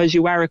dirty because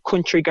you are a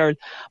country girl.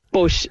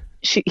 But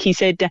he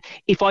said that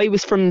if I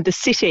was from the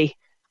city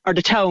or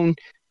the town,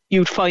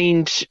 you'd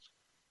find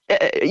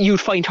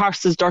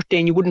horses dirty,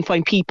 and you wouldn't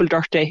find people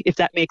dirty, if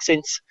that makes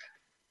sense.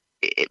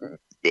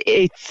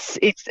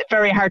 It's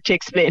very hard to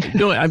explain.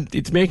 No,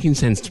 it's making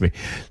sense to me.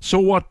 So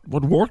what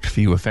worked for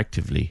you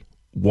effectively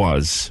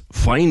was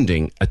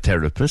finding a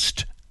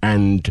therapist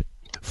and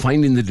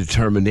finding the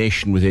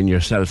determination within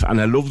yourself.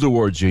 And I love the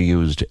words you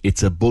used.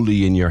 It's a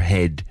bully in your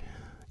head.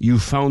 You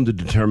found the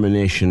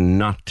determination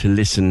not to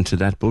listen to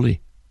that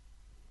bully.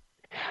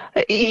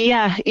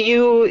 Yeah,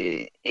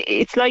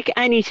 it's like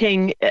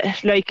anything,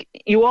 like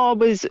you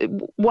always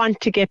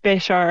want to get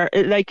better.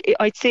 Like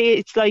I'd say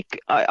it's like,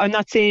 I'm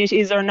not saying it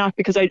is or not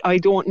because I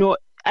don't know.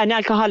 An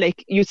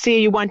alcoholic, you say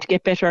you want to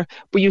get better,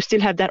 but you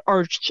still have that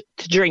urge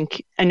to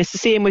drink. And it's the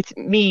same with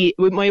me,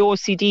 with my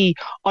OCD.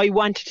 I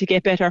wanted to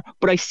get better,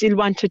 but I still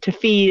wanted to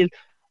feel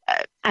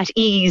at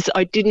ease.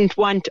 I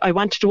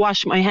wanted to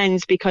wash my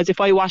hands, because if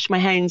I wash my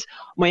hands,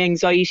 my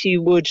anxiety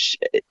would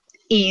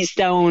ease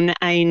down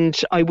and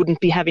I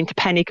wouldn't be having to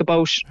panic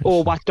about,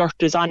 what dirt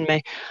is on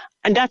me.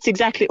 And that's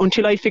exactly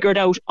until I figured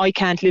out I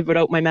can't live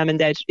without my mum and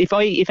dad. If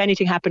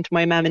anything happened to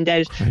my mum and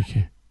dad,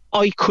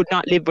 I could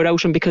not live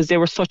without them because they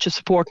were such a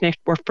support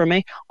network for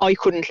me. I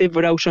couldn't live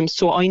without them,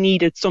 so I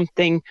needed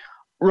something.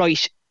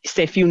 Right,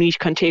 Steph, you need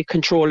to take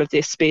control of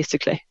this,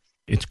 basically.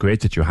 It's great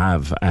that you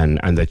have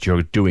and that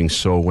you're doing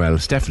so well.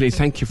 Stephanie,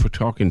 thank you for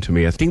talking to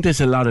me. I think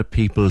there's a lot of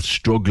people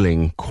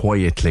struggling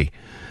quietly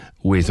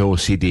with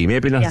OCD,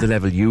 maybe not at the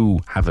level you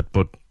have it,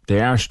 but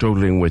they are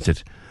struggling with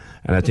it,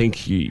 and I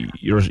think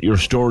your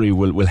story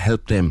will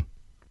help them.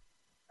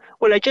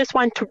 Well, I just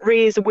want to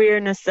raise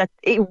awareness that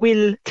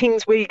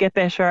things will get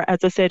better. As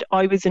I said,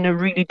 I was in a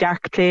really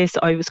dark place.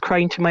 I was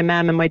crying to my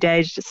mum and my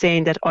dad,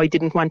 saying that I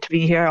didn't want to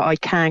be here. I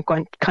can't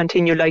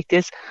continue like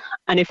this.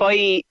 And if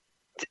I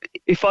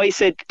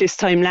said this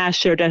time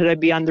last year that I'd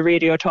be on the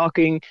radio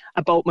talking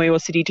about my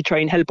OCD to try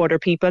and help other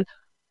people,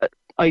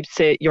 I'd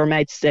say, you're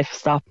mad, Steph,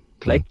 stop.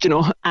 But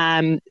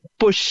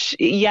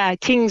yeah,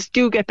 things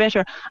do get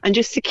better, and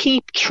just to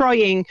keep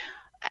trying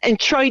and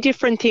try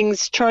different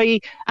things, try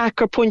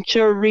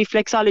acupuncture,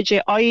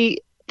 reflexology.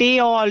 They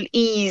all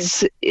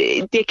ease,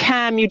 they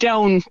calm you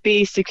down,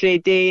 basically.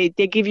 They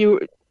give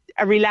you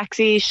a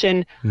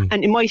relaxation,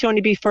 and it might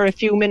only be for a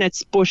few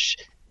minutes, but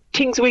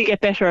things will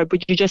get better.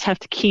 But you just have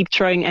to keep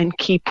trying and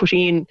keep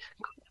putting in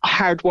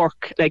hard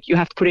work. Like, you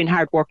have to put in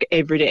hard work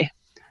every day.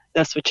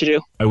 That's what you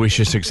do. I wish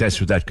you success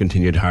with that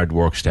continued hard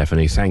work,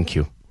 Stephanie. Thank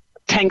you.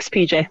 Thanks,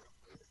 PJ.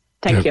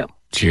 Thank you.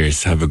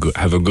 Cheers. Have a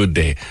good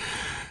day,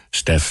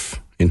 Steph.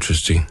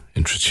 Interesting.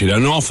 She had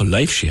an awful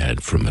life she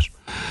had from it,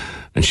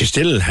 and she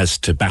still has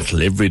to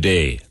battle every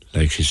day,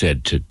 like she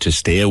said, to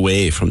stay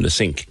away from the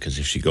sink, because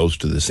if she goes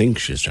to the sink,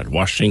 she'll start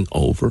washing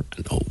over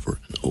and over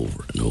and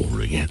over and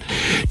over again.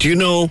 Do you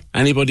know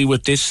anybody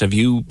with this? Have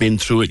you been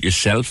through it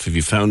yourself? Have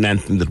you found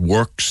anything that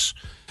works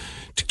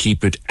to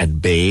keep it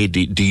at bay?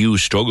 Do you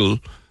struggle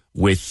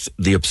with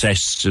the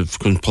obsessive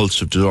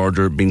compulsive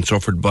disorder being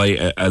suffered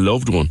by a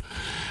loved one?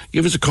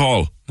 Give us a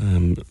call.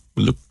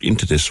 We'll look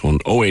into this one,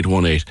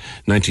 0818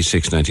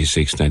 96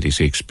 96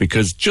 96,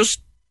 because just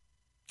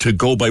to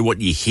go by what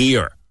you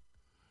hear,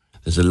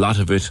 there's a lot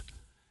of it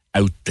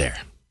out there.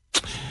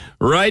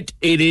 Right,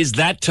 it is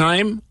that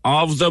time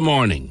of the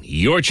morning.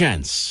 Your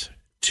chance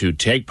to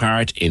take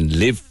part in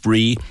Live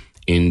Free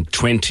in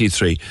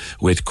 23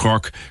 with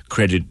Cork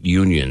Credit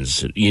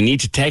Unions. You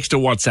need to text or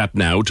WhatsApp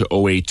now to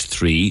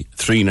 083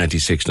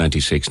 396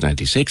 96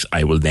 96.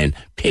 I will then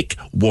pick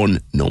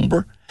one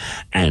number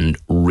and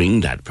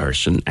ring that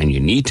person, and you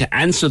need to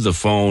answer the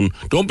phone.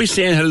 Don't be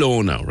saying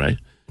hello now, right?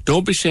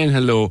 Don't be saying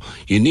hello.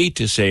 You need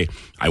to say,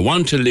 I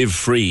want to live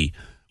free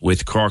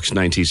with Cork's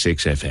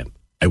 96 FM.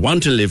 I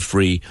want to live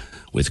free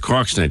with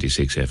Cork's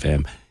 96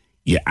 FM.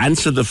 You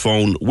answer the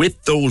phone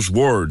with those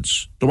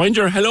words. Don't mind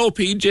your hello,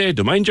 PJ.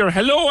 Don't mind your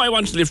hello, I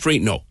want to live free.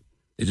 No,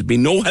 it'll be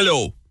no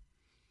hello.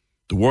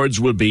 The words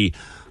will be,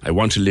 I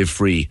want to live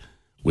free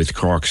with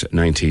Cork's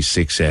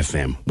 96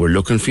 FM. We're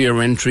looking for your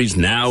entries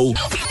now.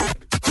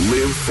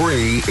 Live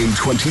free in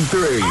 23.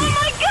 Oh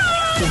my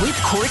God! With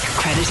Cork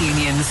Credit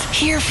Unions.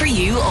 Here for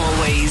you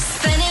always.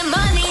 Spending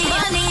money.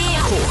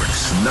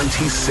 Cork's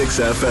 96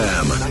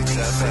 FM.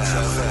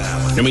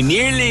 And we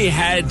nearly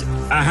had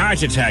a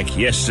heart attack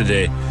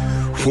yesterday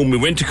when we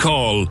went to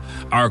call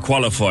our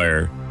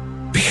qualifier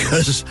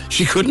because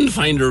she couldn't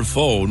find her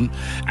phone,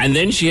 and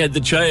then she had the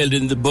child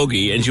in the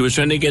buggy and she was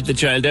trying to get the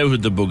child out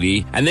of the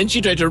buggy, and then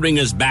she tried to ring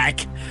us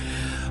back.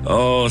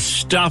 Oh,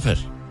 stop it.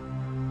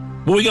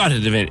 But we got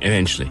it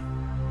eventually.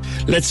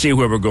 Let's see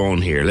where we're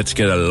going here. Let's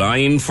get a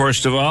line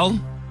first of all.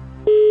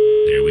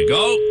 There we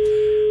go.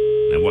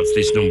 Now, what's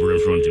this number in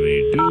front of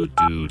me?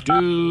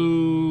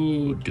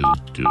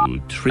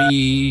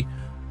 3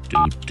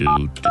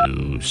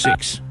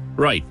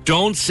 Right,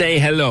 don't say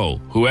hello,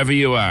 whoever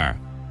you are.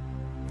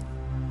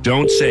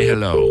 Don't say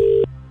hello.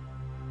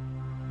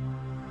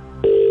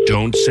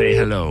 Don't say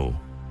hello,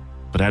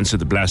 but answer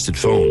the blasted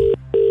phone.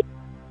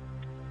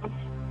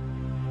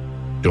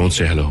 Don't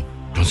say hello.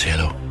 Don't say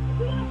hello.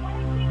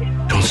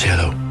 Don't say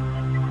hello.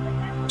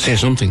 Say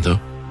something, though.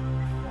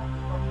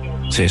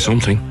 Say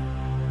something.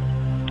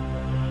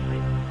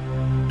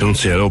 Don't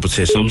say hello, but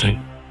say something.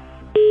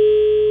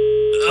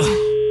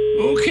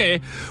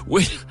 Okay,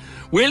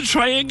 we'll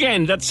try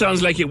again. That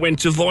sounds like it went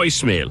to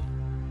voicemail.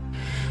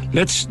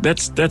 Let's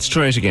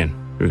try it again.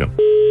 Here we go.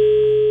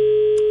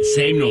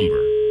 Same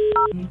number.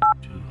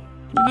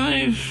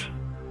 5,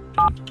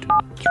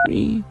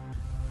 3.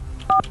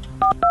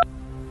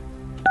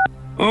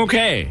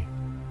 Okay.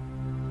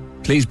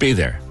 Please be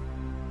there.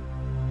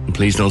 And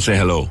please don't say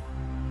hello.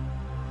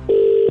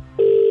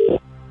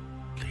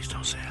 Please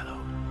don't say hello.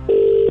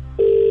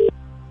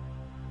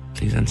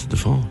 Please answer the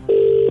phone.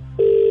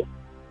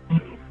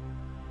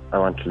 I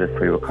want to live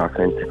for you, Cork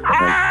 96.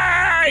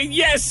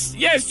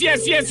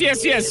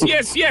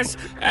 Yes.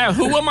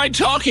 Who am I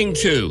talking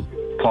to?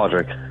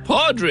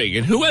 Padraig.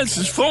 And who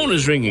else's phone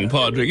is ringing,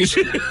 Padraig?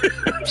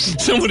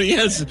 Somebody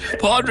else.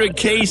 Padraig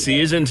Casey,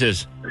 isn't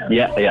it?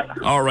 Yeah.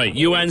 All right,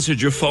 you answered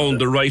your phone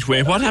the right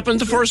way. What happened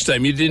the first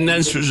time? You didn't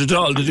answer it at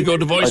all. Did it go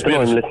to voicemail? I don't know,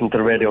 I'm listening to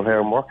the radio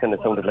here and work, and it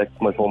sounded like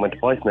my phone went to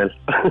voicemail.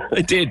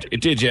 It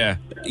did, yeah.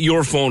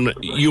 Your phone,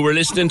 you were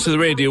listening to the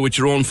radio with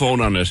your own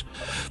phone on it.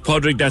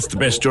 Padraig, that's the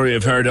best story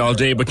I've heard all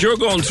day, but you're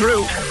going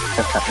through.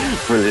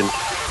 Brilliant.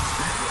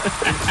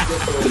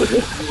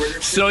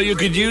 So you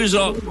could use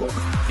all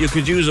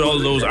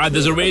those.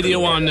 There's a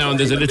radio on now, and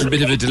there's a little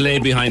bit of a delay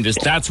behind us.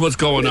 That's what's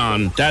going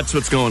on.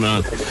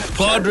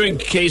 Padraig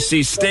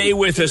Casey, stay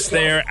with us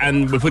there,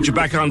 and we'll put you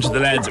back onto the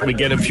lads. We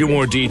get a few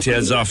more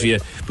details off you.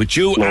 But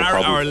you are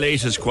our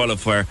latest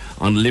qualifier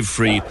on Live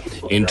Free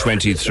in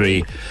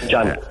 23.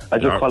 John, I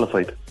just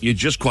qualified. You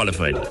just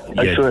qualified.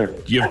 I swear.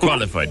 You've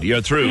qualified.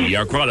 You're through.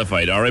 You're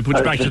qualified. All right, put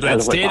you back to the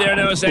lads. Stay there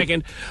now a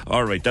second.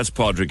 All right, that's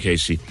Padraig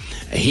Casey.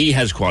 He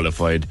has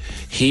qualified.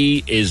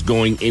 He is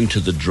going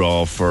into the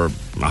draw for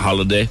a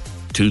holiday,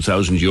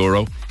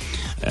 €2,000.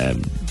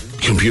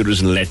 Computers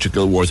and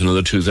electrical worth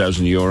another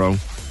 €2,000.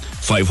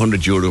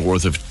 €500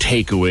 worth of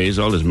takeaways.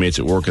 All his mates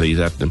at work, he's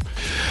at them.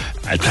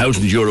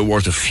 €1,000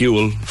 worth of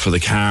fuel for the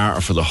car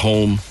or for the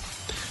home.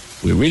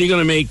 We're really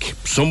going to make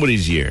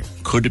somebody's year.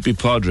 Could it be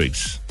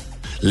Padraig's?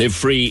 Live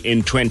Free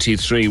in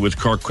 23 with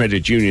Cork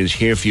Credit Unions,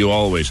 here for you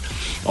always.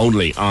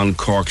 Only on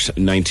Cork's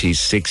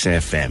 96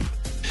 FM.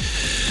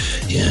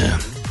 Yeah.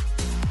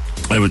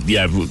 I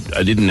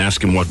didn't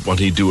ask him what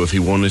he'd do if he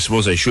won. I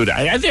suppose I should.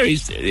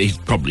 He's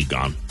probably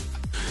gone.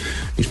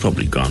 He's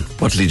probably gone.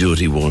 What did he do if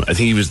he won? I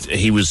think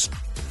he was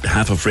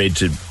half afraid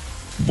to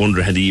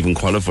wonder had he even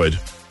qualified.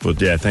 But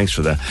yeah, thanks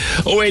for that.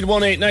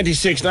 0818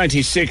 96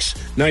 96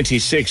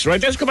 96. Right,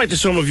 let's go back to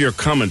some of your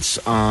comments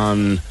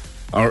on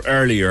our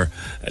earlier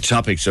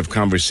topics of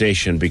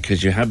conversation,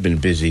 because you have been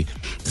busy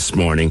this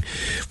morning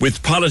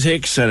with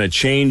politics and a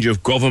change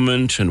of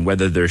government, and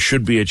whether there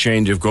should be a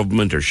change of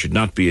government or should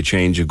not be a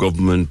change of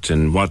government,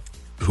 and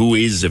who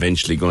is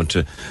eventually going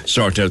to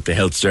sort out the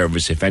health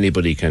service, if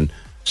anybody can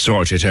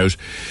sort it out.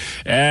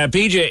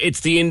 PJ, it's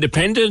the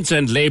Independents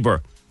and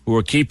Labour who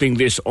are keeping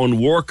this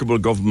unworkable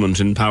government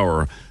in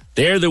power.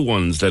 They're the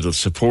ones that'll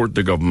support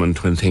the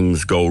government when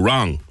things go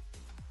wrong,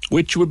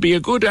 which would be a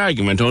good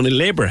argument. Only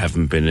Labour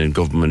haven't been in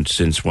government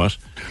since what?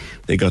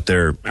 They got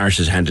their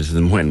arses handed to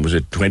them when? Was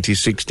it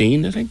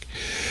 2016, I think?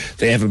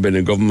 They haven't been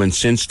in government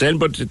since then,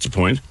 but it's a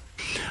point.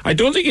 I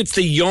don't think it's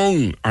the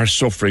young are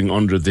suffering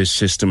under this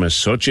system as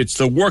such. It's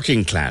the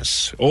working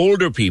class.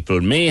 Older people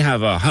may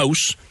have a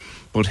house,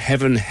 but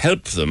heaven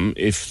help them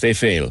if they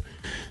fail.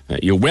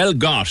 You're well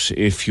got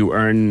if you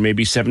earn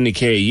maybe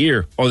 70k a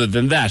year. Other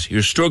than that,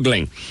 you're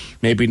struggling.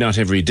 Maybe not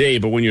every day,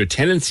 but when your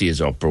tenancy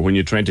is up, or when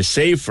you're trying to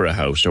save for a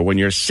house, or when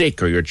you're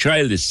sick, or your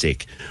child is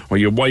sick, or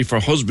your wife or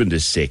husband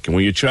is sick, and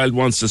when your child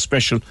wants a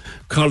special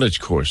college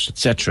course,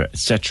 etc.,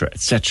 etc.,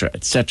 etc.,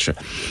 etc.,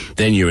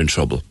 then you're in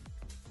trouble.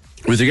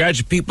 With regard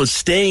to people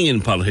staying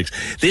in politics,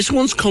 this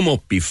one's come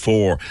up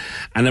before,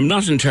 and I'm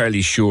not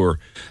entirely sure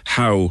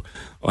how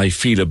I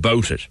feel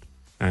about it.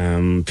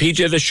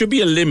 PJ, there should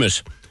be a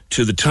limit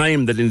to the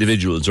time that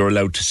individuals are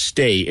allowed to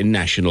stay in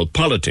national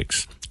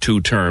politics. 2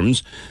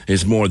 terms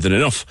is more than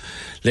enough.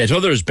 Let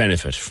others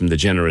benefit from the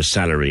generous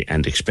salary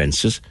and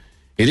expenses.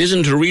 It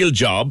isn't a real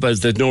job,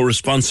 as there's no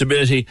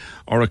responsibility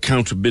or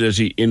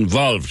accountability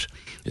involved.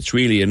 It's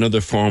really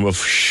another form of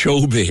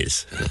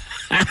showbiz.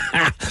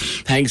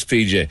 Thanks,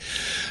 PJ,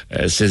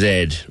 says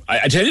Ed.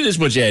 I tell you this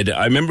much, Ed.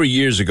 I remember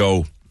years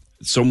ago,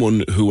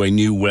 someone who I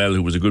knew well,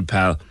 who was a good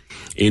pal,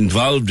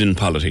 involved in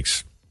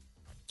politics.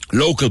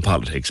 Local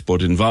politics,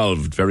 but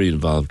involved, very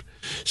involved,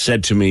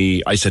 said to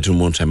me, I said to him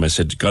one time, I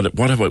said, God,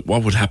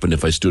 what would happen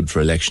if I stood for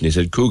election? He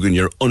said, Coogan,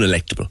 you're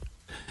unelectable.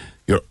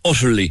 You're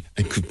utterly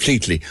and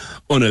completely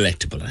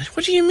unelectable. I said,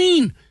 what do you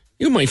mean?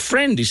 You're my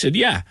friend. He said,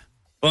 yeah,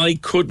 I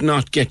could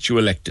not get you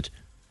elected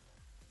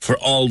for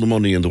all the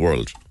money in the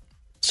world.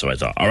 So I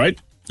thought, all right,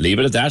 leave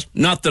it at that.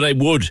 Not that I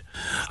would.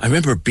 I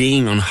remember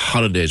being on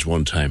holidays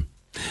one time,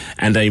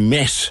 and I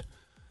met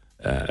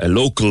a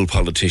local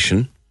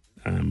politician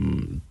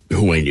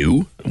who I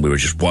knew, and we were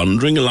just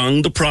wandering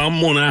along the prom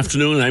one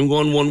afternoon. I'm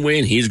going one way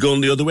and he's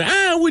going the other way.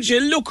 Would you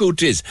look who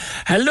it is?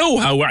 Hello,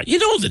 how are you? You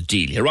know the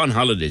deal. You're on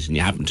holidays and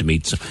you happen to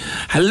meet some.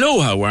 Hello,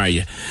 how are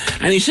you?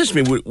 And he says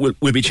to me, will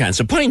we chance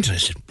a pint? And I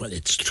said, well,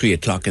 it's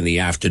 3:00 in the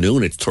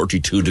afternoon. It's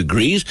 32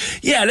 degrees.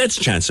 Yeah, let's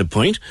chance a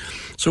pint.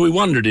 So we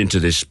wandered into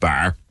this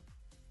bar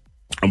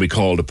and we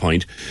called a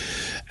pint.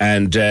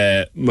 And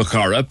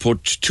Macara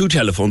put 2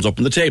 telephones up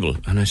on the table.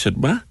 And I said,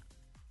 what?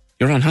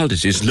 You're on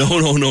holidays. He said,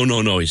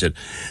 no. He said,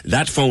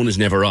 that phone is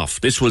never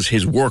off. This was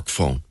his work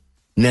phone.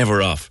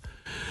 Never off.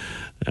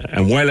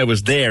 And while I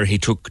was there, he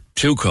took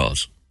 2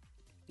 calls.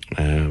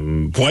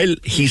 While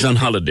he's on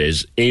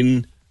holidays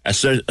in a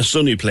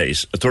sunny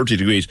place, 30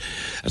 degrees,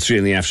 at 3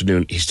 in the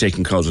afternoon, he's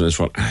taking calls on his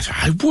phone. And I said,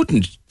 I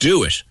wouldn't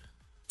do it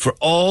for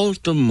all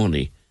the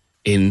money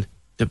in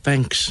the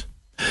banks.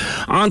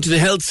 On to the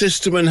health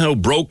system and how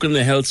broken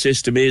the health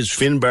system is.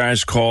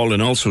 Finbar's call,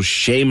 and also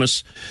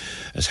Seamus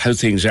as how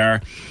things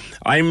are.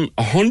 I'm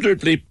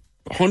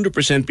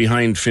 100%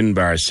 behind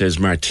Finbar, says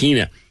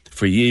Martina.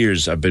 For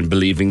years, I've been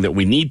believing that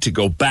we need to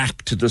go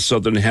back to the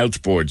Southern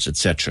Health Boards,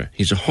 etc.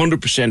 He's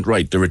 100%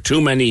 right. There are too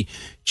many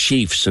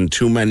chiefs and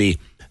too many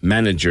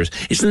managers.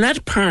 Isn't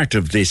that part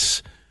of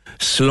this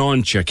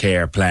Sláinte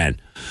Care plan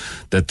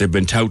that they've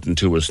been touting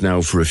to us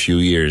now for a few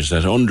years,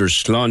 that under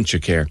Sláinte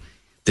Care,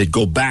 they'd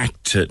go back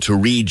to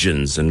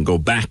regions and go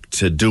back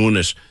to doing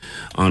it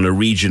on a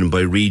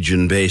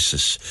region-by-region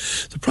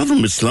basis. The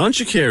problem with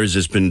Sláinte Care is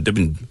they've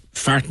been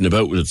farting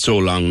about with it so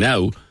long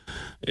now,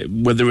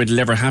 whether it'll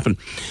ever happen.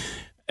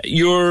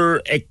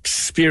 Your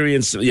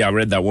experience, I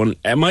read that one.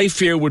 My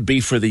fear would be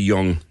for the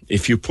young.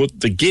 If you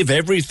put the Give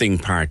Everything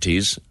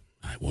parties,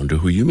 I wonder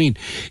who you mean,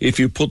 if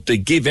you put the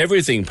Give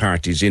Everything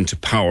parties into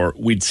power,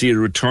 we'd see a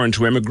return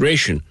to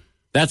emigration.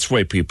 That's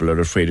why people are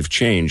afraid of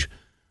change,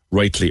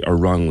 rightly or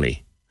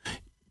wrongly.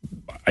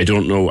 I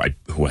don't know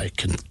who I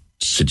can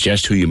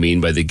suggest who you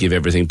mean by the Give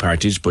Everything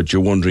parties, but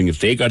you're wondering if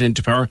they got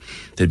into power,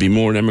 there'd be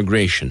more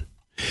immigration.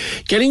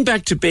 Getting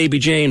back to Baby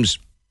James,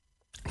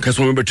 because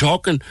when we were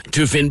talking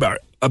to Finbar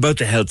about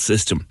the health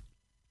system,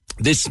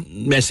 this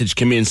message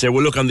came in and said,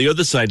 well, look, on the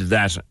other side of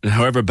that,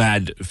 however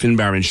bad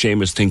Finbar and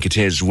Seamus think it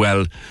is,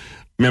 well,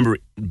 remember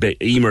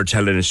Emer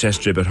telling us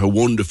yesterday about how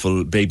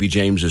wonderful Baby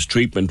James's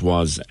treatment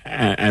was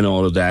and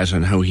all of that,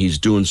 and how he's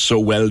doing so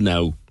well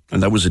now.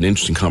 And that was an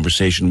interesting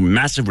conversation.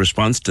 Massive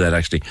response to that,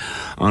 actually,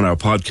 on our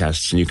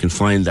podcasts. And you can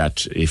find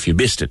that, if you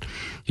missed it,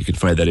 you can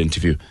find that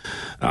interview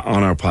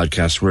on our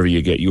podcast, wherever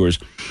you get yours.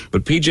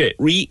 But PJ,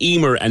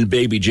 Emer and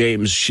Baby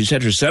James, she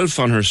said herself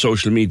on her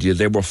social media,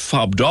 they were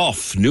fobbed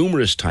off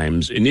numerous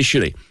times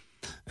initially.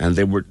 And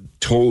they were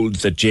told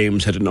that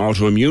James had an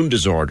autoimmune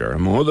disorder,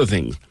 among other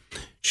things.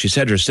 She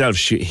said herself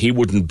he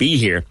wouldn't be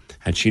here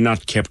had she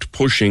not kept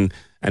pushing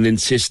and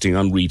insisting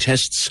on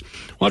retests.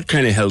 What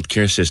kind of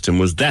healthcare system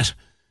was that?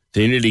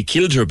 They nearly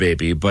killed her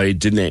baby by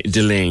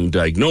delaying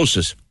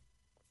diagnosis.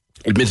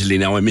 Admittedly,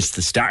 now I missed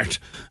the start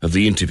of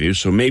the interview,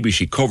 so maybe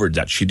she covered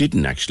that. She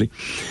didn't, actually.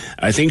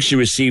 I think she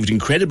received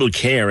incredible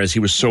care as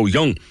he was so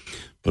young,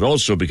 but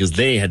also because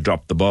they had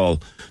dropped the ball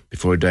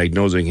before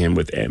diagnosing him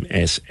with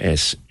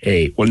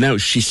MSSA. Well, now,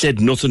 she said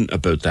nothing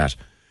about that,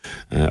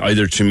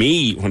 either to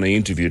me when I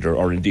interviewed her,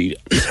 or indeed,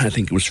 I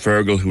think it was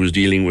Fergal who was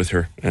dealing with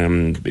her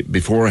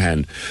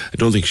beforehand. I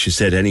don't think she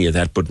said any of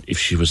that, but if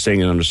she was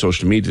saying it on her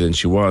social media, then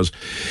she was.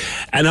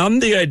 And on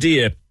the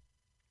idea,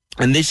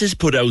 and this is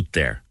put out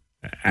there,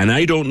 and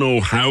I don't know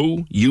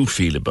how you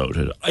feel about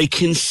it. I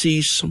can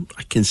see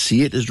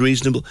it as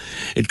reasonable.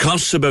 It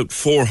costs about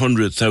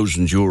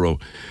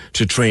 €400,000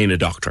 to train a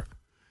doctor,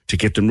 to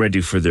get them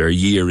ready for their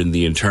year in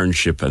the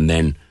internship, and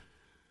then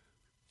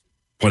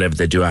whatever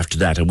they do after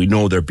that. And we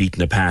know they're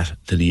beating a path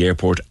to the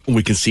airport, and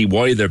we can see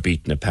why they're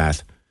beating a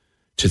path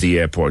to the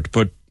airport.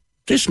 But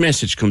this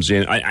message comes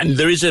in, and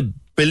there is a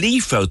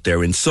belief out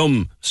there in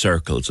some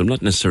circles. I'm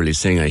not necessarily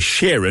saying I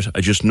share it,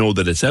 I just know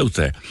that it's out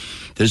there.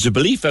 There's a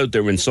belief out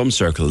there in some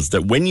circles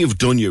that when you've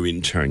done your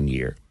intern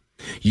year,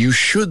 you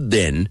should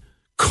then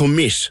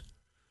commit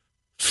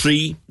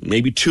 3,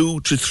 maybe 2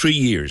 to 3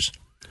 years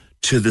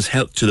to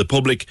the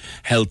public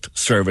health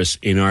service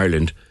in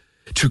Ireland,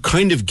 to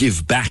kind of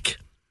give back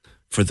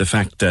for the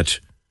fact that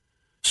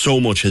so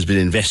much has been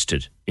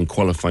invested in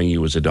qualifying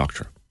you as a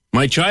doctor.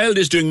 My child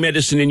is doing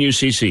medicine in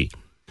UCC,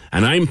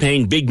 and I'm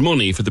paying big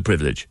money for the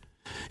privilege.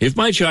 If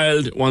my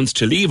child wants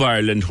to leave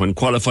Ireland when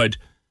qualified,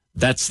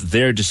 that's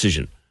their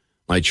decision.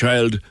 My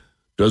child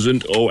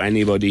doesn't owe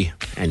anybody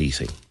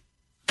anything.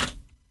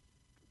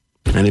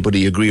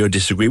 Anybody agree or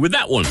disagree with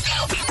that one?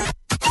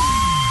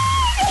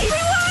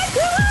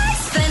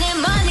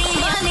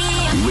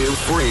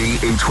 Free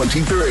in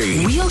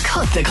 23. We'll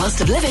cut the cost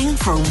of living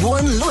for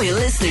one loyal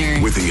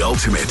listener. With the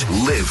ultimate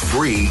Live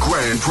Free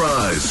grand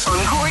prize. On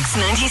Cork's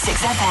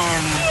 96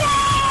 FM.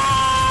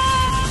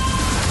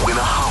 Win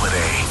a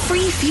holiday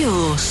free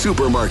fuel,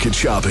 supermarket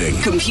shopping,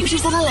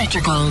 computers and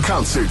electrical,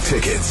 concert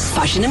tickets,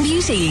 fashion and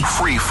beauty,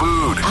 free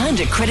food, and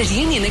a credit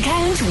union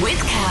account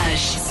with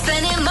cash.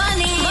 Spending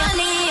money.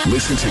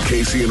 Listen to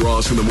Casey and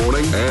Ross in the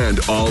morning and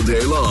all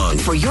day long.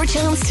 For your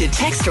chance to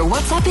text or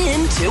WhatsApp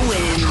in to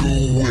win.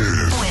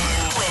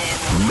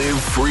 Live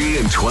free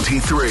in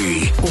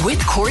 23.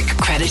 With Cork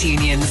Credit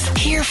Unions.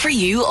 Here for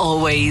you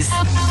always.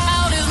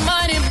 Out is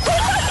money.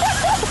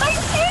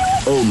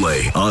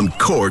 Only on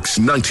Cork's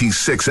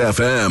 96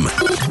 FM.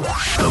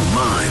 The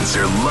lines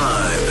are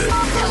live.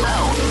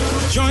 Hello.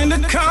 Join the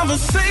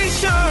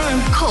conversation.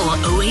 Call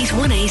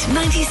 0818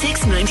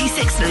 96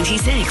 96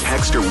 96.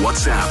 Text or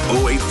WhatsApp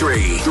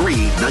 083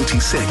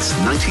 396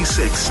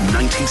 96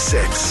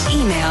 96.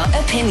 Email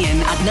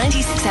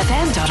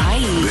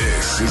opinion@96fm.ie.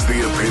 This is the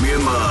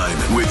Opinion Line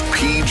with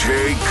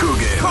PJ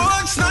Coogan.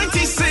 Cork's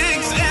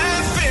 96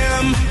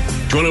 FM.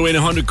 Do you want to win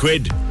 100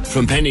 quid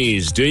from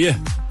Pennies, do you?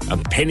 A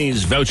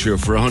Pennies voucher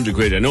for 100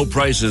 quid. I know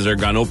prices are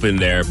gone up in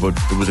there, but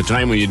there was a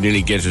time when you'd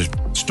nearly get a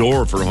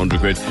store for 100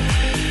 quid.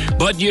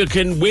 But you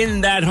can win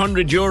that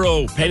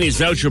 €100 Pennies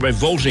voucher by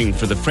voting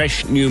for the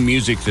fresh new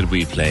music that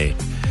we play.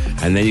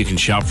 And then you can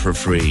shop for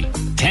free.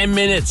 10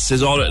 minutes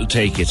is all it'll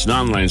take. It's an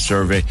online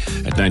survey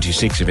at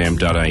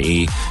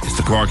 96fm.ie. It's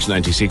the Cork's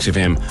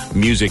 96FM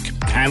music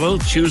panel.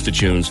 Choose the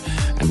tunes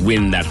and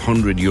win that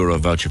 €100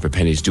 voucher for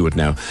Pennies. Do it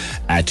now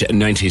at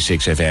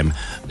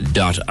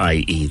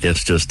 96fm.ie.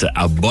 That's just,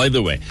 by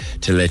the way,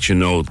 to let you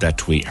know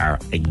that we are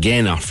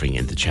again offering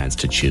you the chance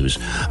to choose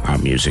our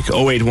music.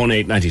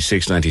 0818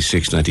 96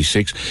 96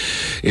 96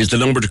 is the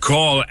number to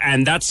call.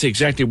 And that's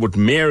exactly what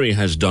Mary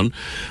has done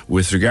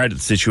with regard to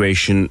the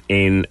situation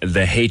in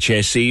the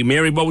HSE.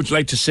 Mary, what would you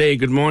like to say?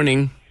 Good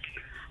morning.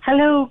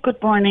 Hello, good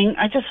morning.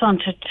 I just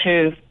wanted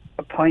to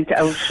point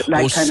out...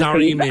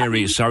 sorry,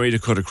 Mary. Sorry to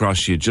cut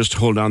across you. Just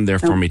hold on there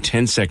for me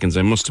 10 seconds.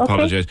 I must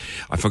apologise.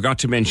 I forgot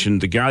to mention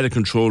the Garda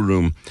Control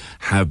Room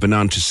have been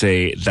on to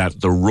say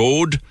that the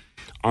road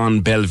on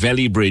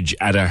Belvelly Bridge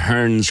at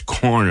Ahern's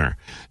Corner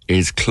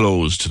is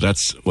closed.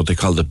 That's what they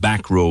call the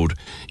back road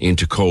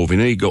into Cove. You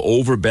know, you go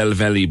over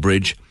Belvelly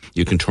Bridge,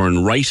 you can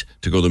turn right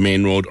to go the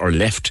main road or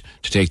left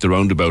to take the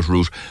roundabout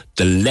route.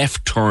 The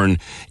left turn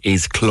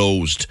is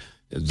closed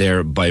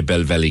there by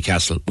Belvelly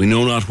Castle. We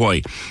know not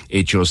why.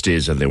 It just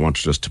is, and they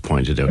wanted us to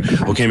point it out.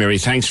 Okay, Mary,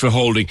 thanks for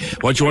holding.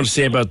 What do you want to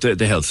say about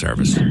the health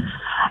service?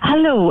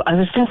 Hello, I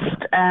was just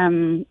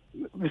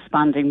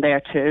responding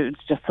there to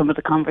just some of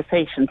the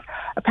conversations.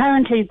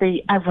 Apparently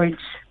the average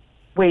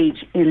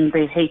wage in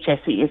the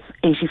HSE is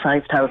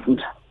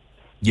 85,000.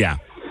 Yeah.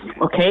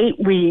 Okay,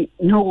 we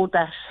know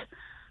that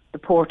the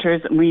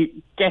porters, and we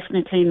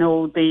definitely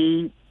know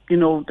the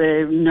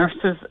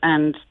nurses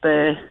and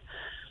the,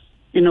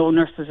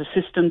 nurses'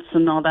 assistants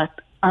and all that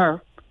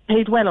are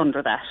paid well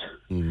under that.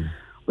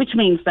 Which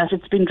means that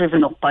it's been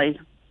driven up by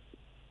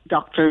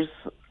doctors,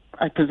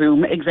 I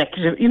presume,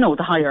 executive,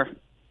 the higher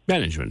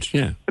management,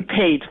 yeah.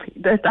 Paid,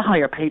 the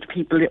higher paid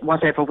people,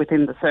 whatever,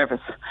 within the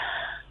service.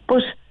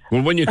 But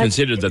well, when you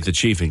consider that the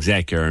chief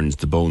exec earns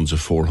the bones of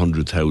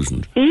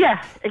 400,000.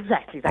 Yeah,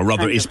 exactly. Or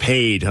rather, is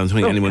paid. I don't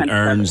think anyone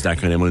earns that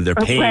kind of money. They're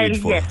paid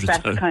for yes,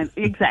 that's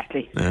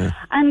exactly.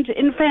 And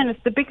in fairness,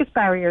 the biggest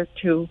barrier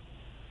to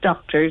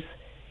doctors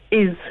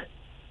is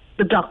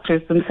the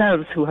doctors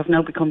themselves, who have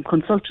now become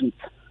consultants.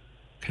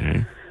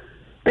 Okay.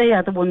 They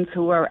are the ones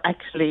who are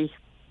actually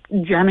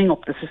jamming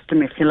up the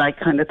system, if you like,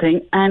 kind of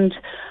thing. And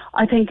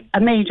I think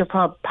a major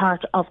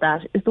part of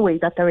that is the way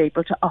that they're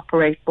able to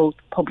operate both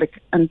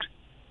public and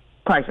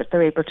private.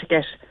 They're able to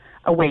get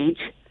a wage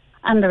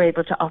and they're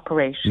able to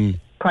operate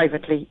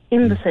privately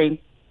in the same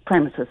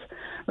premises.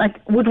 Like,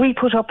 would we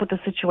put up with a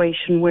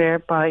situation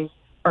whereby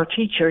our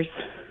teachers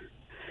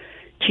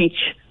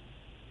teach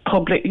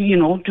public,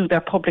 do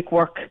their public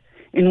work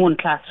in one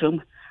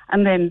classroom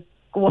and then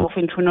go off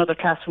into another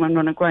classroom and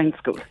run a grind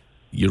school?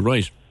 You're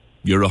right.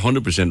 You're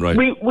 100% right.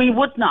 We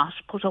would not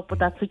put up with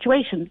that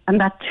situation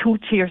and that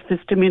two-tier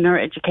system in our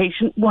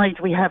education. Why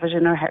do we have it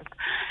in our health?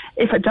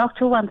 If a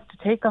doctor wants to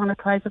take on a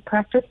private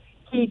practice,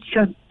 he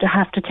should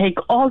have to take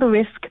all the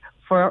risk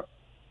for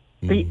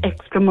the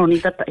extra money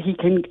that he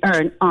can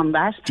earn on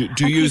that.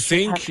 Do you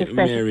think,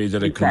 Mary,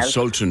 that a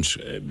consultant,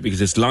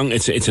 because it's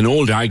an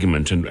old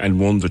argument and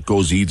one that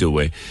goes either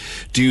way,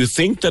 do you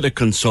think that a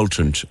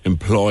consultant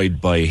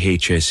employed by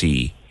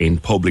HSE in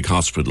public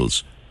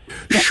hospitals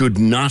should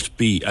not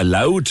be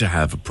allowed to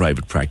have a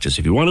private practice?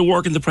 If you want to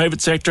work in the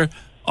private sector,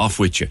 off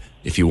with you.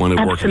 If you want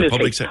to work in the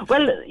public sector,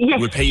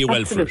 we'll pay you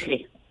well for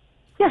it.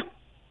 Yeah,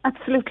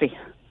 absolutely.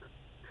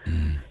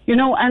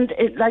 And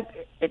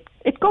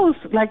it goes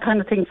like kind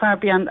of thing far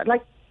beyond.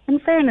 Like, in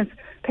fairness,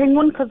 paying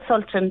one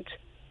consultant,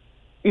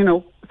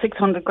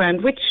 600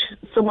 grand, which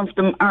some of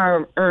them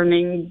are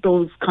earning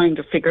those kind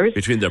of figures.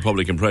 Between their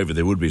public and private,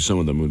 some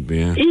of them would be,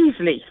 yeah.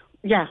 Easily,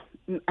 yeah.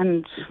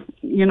 And,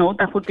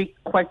 that would be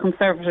quite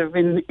conservative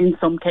in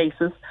some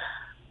cases.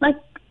 Like,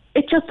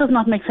 it just does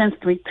not make sense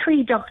to me.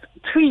 Three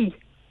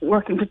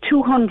working for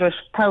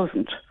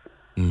 200,000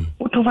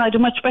 would provide a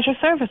much better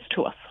service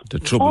to us. The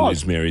trouble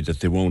is, Mary, that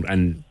they won't,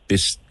 and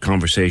this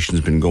conversation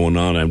has been going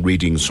on. I'm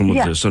reading some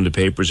of the Sunday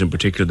papers, in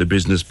particular the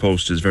Business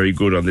Post is very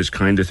good on this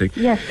kind of thing.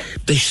 Yes.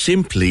 They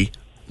simply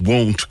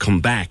won't come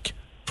back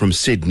from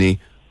Sydney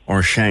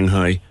or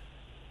Shanghai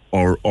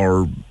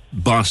or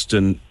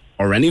Boston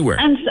or anywhere.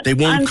 They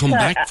won't come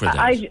back for that.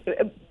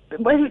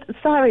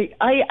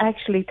 I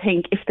actually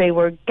think if they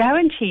were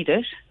guaranteed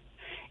it,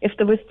 if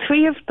there was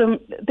 3 of them,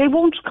 they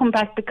won't come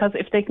back, because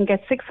if they can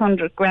get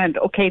 600 grand,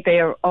 okay,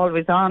 they are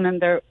always on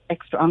and they're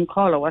extra on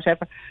call or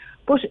whatever.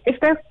 But if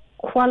their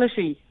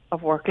quality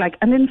of work,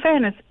 and in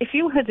fairness, if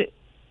you had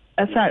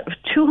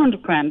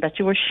 200 grand that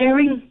you were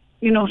sharing,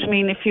 you know what I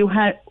mean, if you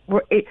had,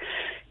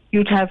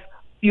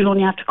 you'd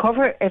only have to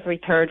cover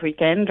every third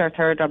weekend or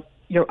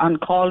your on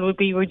call would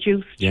be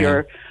reduced,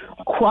 your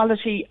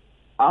quality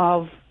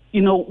of,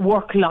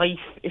 work life,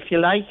 if you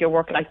like, your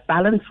work life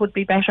balance would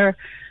be better.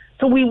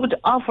 So we would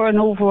offer an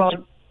overall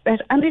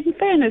bet. And in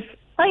fairness,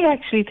 I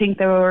actually think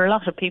there are a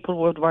lot of people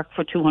who would work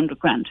for 200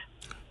 grand.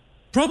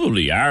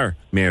 Probably are,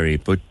 Mary,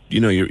 but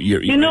you're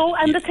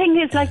and the thing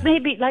is,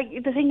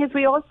 the thing is,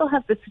 we also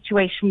have the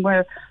situation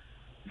where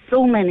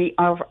so many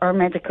of our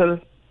medical,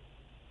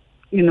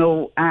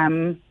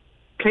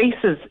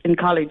 places in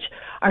college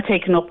are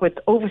taken up with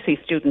overseas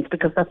students,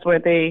 because that's where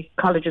the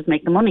colleges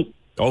make the money.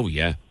 Oh,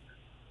 yeah.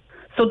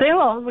 So they're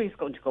always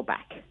going to go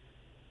back.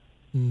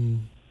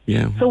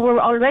 Yeah. So we're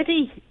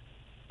already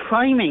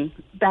priming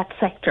that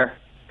sector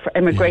for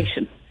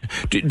immigration.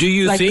 Do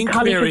you think,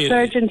 Mary,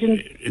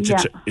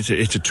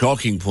 it's a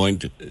talking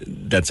point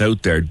that's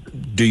out there.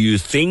 Do you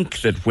think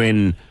that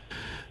when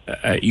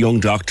a young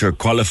doctor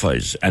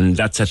qualifies, and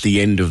that's at the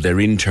end of their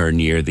intern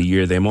year, the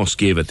year they must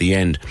give at the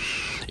end,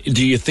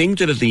 do you think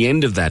that at the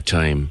end of that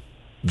time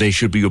they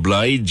should be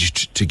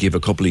obliged to give a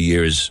couple of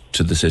years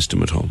to the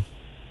system at home?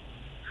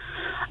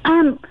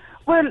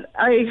 Well,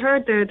 I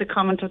heard the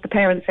comment of the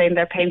parents saying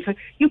they're paying for...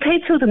 You pay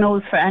through the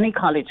nose for any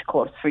college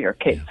course for your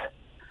kids. Yeah.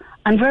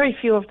 And very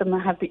few of them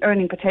have the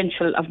earning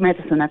potential of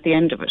medicine at the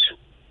end of it.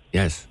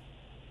 Yes.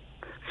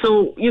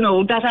 So,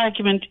 that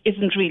argument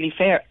isn't really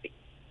fair.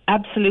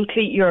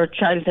 Absolutely, your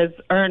child has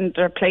earned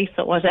their place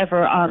or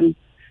whatever on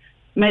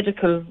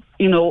medical,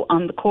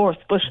 on the course.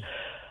 But,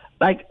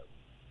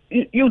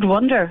 you'd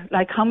wonder,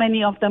 how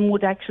many of them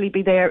would actually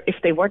be there if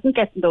they weren't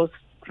getting those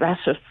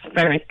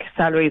stratospheric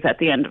salaries at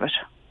the end of it.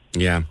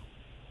 Yeah.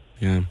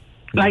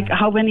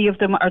 How many of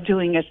them are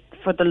doing it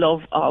for the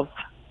love of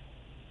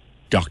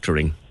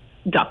doctoring,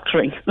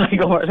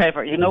 or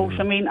whatever, So,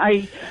 I mean,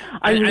 I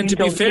really and to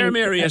be don't fair, think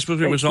Mary, I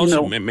suppose we must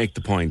also make the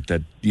point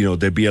that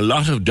there'd be a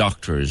lot of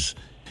doctors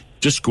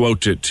just go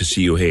out to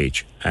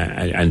CUH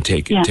and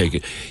take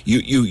it.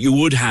 You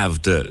would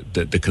have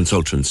the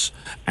consultants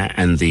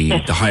and the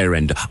higher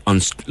end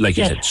on, like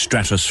you said,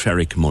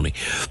 stratospheric money,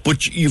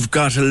 but you've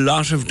got a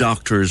lot of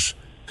doctors,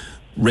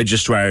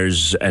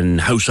 registrars and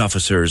house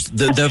officers,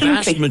 the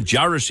vast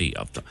majority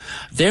of them,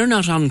 they're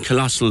not on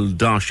colossal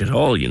dosh at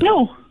all,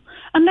 No,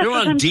 and that's they're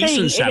what on I'm decent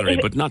saying. salary,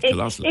 but not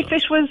colossal. If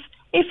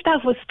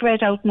that was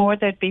spread out more,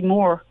 there'd be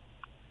more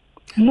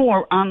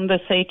on the,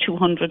 say,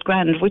 200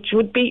 grand, which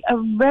would be a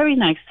very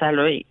nice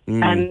salary.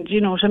 And,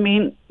 you know what I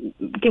mean,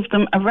 give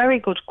them a very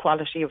good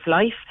quality of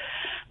life.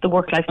 The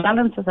work-life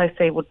balance, as I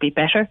say, would be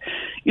better.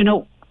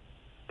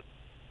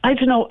 I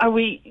don't know, are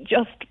we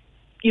just,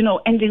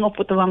 ending up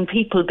with the wrong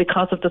people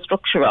because of the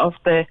structure of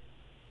the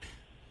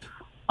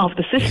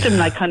system,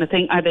 kind of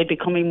thing? Are they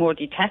becoming more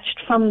detached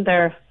from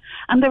their...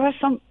 And there are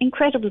some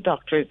incredible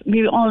doctors.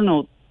 We all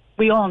know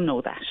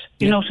that.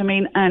 You know what I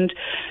mean? And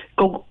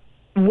go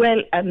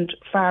well and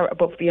far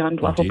above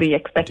beyond what would be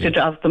expected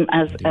of them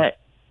as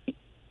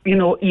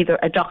either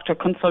a doctor,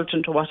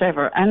 consultant or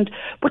whatever.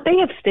 But they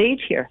have stayed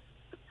here.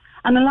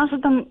 And a lot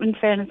of them, in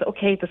fairness,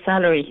 okay, the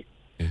salary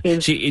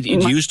is... See, it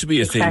used to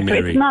be a thing,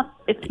 Mary.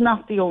 It's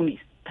not the only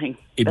thing.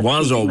 It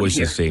was always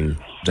a thing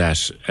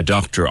that a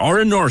doctor, or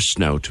a nurse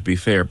now, to be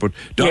fair, but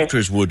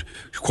doctors would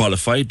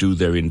qualify, do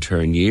their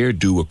intern year,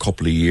 do a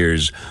couple of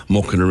years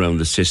mucking around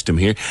the system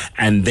here,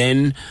 and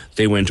then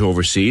they went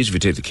overseas. If you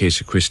take the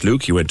case of Chris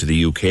Luke, he went to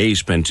the UK, he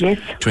spent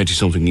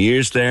 20-something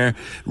years there,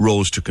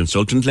 rose to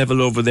consultant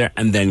level over there,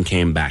 and then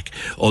came back.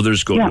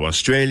 Others go to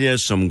Australia,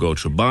 some go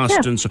to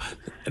Boston. So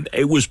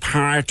it was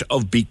part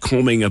of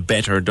becoming a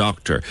better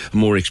doctor,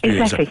 more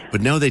experienced. Exactly.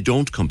 But now they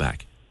don't come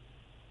back.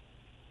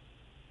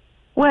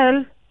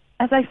 Well,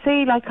 as I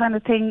say, kind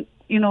of thing,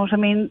 you know what I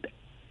mean,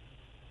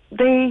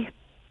 because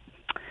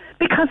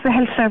the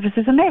health service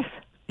is a mess.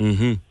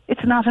 Mm-hmm.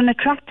 It's not an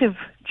attractive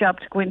job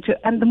to go into,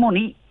 and the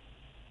money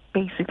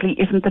basically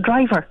isn't the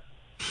driver.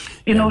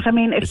 You know what I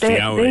mean? It's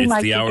the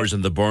hours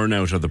and the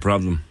burnout are the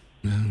problem.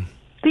 Yeah.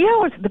 The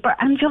hours,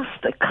 and just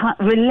the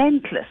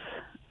relentless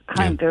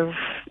kind of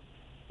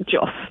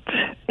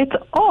it's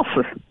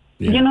awful.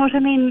 Yeah. You know what I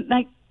mean?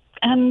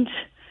 And...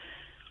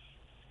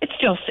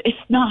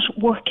 it's not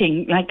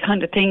working,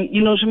 kind of thing.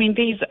 You know what I mean?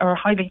 These are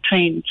highly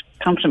trained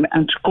complement,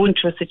 and to go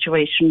into a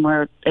situation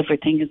where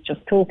everything is just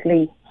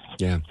totally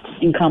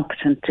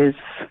incompetent is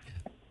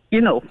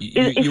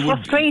It's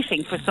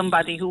frustrating for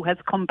somebody who has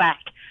come back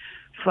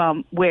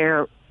from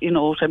where, you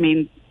know what I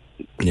mean?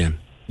 Yeah.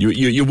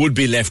 You would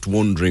be left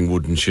wondering,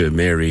 wouldn't you,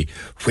 Mary,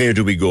 where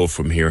do we go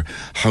from here?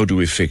 How do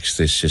we fix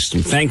this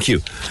system? Thank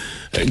you.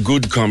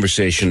 Good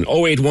conversation.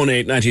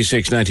 0818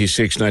 96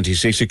 96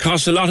 96. It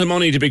costs a lot of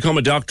money to become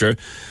a doctor.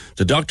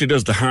 The doctor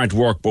does the hard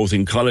work both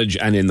in college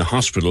and in the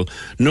hospital.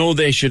 No,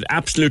 they should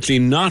absolutely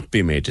not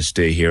be made to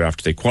stay here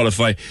after they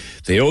qualify.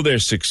 They owe their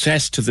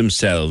success to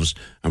themselves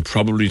and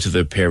probably to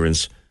their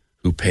parents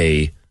who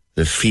pay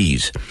the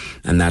fees.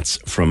 And that's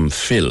from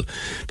Phil.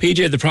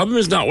 PJ, the problem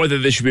is not whether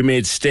they should be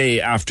made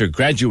stay after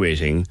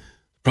graduating.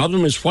 The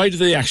problem is, why do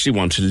they actually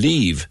want to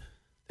leave?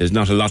 There's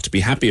not a lot to be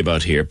happy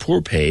about here.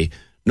 Poor pay,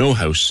 no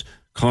house,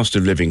 cost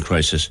of living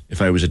crisis.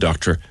 If I was a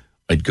doctor,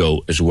 I'd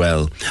go as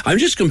well. I'm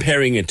just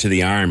comparing it to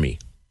the army.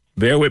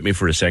 Bear with me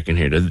for a second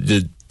here.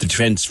 The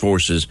defence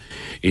forces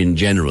in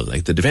general.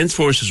 Like, the defence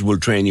forces will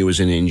train you as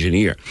an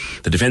engineer.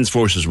 The defence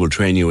forces will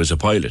train you as a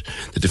pilot.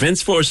 The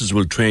defence forces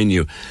will train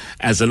you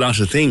as a lot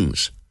of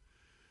things.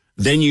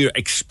 Then you're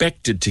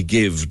expected to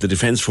give the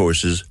defence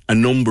forces a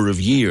number of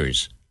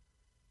years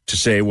to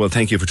say, well,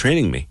 thank you for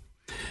training me,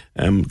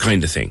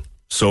 kind of thing.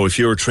 So if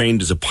you're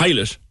trained as a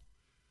pilot,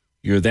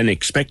 you're then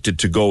expected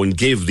to go and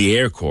give the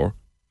Air Corps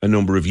a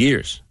number of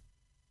years.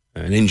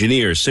 An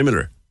engineer is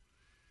similar.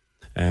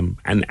 And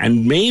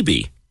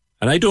maybe,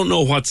 and I don't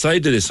know what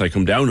side of this I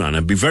come down on.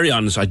 I'll be very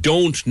honest, I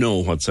don't know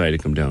what side I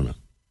come down on.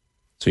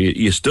 So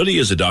you study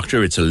as a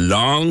doctor. It's a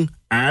long,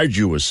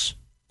 arduous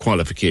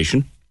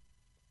qualification.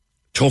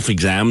 Tough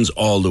exams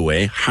all the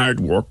way. Hard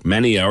work,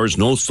 many hours,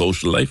 no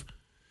social life.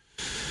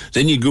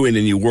 Then you go in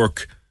and you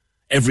work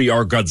every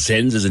hour God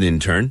sends as an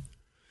intern.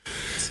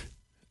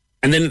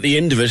 And then at the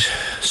end of it,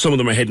 some of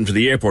them are heading for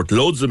the airport.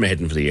 Loads of them are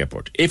heading for the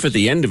airport. If at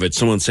the end of it,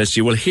 someone says to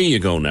you, well, here you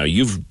go now.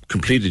 You've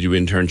completed your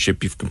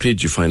internship. You've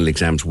completed your final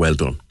exams. Well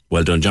done.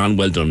 Well done, John.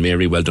 Well done,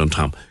 Mary. Well done,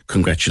 Tom.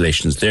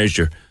 Congratulations. There's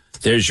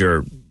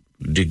your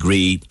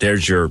degree.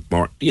 There's your,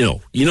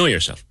 you know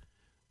yourself.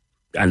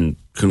 And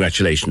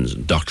congratulations,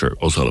 Dr.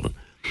 O'Sullivan.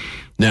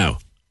 Now,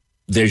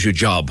 there's your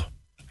job.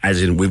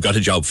 As in, we've got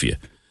a job for you.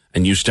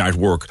 And you start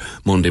work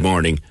Monday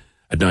morning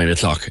at 9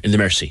 o'clock in the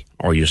Mercy,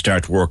 or you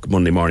start work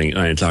Monday morning at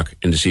 9 o'clock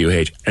in the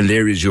COH, and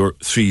there is your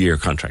 3-year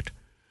contract.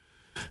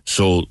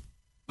 So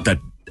that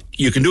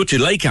you can do what you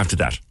like after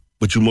that,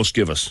 but you must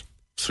give us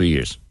 3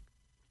 years.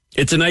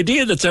 It's an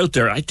idea that's out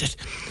there. I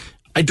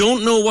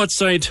don't know what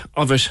side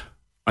of it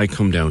I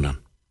come down on.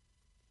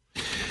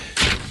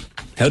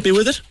 Help me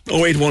with it?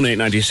 0818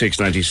 96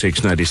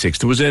 96 96.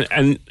 There was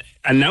an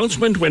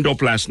announcement went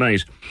up last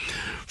night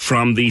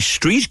from the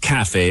Street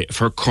Cafe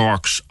for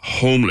Cork's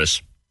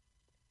homeless.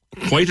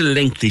 Quite a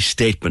lengthy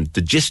statement,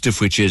 the gist of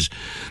which is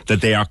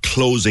that they are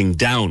closing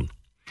down.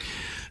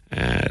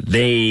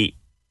 They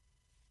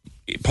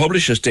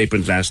published a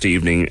statement last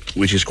evening,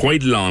 which is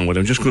quite long, but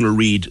I'm just going to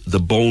read the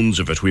bones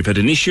of it. We've had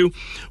an issue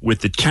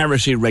with the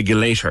charity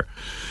regulator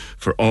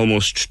for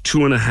almost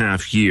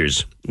 2.5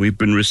 years. We've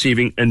been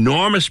receiving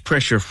enormous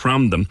pressure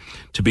from them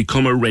to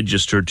become a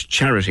registered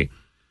charity.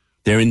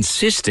 They're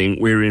insisting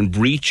we're in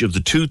breach of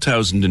the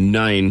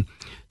 2009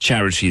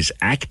 Charities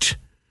Act.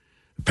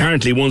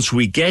 Apparently, once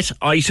we get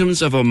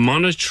items of a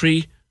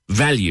monetary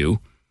value,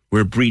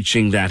 we're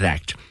breaching that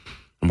act.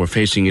 And we're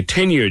facing a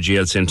 10-year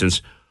jail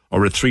sentence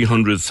or a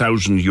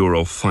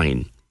 €300,000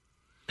 fine.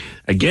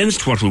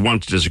 Against what we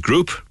wanted as a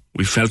group,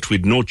 we felt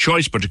we'd no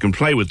choice but to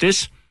comply with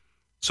this.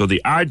 So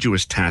the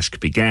arduous task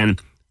began.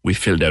 We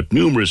filled out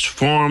numerous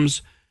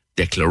forms,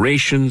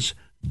 declarations,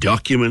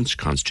 documents,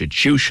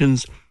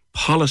 constitutions,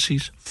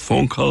 policies,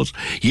 phone calls.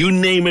 You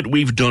name it,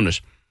 we've done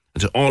it.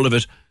 And to all of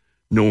it,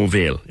 no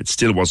avail. It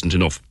still wasn't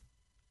enough.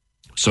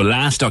 So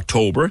last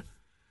October,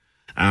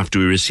 after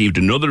we received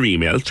another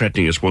email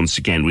threatening us once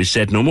again, we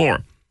said no more.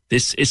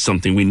 This is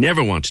something we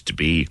never wanted to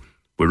be.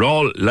 We're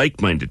all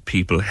like-minded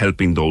people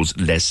helping those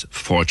less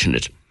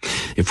fortunate.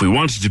 If we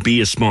wanted to be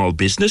a small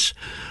business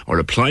or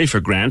apply for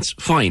grants,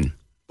 fine.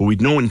 But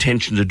we'd no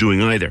intention of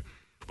doing either.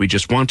 We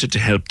just wanted to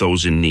help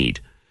those in need.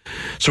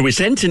 So we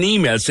sent an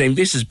email saying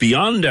this is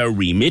beyond our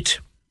remit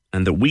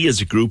and that we as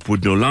a group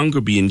would no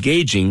longer be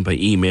engaging by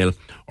email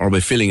or by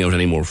filling out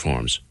any more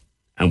forms.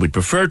 And we'd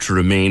prefer to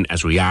remain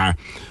as we are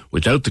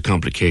without the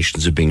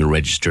complications of being a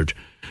registered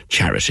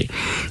charity.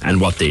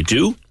 And what they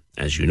do,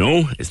 as you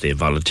know, is they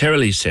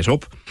voluntarily set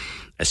up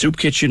a soup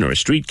kitchen or a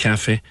street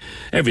cafe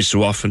every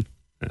so often.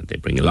 And they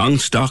bring along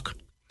stock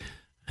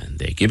and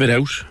they give it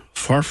out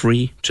for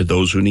free to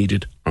those who need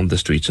it on the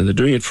streets. And they're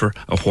doing it for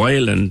a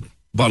while, and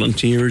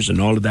volunteers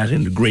and all of that,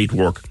 and great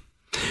work.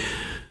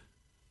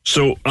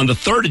 So on the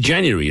 3rd of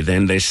January,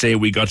 then, they say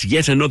we got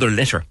yet another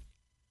letter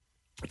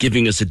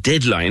giving us a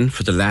deadline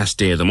for the last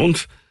day of the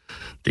month.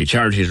 The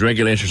charities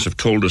regulators have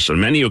told us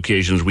on many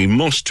occasions we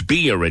must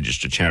be a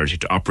registered charity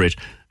to operate,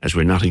 as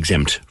we're not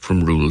exempt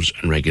from rules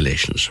and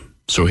regulations.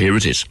 So here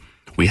it is.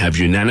 We have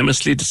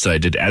unanimously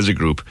decided as a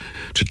group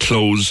to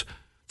close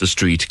the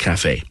Street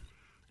Cafe.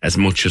 As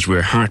much as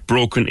we're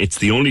heartbroken, it's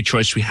the only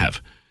choice we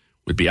have.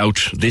 We'll be out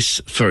this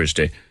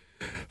Thursday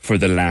for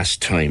the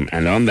last time.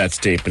 And on that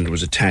statement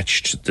was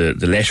attached the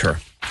letter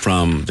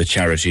from the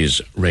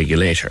charities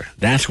regulator.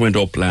 That went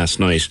up last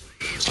night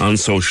on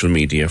social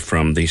media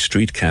from the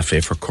Street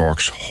Cafe for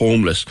Cork's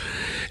Homeless.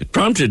 It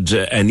prompted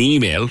an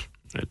email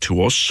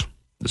to us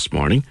this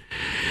morning,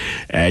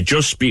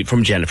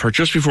 from Jennifer.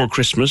 Just before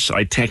Christmas,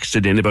 I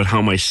texted in about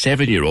how my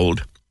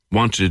 7-year-old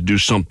wanted to do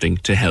something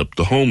to help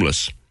the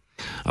homeless.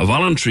 A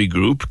voluntary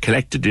group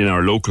collected in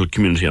our local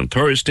community on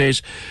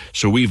Thursdays,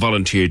 so we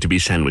volunteered to be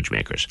sandwich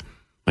makers.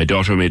 My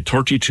daughter made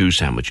 32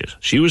 sandwiches.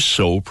 She was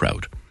so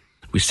proud.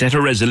 We set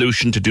a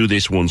resolution to do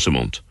this once a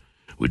month.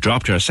 We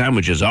dropped our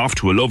sandwiches off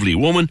to a lovely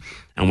woman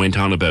and went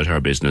on about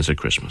our business at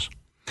Christmas.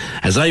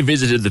 As I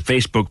visited the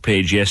Facebook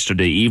page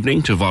yesterday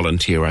evening to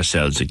volunteer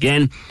ourselves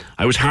again,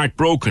 I was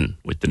heartbroken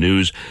with the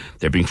news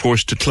they're being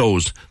forced to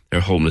close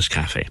their homeless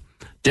cafe.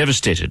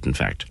 Devastated, in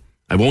fact.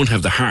 I won't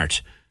have the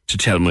heart to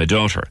tell my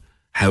daughter.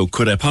 How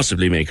could I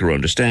possibly make her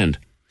understand?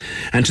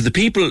 And to the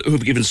people who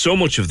have given so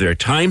much of their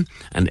time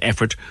and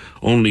effort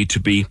only to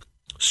be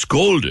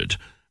scolded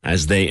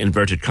as they,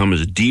 inverted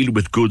commas, deal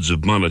with goods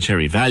of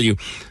monetary value,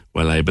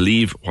 well, I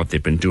believe what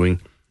they've been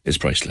doing is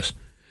priceless.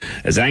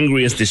 As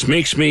angry as this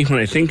makes me when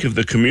I think of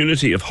the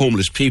community of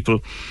homeless people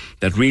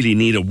that really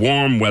need a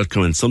warm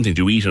welcome and something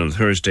to eat on a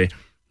Thursday,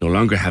 no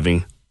longer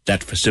having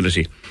that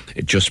facility,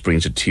 it just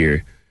brings a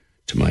tear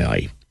to my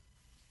eye,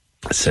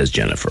 says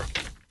Jennifer.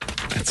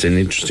 That's an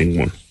interesting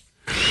one.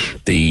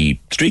 The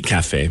Street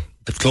Cafe,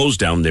 they've closed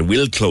down. They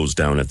will close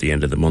down at the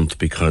end of the month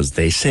because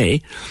they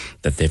say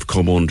that they've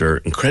come under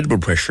incredible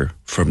pressure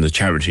from the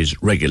charities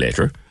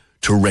regulator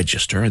to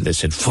register, and they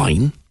said,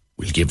 fine,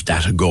 we'll give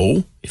that a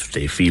go. If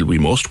they feel we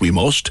must, we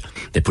must.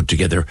 They put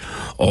together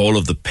all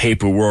of the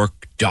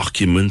paperwork,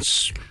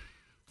 documents,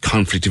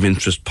 conflict of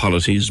interest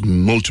policies,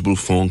 multiple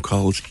phone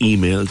calls,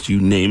 emails, you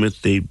name it.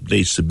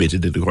 They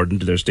submitted it according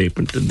to their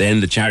statement. And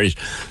then the charities,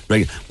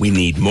 we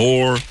need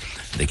more.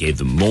 They gave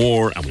them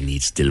more, and we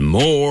need still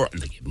more,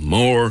 and they gave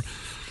more.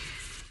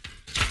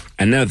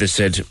 And now they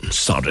said,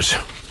 sod it.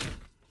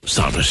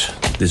 Sod it.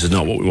 This is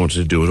not what we wanted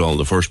to do at all in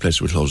the first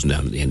place. We're closing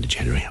down at the end of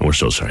January, and we're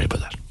so sorry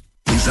about that.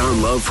 Is our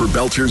love for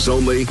Belters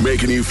only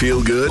making you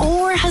feel good?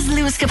 Or has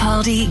Lewis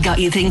Capaldi got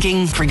you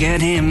thinking,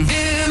 forget him?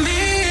 Give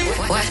me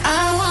what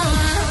I want.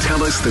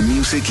 Tell us the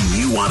music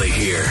you want to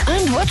hear.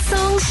 And what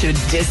songs should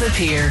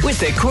disappear with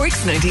the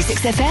Cork's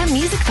 96 FM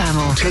Music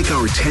Panel. Take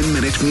our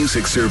 10-minute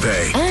music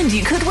survey. And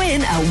you could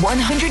win a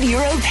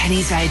 €100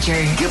 pennies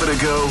voucher. Give it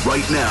a go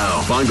right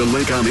now. Find the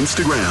link on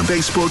Instagram,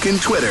 Facebook, and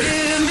Twitter.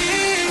 Give me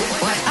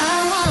what I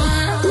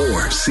want.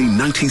 Or see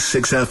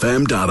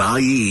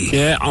 96fm.ie.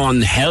 Yeah,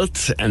 on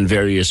health and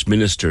various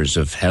ministers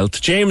of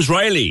health. James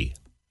Riley,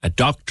 a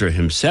doctor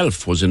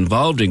himself, was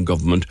involved in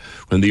government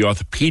when the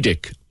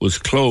orthopaedic was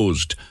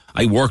closed.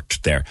 I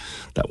worked there.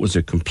 That was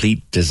a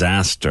complete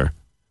disaster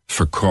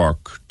for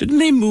Cork. Didn't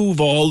they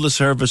move all the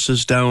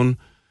services down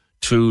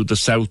to the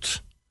south?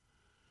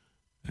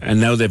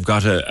 And now they've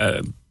got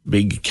a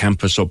big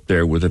campus up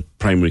there with a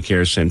primary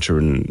care centre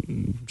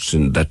and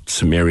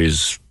some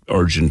areas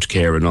urgent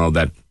care and all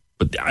that.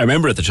 But I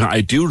remember at the time,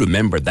 I do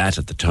remember that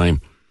at the time,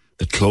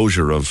 the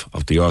closure of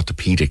the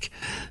orthopaedic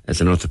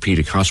as an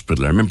orthopaedic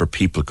hospital. I remember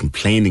people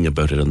complaining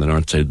about it on the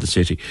north side of the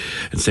city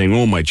and saying,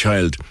 oh, my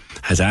child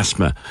has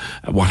asthma.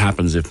 What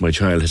happens if my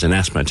child has an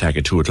asthma attack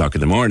at 2 o'clock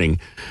in the morning?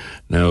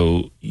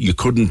 Now, you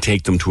couldn't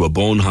take them to a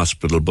bone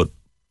hospital, but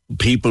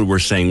people were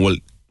saying, well,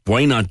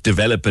 why not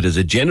develop it as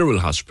a general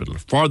hospital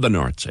for the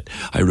north side?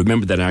 I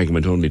remember that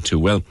argument only too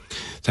well.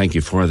 Thank you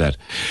for that.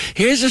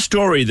 Here's a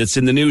story that's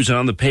in the news and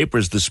on the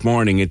papers this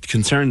morning. It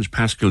concerns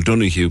Paschal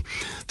Donoghue,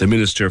 the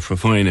Minister for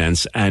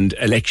Finance, and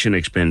election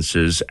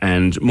expenses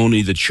and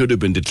money that should have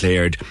been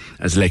declared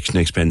as election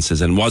expenses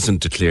and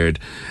wasn't declared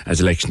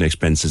as election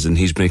expenses. And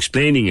he's been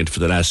explaining it for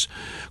the last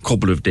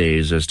couple of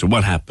days as to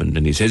what happened.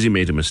 And he says he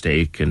made a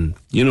mistake. And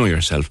you know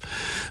yourself,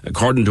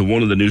 according to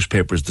one of the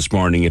newspapers this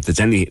morning, if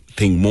there's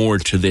anything more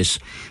to this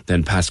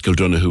than Paschal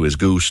Donoghue is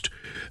goosed,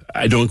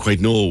 I don't quite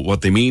know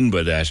what they mean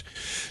by that.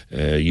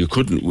 You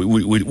couldn't.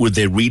 Would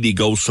they really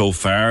go so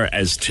far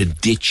as to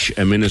ditch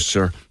a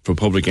minister for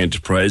public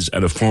enterprise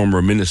and a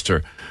former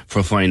minister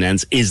for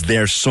finance? Is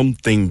there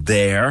something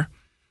there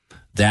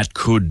that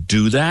could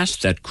do that?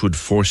 That could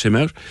force him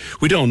out?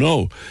 We don't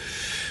know,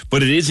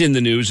 but it is in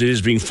the news. It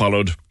is being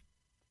followed.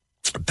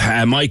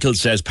 Michael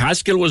says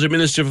Paschal was a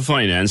minister for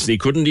finance and he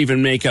couldn't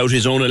even make out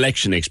his own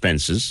election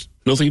expenses.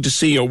 Nothing to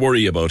see or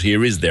worry about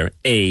here, is there?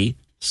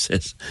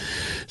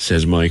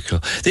 Says Michael.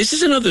 This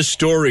is another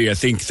story, I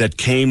think, that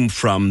came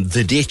from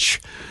The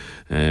Ditch,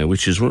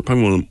 which is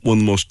probably one of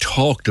the most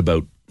talked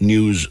about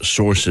news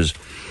sources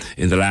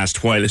in the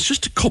last while. It's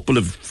just a couple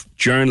of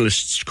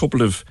journalists, a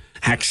couple of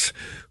hacks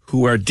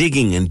who are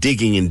digging and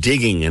digging and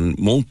digging and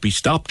won't be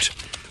stopped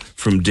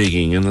from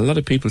digging. And a lot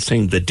of people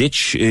saying The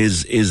Ditch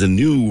is a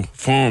new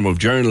form of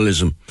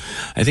journalism.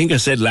 I think I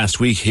said last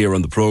week here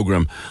on the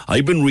programme,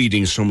 I've been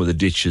reading some of The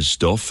Ditch's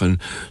stuff, and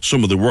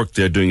some of the work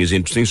they're doing is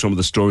interesting. Some of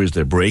the stories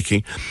they're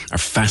breaking are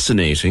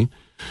fascinating.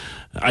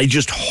 I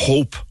just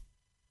hope,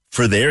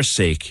 for their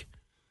sake,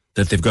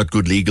 that they've got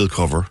good legal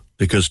cover,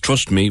 Because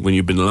trust me, when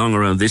you've been along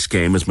around this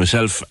game, as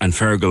myself and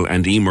Fergal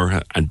and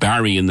Emer and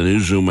Barry in the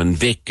newsroom and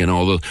Vic and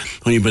all that,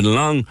 when you've been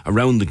along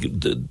around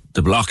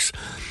the blocks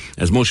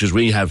as much as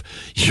we have,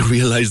 you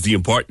realise the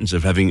importance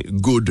of having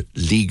good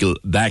legal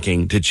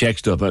backing to check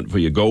stuff out before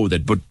you go with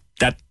it. But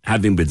that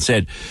having been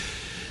said,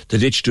 the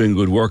ditch doing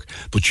good work.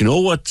 But you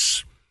know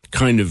what's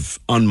kind of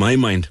on my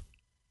mind?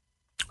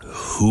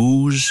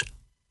 Who's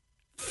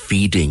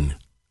feeding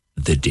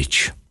the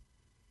ditch?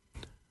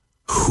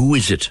 Who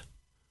is it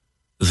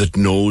that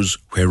knows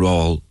where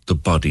all the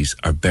bodies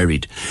are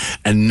buried?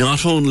 And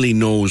not only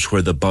knows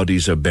where the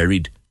bodies are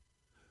buried,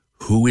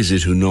 who is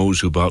it who knows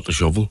who bought the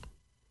shovel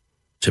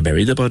to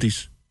bury the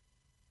bodies?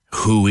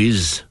 Who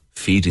is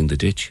feeding the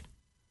ditch?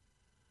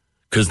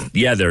 Because,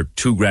 yeah, they're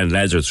 2 grand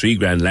lads or 3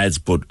 grand lads,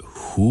 but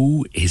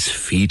who is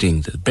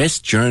feeding? The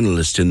best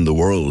journalist in the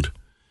world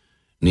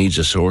needs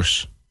a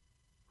source.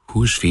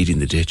 Who's feeding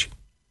the ditch?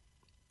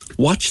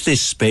 Watch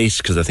this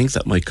space, because I think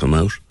that might come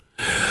out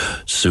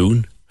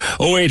soon.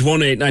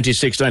 0818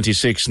 96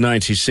 96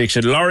 96.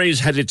 A lorry's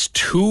had its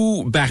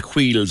 2 back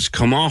wheels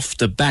come off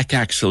the back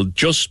axle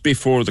just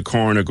before the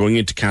corner going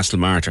into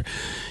Castlemartyr.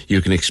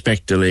 You can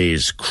expect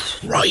delays.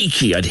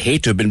 Crikey, I'd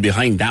hate to have been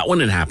behind that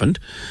when it happened.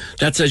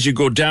 That's as you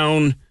go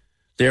down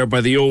there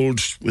by the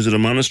old, was it a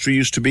monastery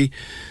used to be?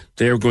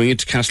 There going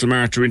into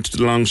Castlemartyr, into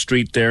the long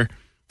street there.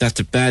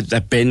 That's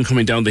that bend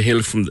coming down the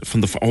hill from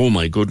the, oh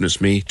my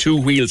goodness me. 2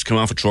 wheels come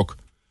off a truck.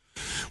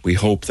 We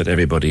hope that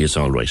everybody is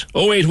all right.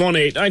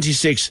 0818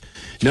 96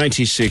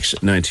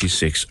 96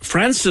 96.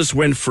 Frances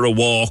went for a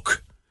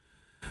walk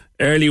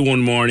early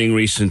one morning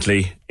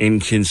recently in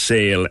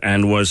Kinsale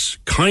and was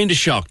kind of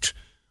shocked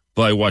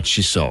by what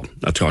she saw.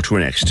 I'll talk to her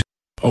next.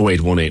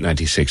 0818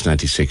 96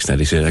 96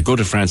 96. I'll go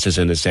to Frances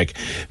in a sec.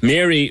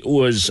 Mary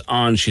was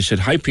on. She said,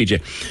 hi, PJ.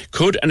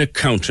 Could an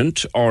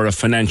accountant or a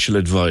financial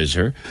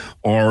advisor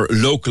or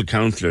local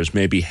councillors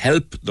maybe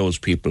help those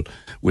people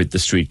with the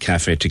street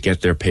cafe to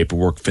get their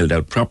paperwork filled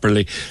out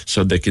properly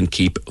so they can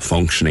keep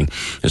functioning?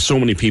 There's so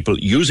many people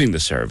using the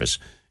service.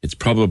 It's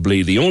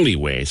probably the only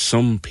way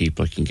some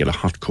people can get a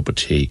hot cup of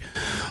tea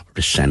or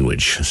a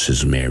sandwich,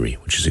 says Mary,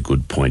 which is a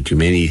good point. You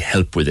may need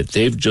help with it.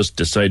 They've just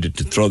decided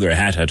to throw their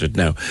hat at it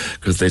now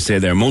because they say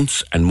they're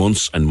months and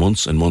months and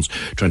months and months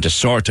trying to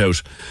sort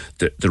out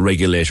the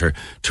regulator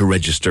to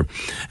register.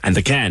 And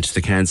they can't.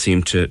 They can't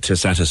seem to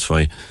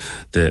satisfy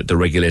the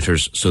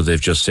regulators. So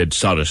they've just said,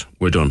 sod it,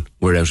 we're done.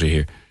 We're out of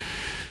here.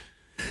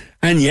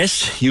 And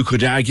yes, you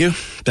could argue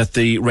that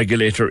the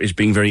regulator is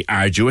being very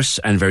arduous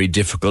and very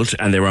difficult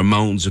and there are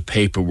mounds of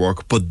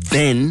paperwork, but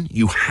then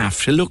you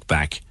have to look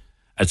back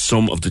at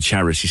some of the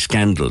charity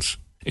scandals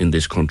in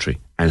this country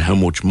and how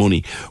much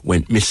money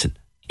went missing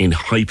in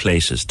high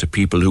places to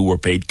people who were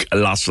paid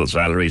colossal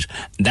salaries.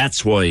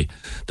 That's why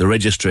the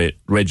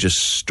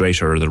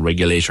registrator or the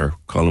regulator,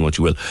 call him what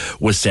you will,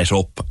 was set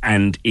up,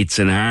 and it's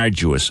an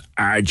arduous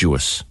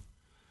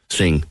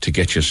thing to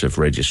get yourself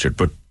registered.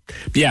 But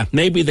yeah,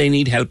 maybe they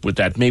need help with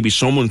that. Maybe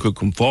someone could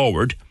come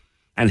forward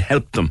and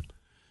help them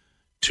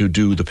to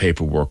do the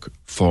paperwork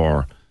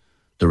for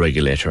the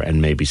regulator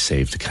and maybe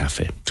save the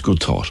cafe. It's a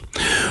good thought.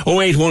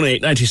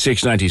 0818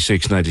 96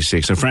 96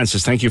 96. And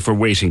Francis, thank you for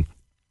waiting.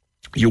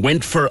 You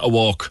went for a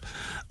walk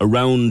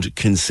around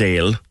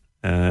Kinsale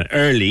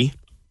early.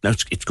 Now,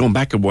 it's gone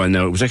back a while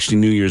now. It was actually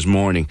New Year's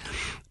morning,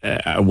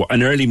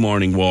 an early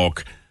morning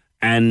walk,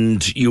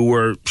 and you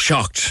were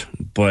shocked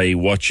by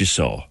what you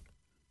saw.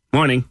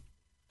 Morning.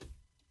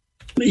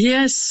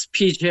 Yes,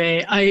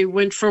 PJ. I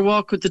went for a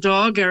walk with the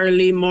dog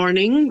early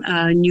morning,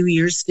 New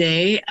Year's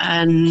Day,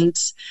 and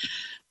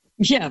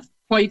yeah,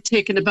 quite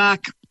taken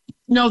aback.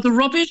 Now, the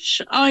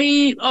rubbish,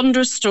 I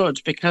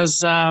understood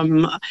because, I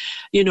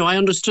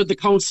understood the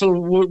council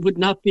would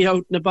not be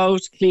out and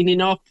about cleaning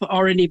up,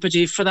 or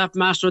anybody for that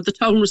matter. The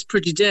town was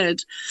pretty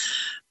dead.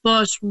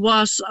 But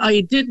what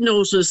I did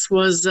notice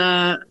was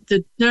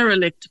the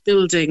derelict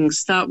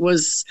buildings.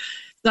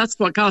 That's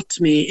what got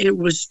to me. It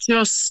was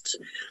just...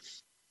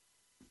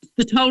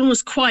 The town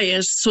was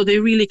quiet, so they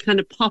really kind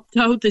of popped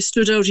out. They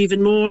stood out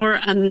even more,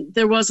 and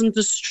there wasn't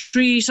a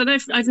street. And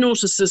I've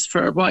noticed this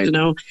for a while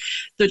now.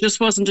 There just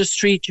wasn't a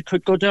street you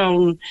could go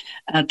down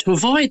to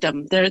avoid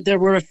them. There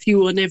were a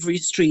few on every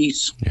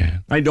street. Yeah,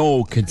 I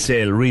know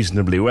Kinsale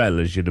reasonably well,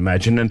 as you'd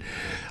imagine, and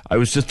I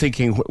was just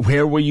thinking,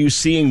 where were you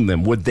seeing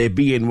them? Would they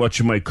be in what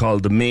you might call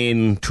the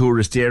main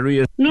tourist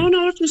area?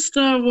 No, just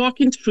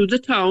walking through the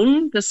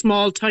town, the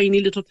small, tiny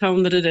little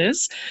town that it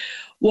is.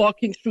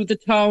 Walking through the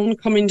town,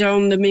 coming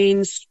down the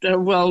main,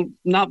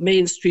 not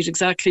Main Street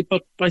exactly,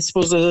 but I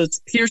suppose it's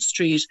Pierce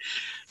Street.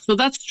 So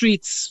that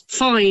street's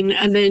fine.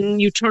 And then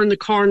you turn the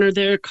corner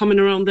there, coming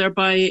around there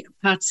by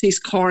Patsy's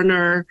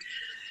Corner,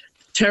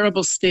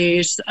 terrible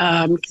state,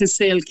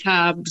 Kinsale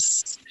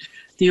Cabs,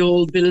 the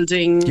old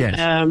building.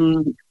 Yes.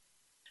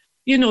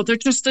 They're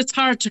just, it's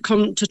hard to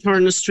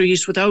turn a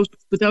street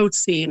without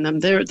seeing them.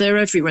 They're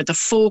everywhere. The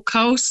Folk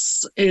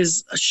House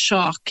is a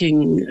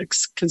shocking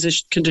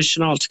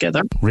condition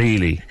altogether.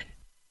 Really?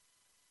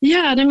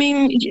 Yeah, and I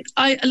mean,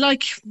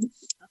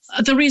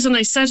 the reason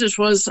I said it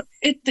was,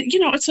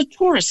 it's a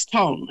tourist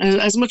town.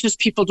 As much as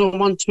people don't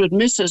want to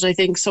admit it, I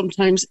think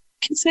sometimes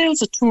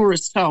Kinsale's a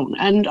tourist town,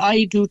 and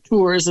I do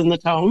tours in the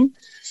town.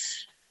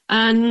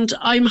 And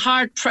I'm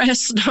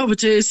hard-pressed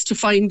nowadays to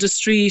find a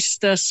street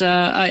that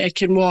I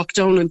can walk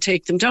down and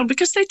take them down,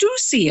 because they do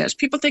see it.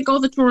 People think,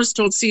 the tourists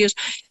don't see it.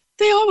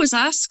 They always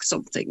ask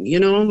something,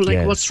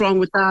 what's wrong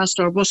with that,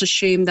 or what a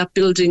shame that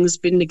building's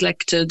been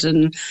neglected.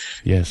 And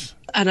yes.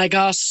 And I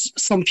got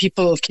some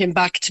people came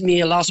back to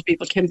me. A lot of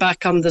people came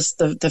back on the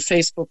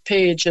Facebook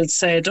page and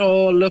said,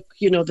 "Oh, look,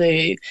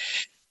 the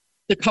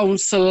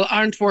council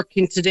aren't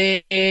working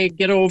today.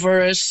 Get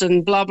over it,"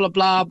 and blah blah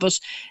blah. But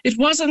it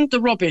wasn't the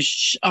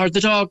rubbish or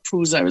the dog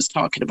poos I was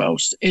talking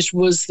about. It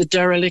was the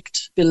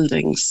derelict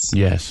buildings.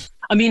 Yes.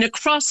 I mean,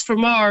 across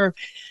from our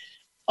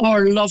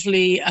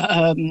lovely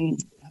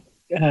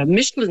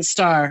Michelin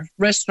star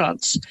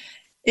restaurant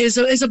is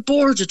a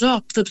boarded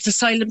up. The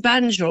Silent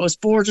Banjo is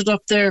boarded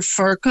up there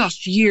for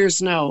years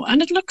now,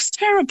 and it looks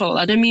terrible.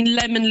 And I mean,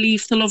 Lemon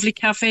Leaf, the lovely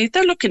cafe,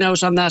 they're looking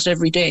out on that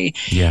every day.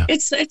 Yeah,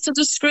 it's a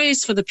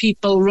disgrace for the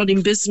people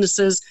running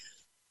businesses,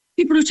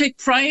 people who take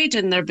pride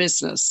in their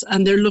business,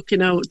 and they're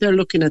looking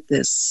at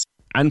this.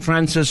 And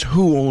Frances,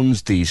 who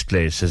owns these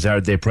places?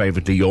 Are they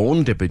privately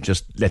owned? Have they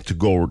just let to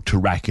go to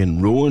rack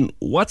and ruin?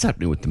 What's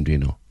happening with them? Do you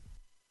know?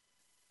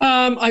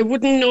 I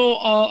wouldn't know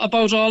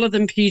about all of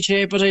them,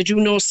 PJ, but I do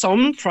know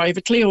some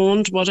privately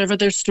owned, whatever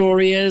their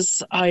story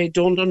is. I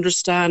don't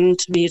understand.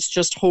 To me, it's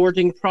just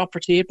hoarding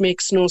property. It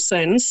makes no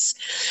sense.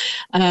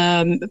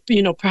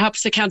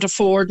 Perhaps they can't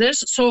afford it.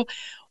 So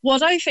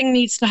what I think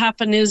needs to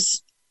happen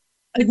is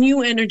a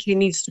new energy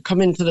needs to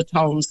come into the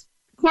towns.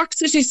 Cork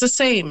City's the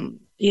same.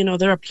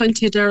 There are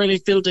plenty of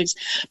derelict buildings,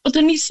 but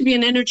there needs to be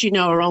an energy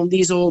now around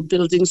these old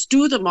buildings.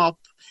 Do them up.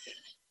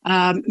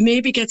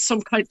 Maybe get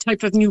some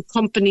type of new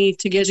company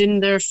to get in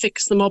there,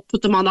 fix them up,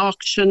 put them on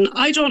auction.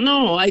 I don't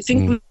know. I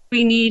think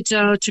we need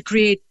to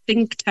create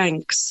think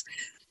tanks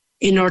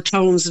in our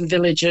towns and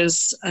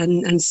villages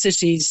and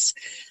cities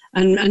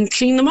and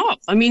clean them up.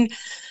 I mean,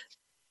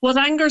 what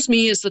angers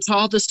me is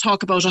all this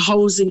talk about a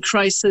housing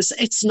crisis.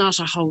 It's not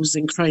a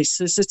housing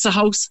crisis. It's a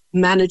house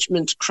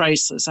management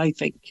crisis, I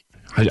think.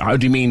 How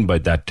do you mean by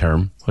that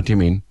term? What do you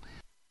mean?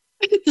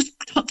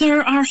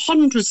 There are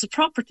hundreds of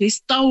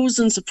properties,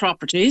 thousands of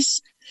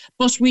properties,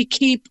 but we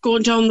keep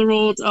going down the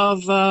road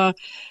of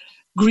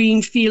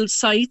greenfield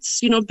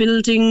sites,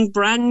 building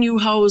brand new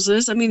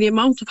houses. I mean, the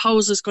amount of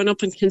houses going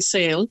up in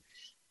Kinsale,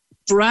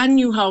 brand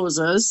new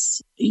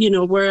houses,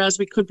 whereas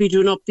we could be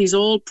doing up these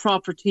old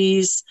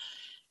properties,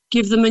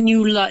 give them a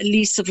new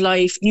lease of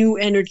life, new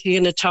energy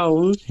in a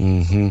town.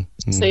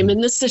 Mm-hmm. Same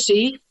in the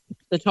city.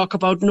 They talk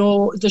about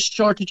the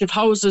shortage of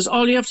houses.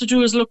 All you have to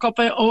do is look up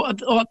at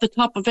the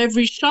top of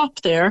every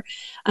shop there,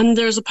 and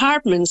there's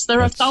apartments. There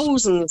are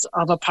thousands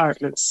of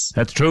apartments.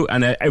 That's true.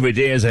 And every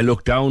day as I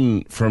look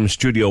down from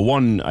Studio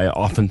One, I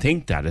often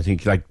think that. I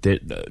think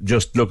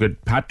just look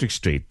at Patrick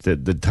Street,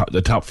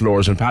 the top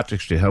floors on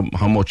Patrick Street,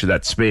 how much of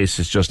that space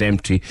is just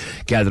empty,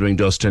 gathering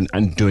dust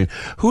and doing.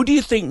 Who do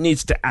you think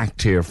needs to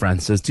act here,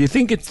 Frances? Do you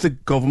think it's the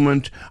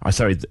government,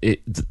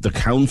 the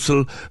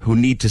council, who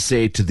need to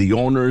say to the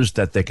owners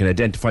that they can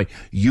identify,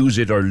 use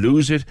it or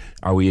lose it?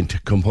 Are we into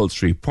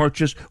compulsory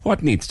purchase?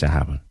 What needs to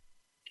happen?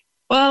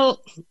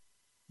 Well,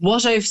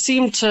 what I've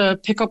seemed to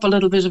pick up a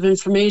little bit of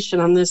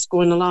information on this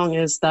going along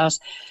is that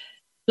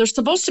there's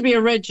supposed to be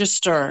a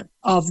register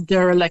of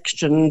derelict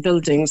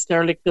buildings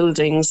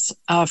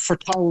for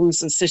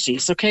towns and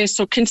cities. Okay,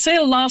 so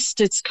Kinsale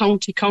lost its town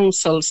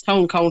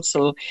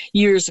council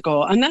years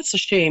ago, and that's a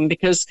shame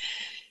because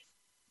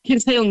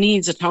Kinsale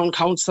needs a town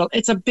council.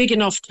 It's a big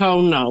enough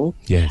town now,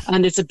 yes,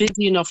 and it's a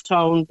busy enough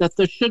town that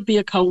there should be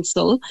a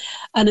council.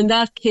 And in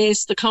that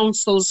case, the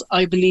councils,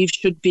 I believe,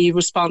 should be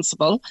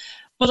responsible.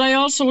 But I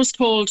also was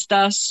told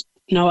that,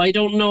 I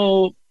don't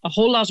know a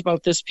whole lot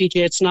about this, PJ.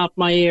 It's not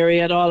my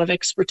area at all of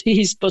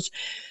expertise, but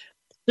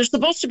there's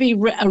supposed to be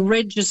a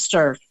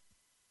register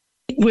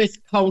with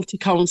county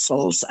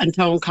councils and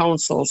town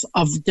councils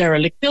of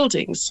derelict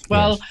buildings.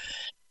 Well, yes.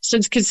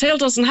 Since Kinsale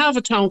doesn't have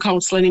a town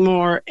council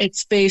anymore,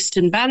 it's based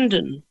in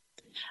Bandon.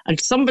 And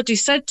somebody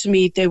said to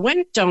me they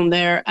went down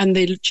there and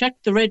they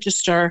checked the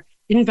register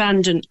in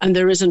Bandon and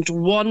there isn't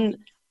one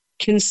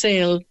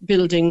Kinsale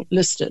building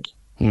listed.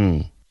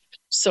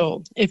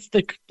 So if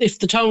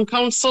the town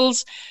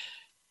councils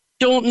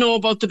don't know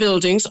about the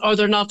buildings, or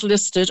they're not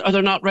listed, or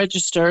they're not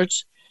registered,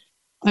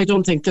 I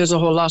don't think there's a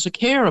whole lot of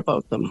care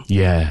about them.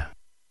 Yeah.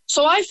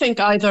 So I think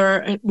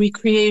either we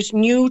create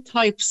new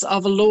types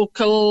of a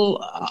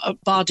local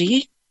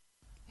body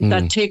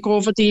that take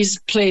over these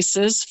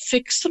places,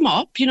 fix them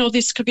up.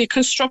 This could be a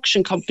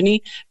construction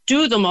company,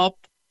 do them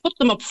up, put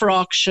them up for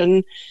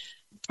auction,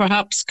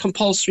 perhaps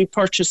compulsory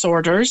purchase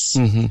orders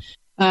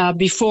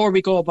before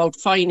we go about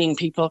fining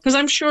people. Because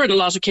I'm sure in a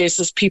lot of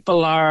cases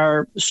people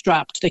are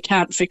strapped. They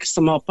can't fix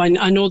them up. I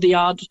know the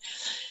odd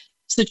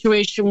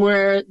situation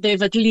where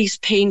they've at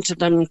least painted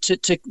them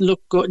to look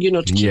good,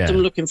 to keep them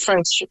looking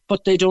fresh,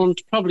 but they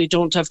probably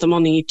don't have the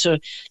money to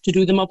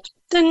do them up.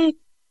 Then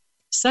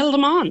sell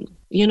them on,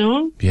 you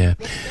know? Yeah.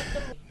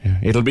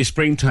 It'll be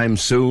springtime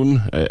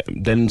soon,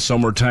 then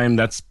summertime,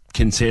 that's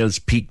Kinsale's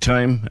peak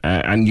time,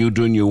 and you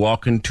doing your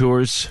walking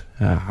tours.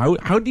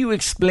 How do you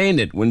explain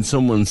it when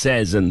someone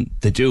says, and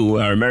they do,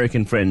 our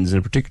American friends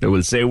in particular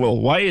will say, well,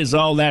 why is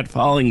all that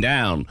falling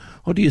down?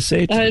 What do you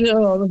say to them? I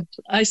know.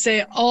 I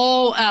say,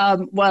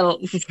 well,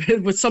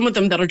 with some of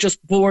them that are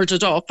just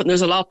boarded up, and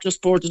there's a lot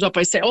just boarded up,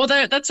 I say,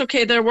 that's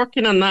okay, they're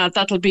working on that.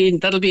 That'll be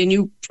a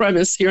new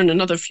premise here in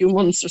another few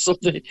months or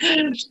something.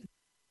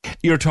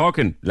 You're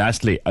talking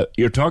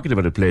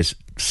about a place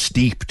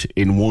steeped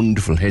in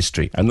wonderful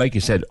history. And like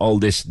you said, all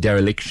this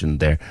dereliction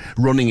there,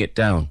 running it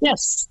down.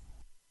 Yes.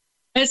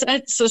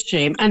 It's a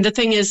shame. And the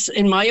thing is,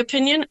 in my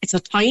opinion, it's a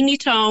tiny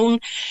town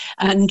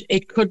and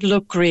it could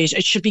look great.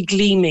 It should be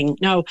gleaming.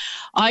 Now,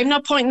 I'm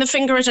not pointing the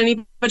finger at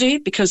anybody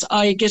because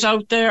I get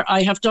out there.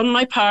 I have done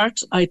my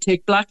part. I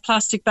take black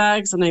plastic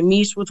bags and I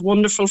meet with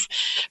wonderful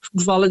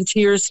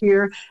volunteers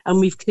here, and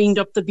we've cleaned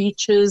up the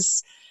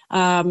beaches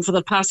for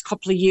the past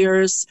couple of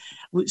years.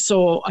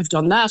 So I've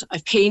done that.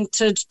 I've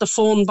painted the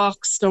phone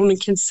box down in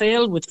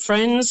Kinsale with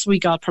friends. We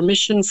got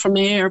permission from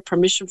Mayor,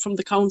 permission from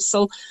the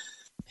council.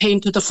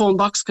 Painted the phone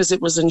box because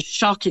it was in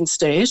shocking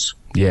state.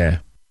 Yeah.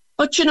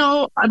 But you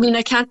know, I mean,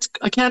 I can't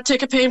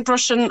take a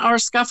paintbrush or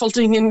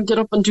scaffolding and get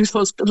up and do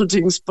those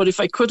buildings. But if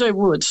I could, I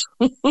would.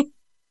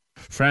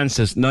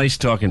 Frances, nice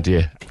talking to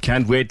you.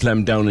 Can't wait till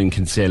I'm down in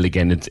Kinsale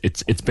again.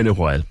 It's been a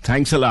while.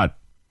 Thanks a lot.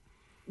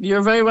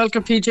 You're very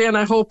welcome, PJ, and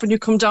I hope when you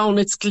come down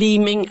it's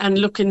gleaming and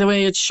looking the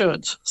way it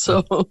should.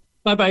 So,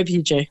 bye-bye,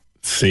 PJ.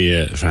 See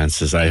you,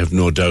 Frances. I have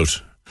no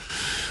doubt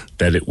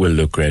that it will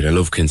look great. I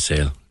love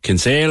Kinsale.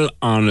 Kinsale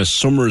on a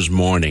summer's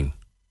morning.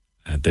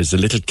 There's a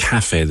little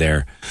cafe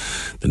there.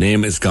 The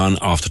name is gone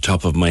off the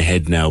top of my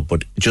head now,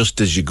 but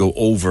just as you go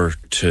over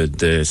to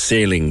the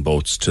sailing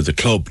boats, to the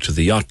club, to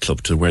the yacht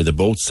club, to where the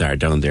boats are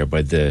down there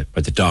by the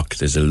dock,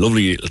 there's a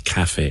lovely little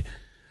cafe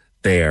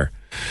there.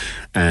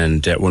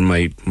 And when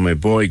my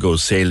boy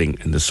goes sailing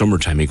in the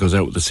summertime, he goes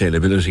out with the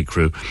sailability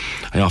crew.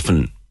 I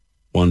often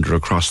wander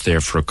across there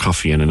for a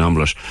coffee and an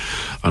omelette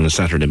on a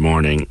Saturday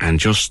morning, and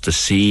just the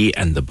sea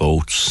and the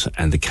boats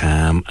and the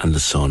calm and the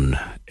sun,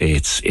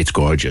 it's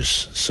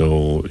gorgeous.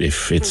 So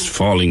if it's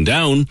falling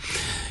down,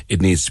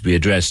 it needs to be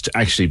addressed.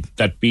 Actually,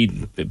 that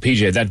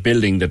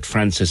building that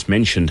Frances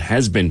mentioned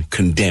has been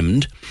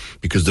condemned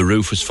because the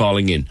roof is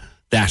falling in.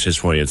 That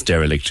is why it's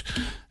derelict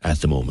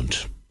at the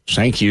moment.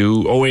 Thank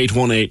you.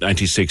 0818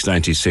 96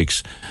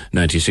 96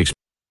 96.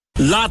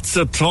 Lots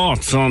of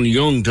thoughts on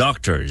young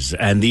doctors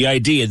and the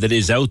idea that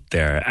is out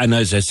there. And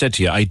as I said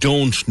to you, I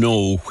don't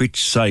know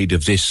which side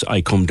of this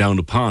I come down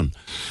upon.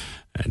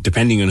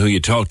 Depending on who you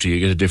talk to, you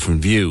get a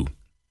different view.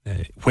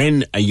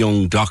 When a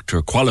young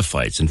doctor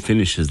qualifies and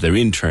finishes their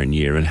intern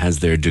year and has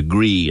their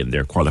degree and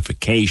their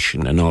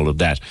qualification and all of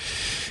that,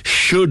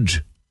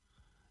 should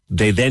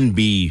they then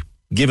be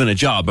given a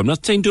job? I'm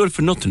not saying do it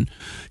for nothing.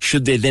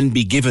 Should they then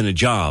be given a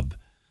job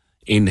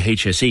in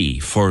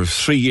HSE for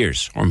 3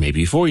 years, or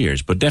maybe 4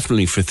 years, but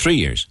definitely for 3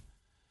 years?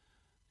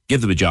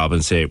 Give them a job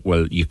and say,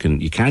 well, you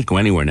can't go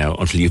anywhere now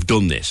until you've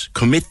done this.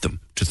 Commit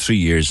them to 3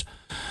 years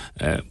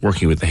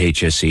working with the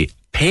HSE,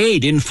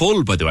 paid in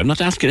full, by the way. I'm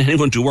not asking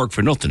anyone to work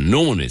for nothing.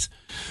 No one is.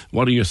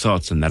 What are your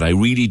thoughts on that? I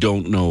really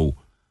don't know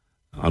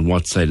on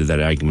what side of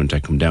that argument I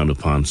come down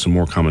upon. Some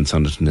more comments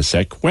on it in a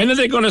sec. When are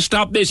they going to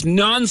stop this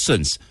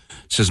nonsense,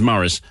 says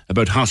Morris,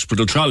 about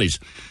hospital trolleys?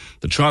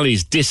 The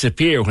trolleys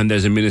disappear when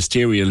there's a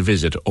ministerial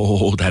visit.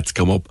 Oh, that's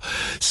come up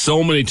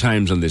so many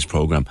times on this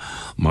programme,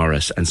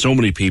 Morris. And so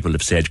many people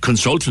have said,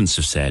 consultants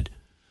have said,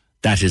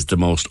 that is the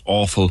most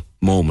awful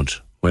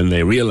moment when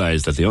they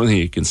realise that the only thing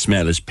you can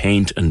smell is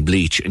paint and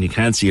bleach, and you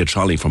can't see a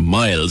trolley for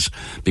miles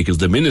because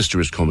the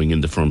minister is coming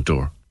in the front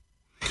door.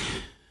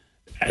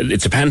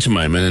 It's a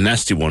pantomime, and a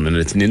nasty one, and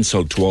it's an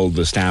insult to all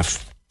the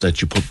staff that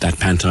you put that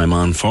pantomime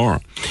on for.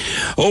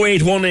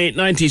 0818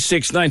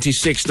 96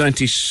 96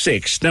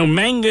 96. Now,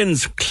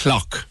 Mangan's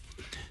clock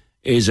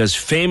is as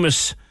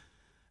famous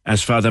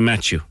as Father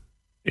Matthew.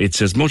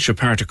 It's as much a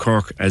part of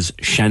Cork as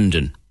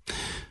Shandon.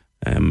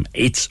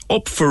 It's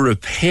up for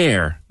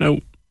repair. Now,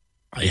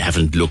 I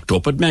haven't looked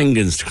up at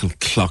Mangan's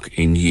clock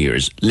in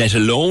years, let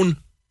alone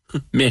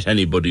met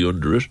anybody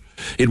under it.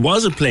 It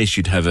was a place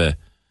you'd have a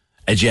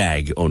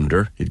jag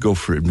under. You'd go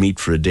meet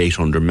for a date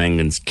under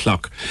Mangan's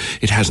clock.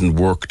 It hasn't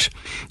worked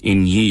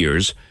in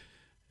years.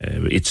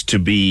 It's to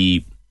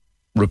be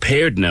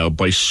repaired now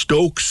by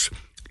Stokes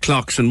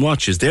Clocks and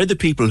Watches. They're the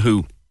people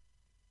who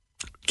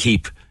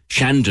keep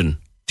Shandon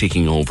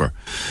ticking over,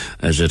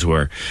 as it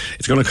were.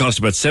 It's going to cost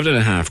about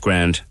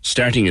 $7,500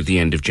 starting at the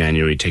end of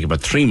January, take about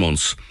 3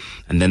 months,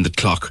 and then the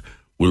clock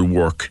will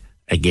work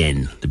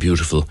again. The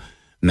beautiful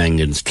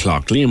Mangan's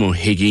clock. Liam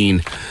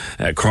O'Higgins,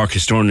 Cork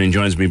historian,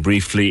 joins me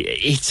briefly.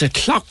 It's a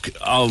clock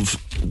of...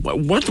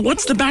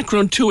 What's the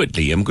background to it,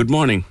 Liam? Good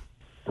morning.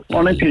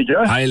 Morning,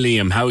 PJ. Hi,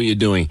 Liam. How are you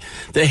doing?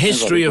 The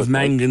history of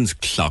Mangan's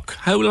clock.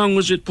 How long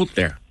was it put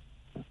there?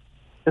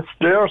 It's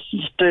there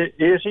since the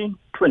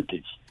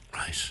 1820s.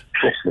 Right.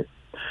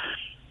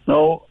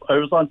 No, I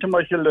was on to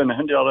Michael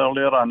Linehan the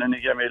earlier on, and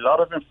he gave me a lot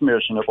of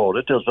information about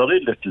it. There's very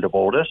little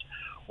about it,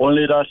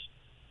 only that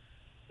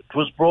it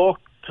was broke.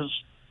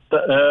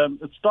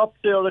 It stopped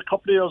there a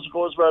couple of years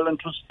ago as well, and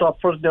it was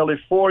stopped for nearly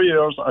 4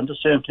 years, and the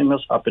same thing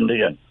has happened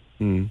again.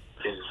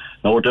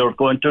 Now they're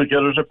going to get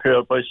it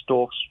repaired by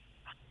Stokes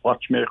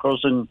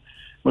Watchmakers in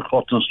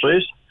McCutton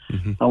Street,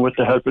 and with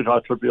the help of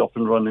God, it will be up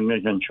and running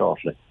again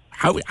shortly.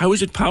 How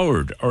is it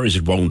powered, or is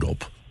it wound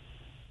up?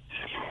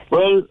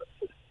 Well,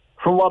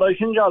 from what I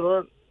can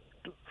gather,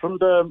 with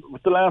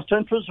the last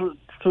time it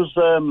was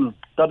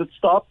that it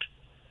stopped,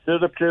 they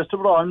replaced it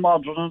with all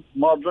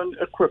modern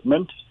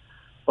equipment,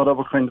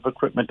 whatever kind of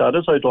equipment that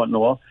is, I don't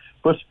know.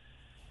 But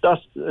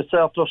it's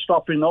after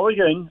stopping now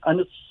again, and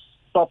it's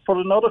stopped for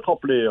another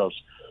couple of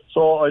years.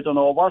 So I don't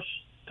know I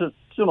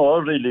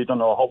really don't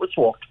know how it's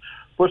worked.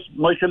 But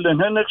Michael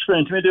Linehan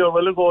explained to me there a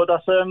while ago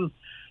that it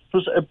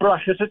was a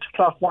bracketed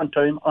clock one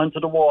time onto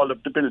the wall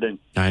of the building.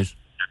 Nice.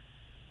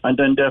 And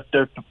then they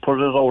put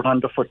it out on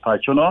the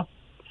footpath,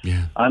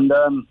 Yeah. And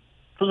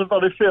it was a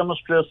very famous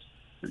place,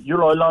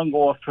 long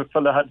ago, if a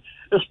fella had,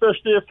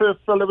 especially if a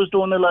fella was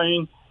doing a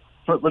line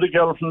with a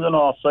girl from the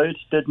north side,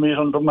 they'd meet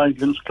under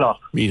Maglins clock.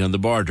 Meet on the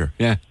border,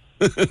 yeah.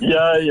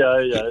 yeah.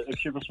 If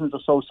she was from the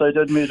south side,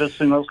 they'd meet at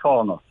Singles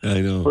Corner.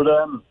 I know. But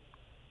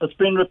it's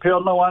been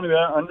repaired now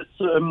anyway, and it's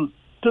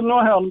to no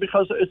harm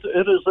because it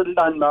is a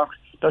landmark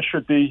that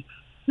should be,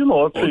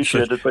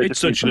 appreciated by the people. It's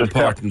such an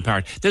important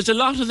part. There's a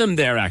lot of them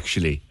there,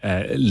 actually,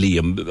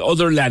 Liam.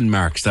 Other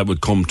landmarks that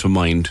would come to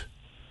mind.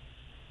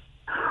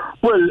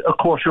 Well, of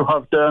course, you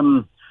have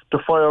the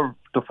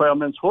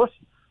fireman's hut,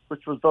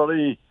 which was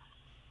very,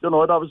 that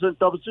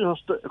was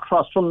just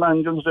across from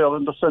Mangan's there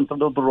in the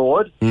centre of the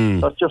road.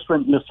 That just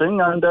went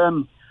missing. And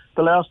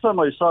the last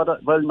time I saw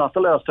that, well, not the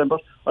last time,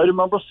 but I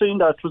remember seeing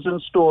that it was in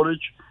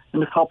storage in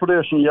the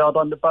Corporation Yard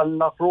on the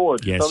Ballinlough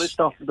Road. Yes. Very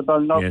south of the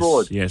Ballinlough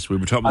Road. Yes, we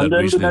were talking about that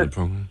recently in the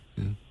programme.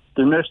 Yeah.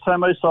 The next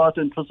time I saw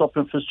it was up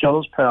in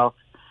Fitzgerald's Park,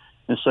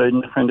 inside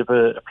kind of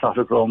a plot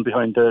of ground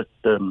behind the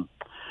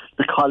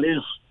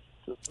Collies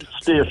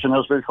station,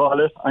 as we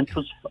call it, and it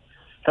was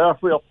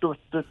halfway up to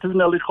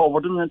nearly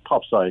covered in the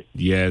topside.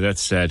 Yeah,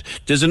 that's sad.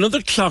 There's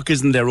another clock,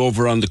 isn't there,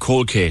 over on the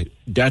Colquay?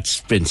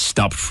 That's been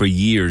stopped for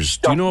years.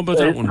 Do you know about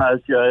that one? It has,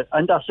 yeah,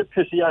 and that's a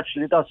pity,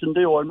 actually. That's in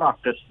the old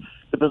market,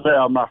 the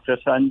bazaar market,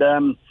 and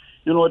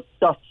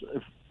that's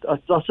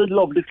a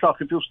lovely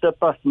clock. If you step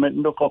back from it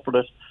and look up at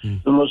it,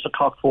 then there's the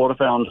cock for the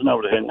fans and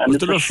everything. And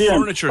there's a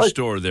furniture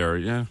store there,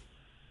 yeah.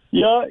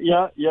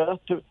 Yeah.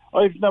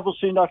 I've never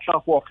seen that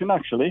clock working,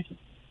 actually.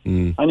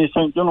 And you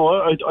think,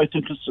 I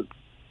think it's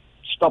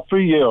stopped for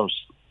years,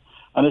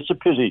 and it's a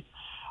pity.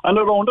 And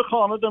around the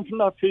corner then from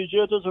that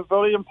PJ, there's a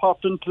very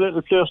important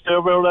little place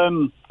there where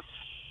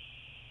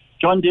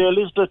John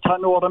Daly's the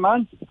Tanora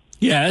man.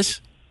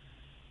 Yes.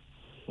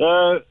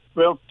 Where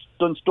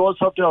Dunstores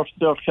have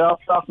their car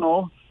park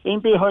now. In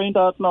behind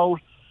that now,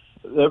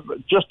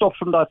 just up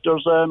from that,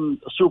 there's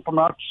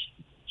Supermax.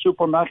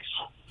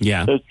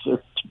 Yeah.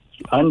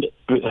 And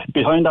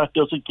behind that,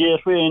 there's a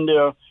gateway in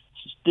there,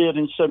 dated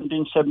in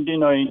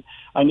 1779,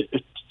 and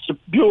it's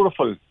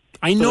beautiful.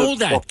 I know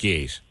that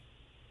gate.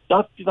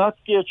 That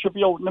gate should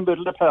be out in the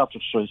middle of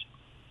Patrick Street.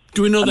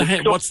 Do we know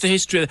what's the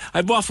history?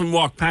 I've often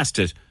walked past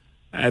it,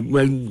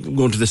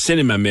 going to the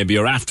cinema maybe,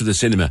 or after the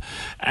cinema.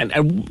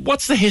 And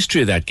what's the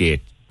history of that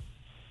gate?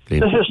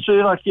 The history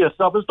of that gate,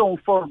 that was down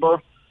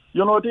further.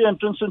 The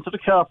entrance into the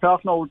car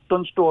park now,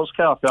 Dunstores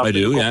car park. I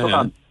do,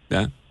 yeah.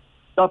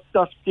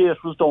 That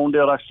gate was down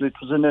there, actually. It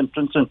was an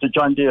entrance into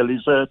John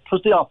Daly's. It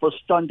was the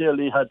opposite. John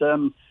Daly had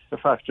a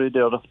factory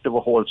there. They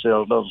were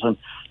wholesalers, and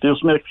they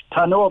used to make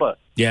Tanora.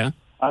 Yeah.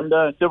 And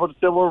they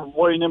were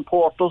wine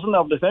importers and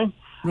everything.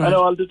 Right. And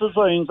all the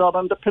designs are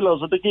on the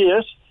pillars of the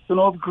gate,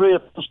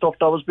 grape and stuff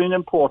that was being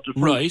imported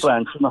from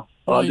France and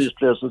all these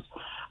places.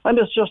 And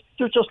it's just,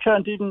 you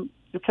can't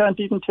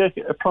even take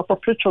a proper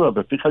picture of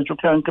it because you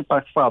can't get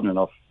back far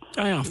enough.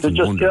 I often They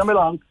just wonder. came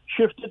along,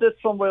 shifted it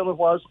from where it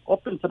was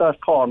up into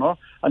that corner,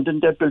 and then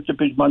they built a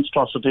big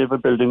monstrosity of a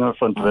building in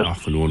front of it.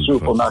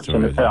 Supermax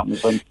and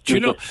apartments. And do you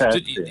know,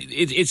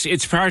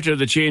 it's part of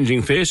the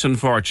changing face,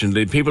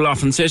 unfortunately. People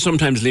often say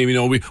sometimes,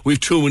 Liam, we've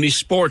too many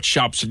sports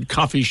shops and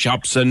coffee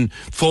shops and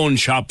phone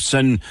shops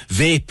and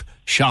vape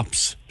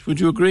shops. Would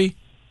you agree?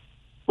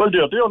 Well,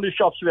 they're the only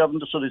shops we have in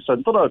the city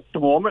centre at the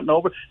moment now,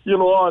 but,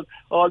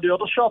 all the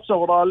other shops are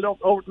all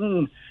out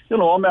in,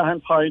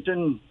 Mahon Point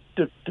and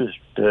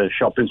the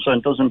shopping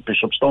centres in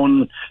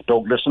Bishopstown,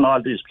 Douglas and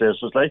all these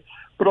places,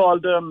 but all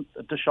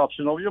the shops,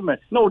 you met.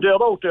 No, they're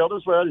out there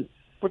as well,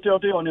 but they're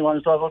the only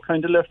ones that are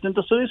kind of left in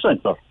the city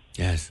centre.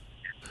 Yes.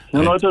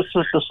 The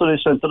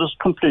city centre has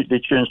completely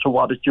changed to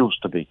what it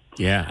used to be.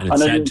 Yeah, and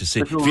it's sad to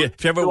see. If you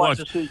ever want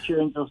to see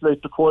changes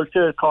like the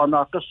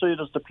Cornacre Street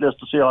is the place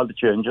to see all the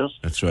changes.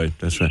 That's right.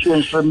 It's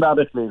changed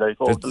dramatically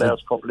over the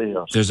last couple of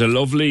years. There's a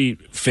lovely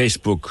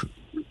Facebook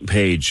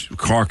page,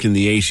 Cork in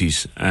the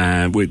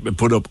 80s, we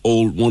put up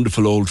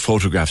wonderful old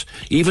photographs.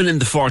 Even in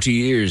the 40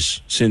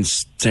 years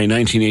since, say,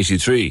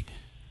 1983,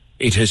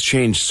 it has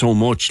changed so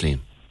much, Liam.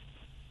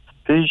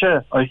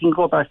 PJ, I can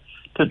go back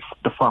the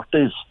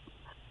 40s.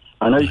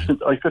 And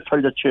I could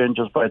tell you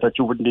changes by that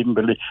you wouldn't even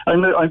believe.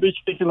 And I'm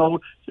speaking now,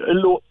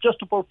 just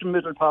about the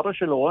middle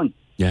parish alone,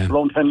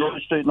 around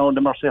Henry Street now in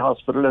the Mercy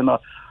Hospital. And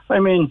I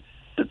mean,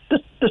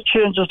 the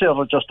changes there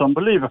are just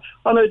unbelievable.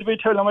 And I'd be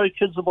telling my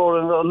kids about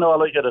it, and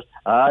all I get is,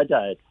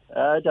 Dad.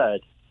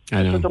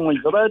 I know.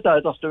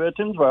 Dad, that's the way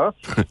things were.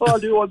 All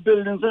the old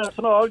buildings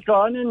and all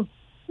gone, and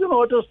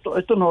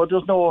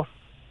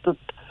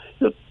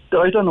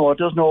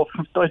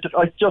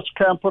I just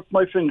can't put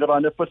my finger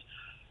on it, but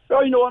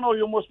I know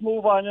you must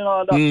move on and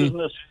all that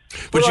business.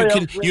 But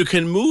you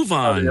can move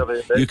on.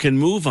 You can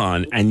move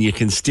on, and you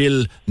can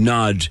still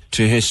nod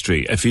to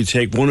history. If you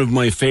take one of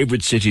my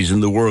favourite cities in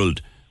the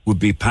world, would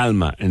be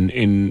Palma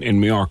in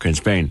Mallorca in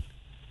Spain.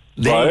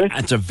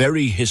 It's a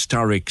very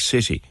historic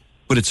city,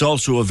 but it's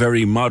also a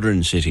very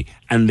modern city,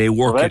 and they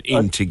work it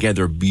in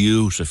together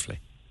beautifully.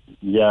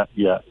 Yeah.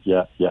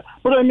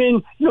 But I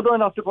mean, you don't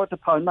have to go to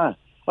Palma.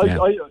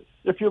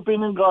 If you've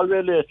been in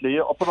Galway lately,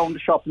 up around the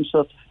shopping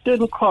centre, they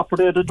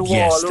incorporated the wall.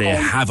 Yes, they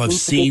have. I've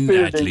seen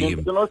that,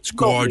 Liam. It's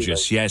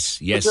gorgeous.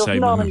 Yes, I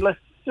remember.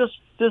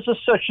 There's a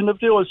section of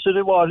the old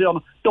city wall here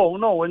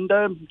down now in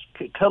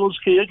Carroll's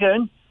Quay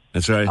again.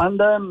 That's right. And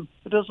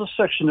there's a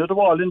section of the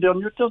wall in there,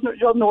 and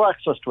you have no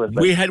access to it.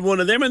 We had one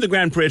of them in the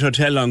Grand Parade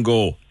Hotel on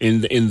Go. In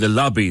the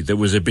lobby, there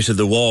was a bit of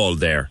the wall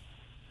there,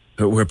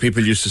 where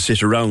people used to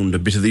sit around, a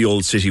bit of the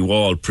old city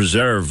wall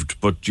preserved,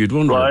 but you'd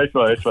wonder. Right.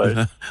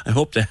 I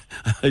hope that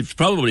it's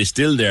probably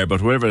still there,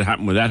 but whatever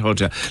happened with that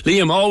hotel.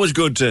 Liam, always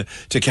good to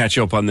catch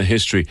up on the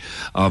history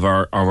of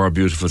our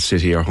beautiful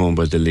city, our home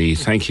by the Lee.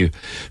 Thank you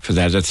for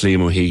that. That's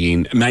Liam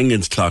O'Higgins.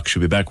 Mangan's clock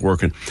should be back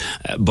working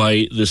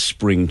by the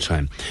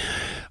springtime.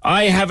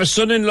 I have a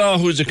son-in-law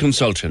who's a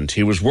consultant.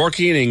 He was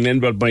working in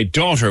England, but my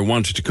daughter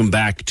wanted to come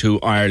back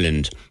to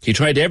Ireland. He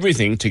tried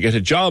everything to get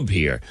a job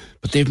here,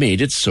 but they've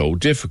made it so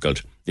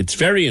difficult. It's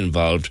very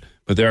involved,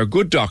 but there are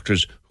good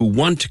doctors who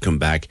want to come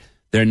back.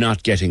 They're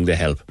not getting the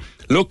help.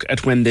 Look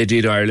at when they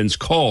did Ireland's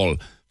call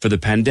for the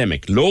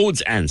pandemic.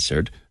 Loads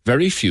answered,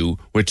 very few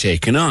were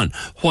taken on.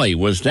 Why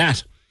was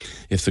that?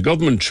 If the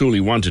government truly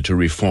wanted to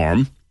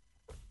reform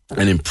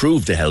and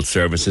improve the health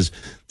services,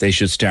 they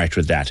should start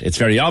with that. It's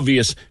very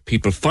obvious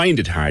people find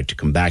it hard to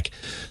come back,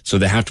 so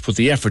they have to put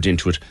the effort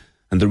into it.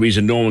 And the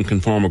reason no one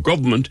can form a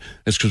government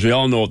is because we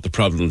all know what the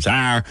problems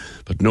are,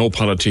 but no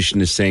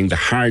politician is saying the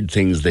hard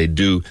things they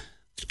do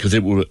because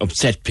it will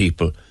upset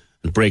people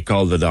and break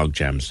all the log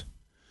jams.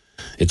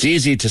 It's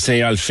easy to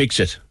say, I'll fix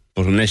it,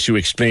 but unless you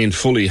explain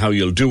fully how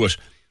you'll do it,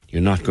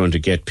 you're not going to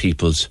get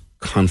people's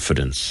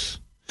confidence.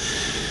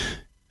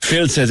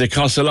 Phil says it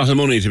costs a lot of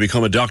money to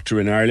become a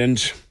doctor in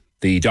Ireland.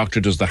 The doctor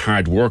does the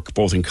hard work,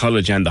 both in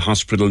college and the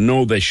hospital.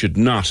 No, they should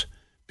not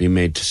be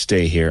made to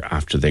stay here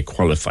after they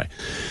qualify.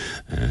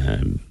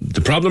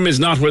 The problem is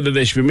not whether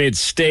they should be made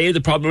stay.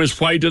 The problem is,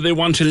 why do they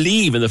want to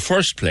leave in the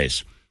first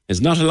place? There's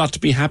not a lot to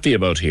be happy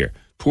about here.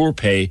 Poor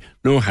pay,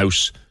 no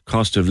house,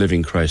 cost of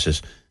living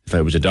crisis. If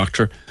I was a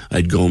doctor,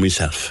 I'd go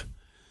myself.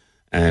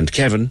 And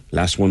Kevin,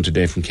 last one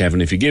today from Kevin,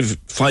 if you give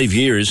 5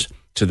 years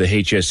to the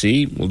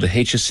HSE, well, the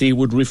HSE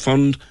would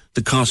refund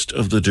the cost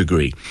of the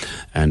degree.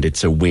 And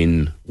it's a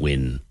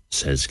win-win,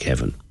 says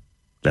Kevin.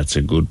 That's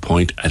a good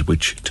point at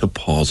which to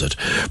pause it.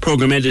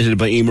 Programme edited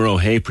by Emer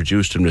O'Hay,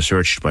 produced and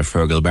researched by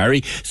Fergal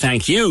Barry.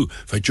 Thank you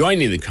for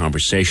joining the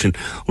conversation.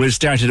 We'll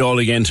start it all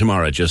again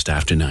tomorrow just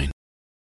after 9.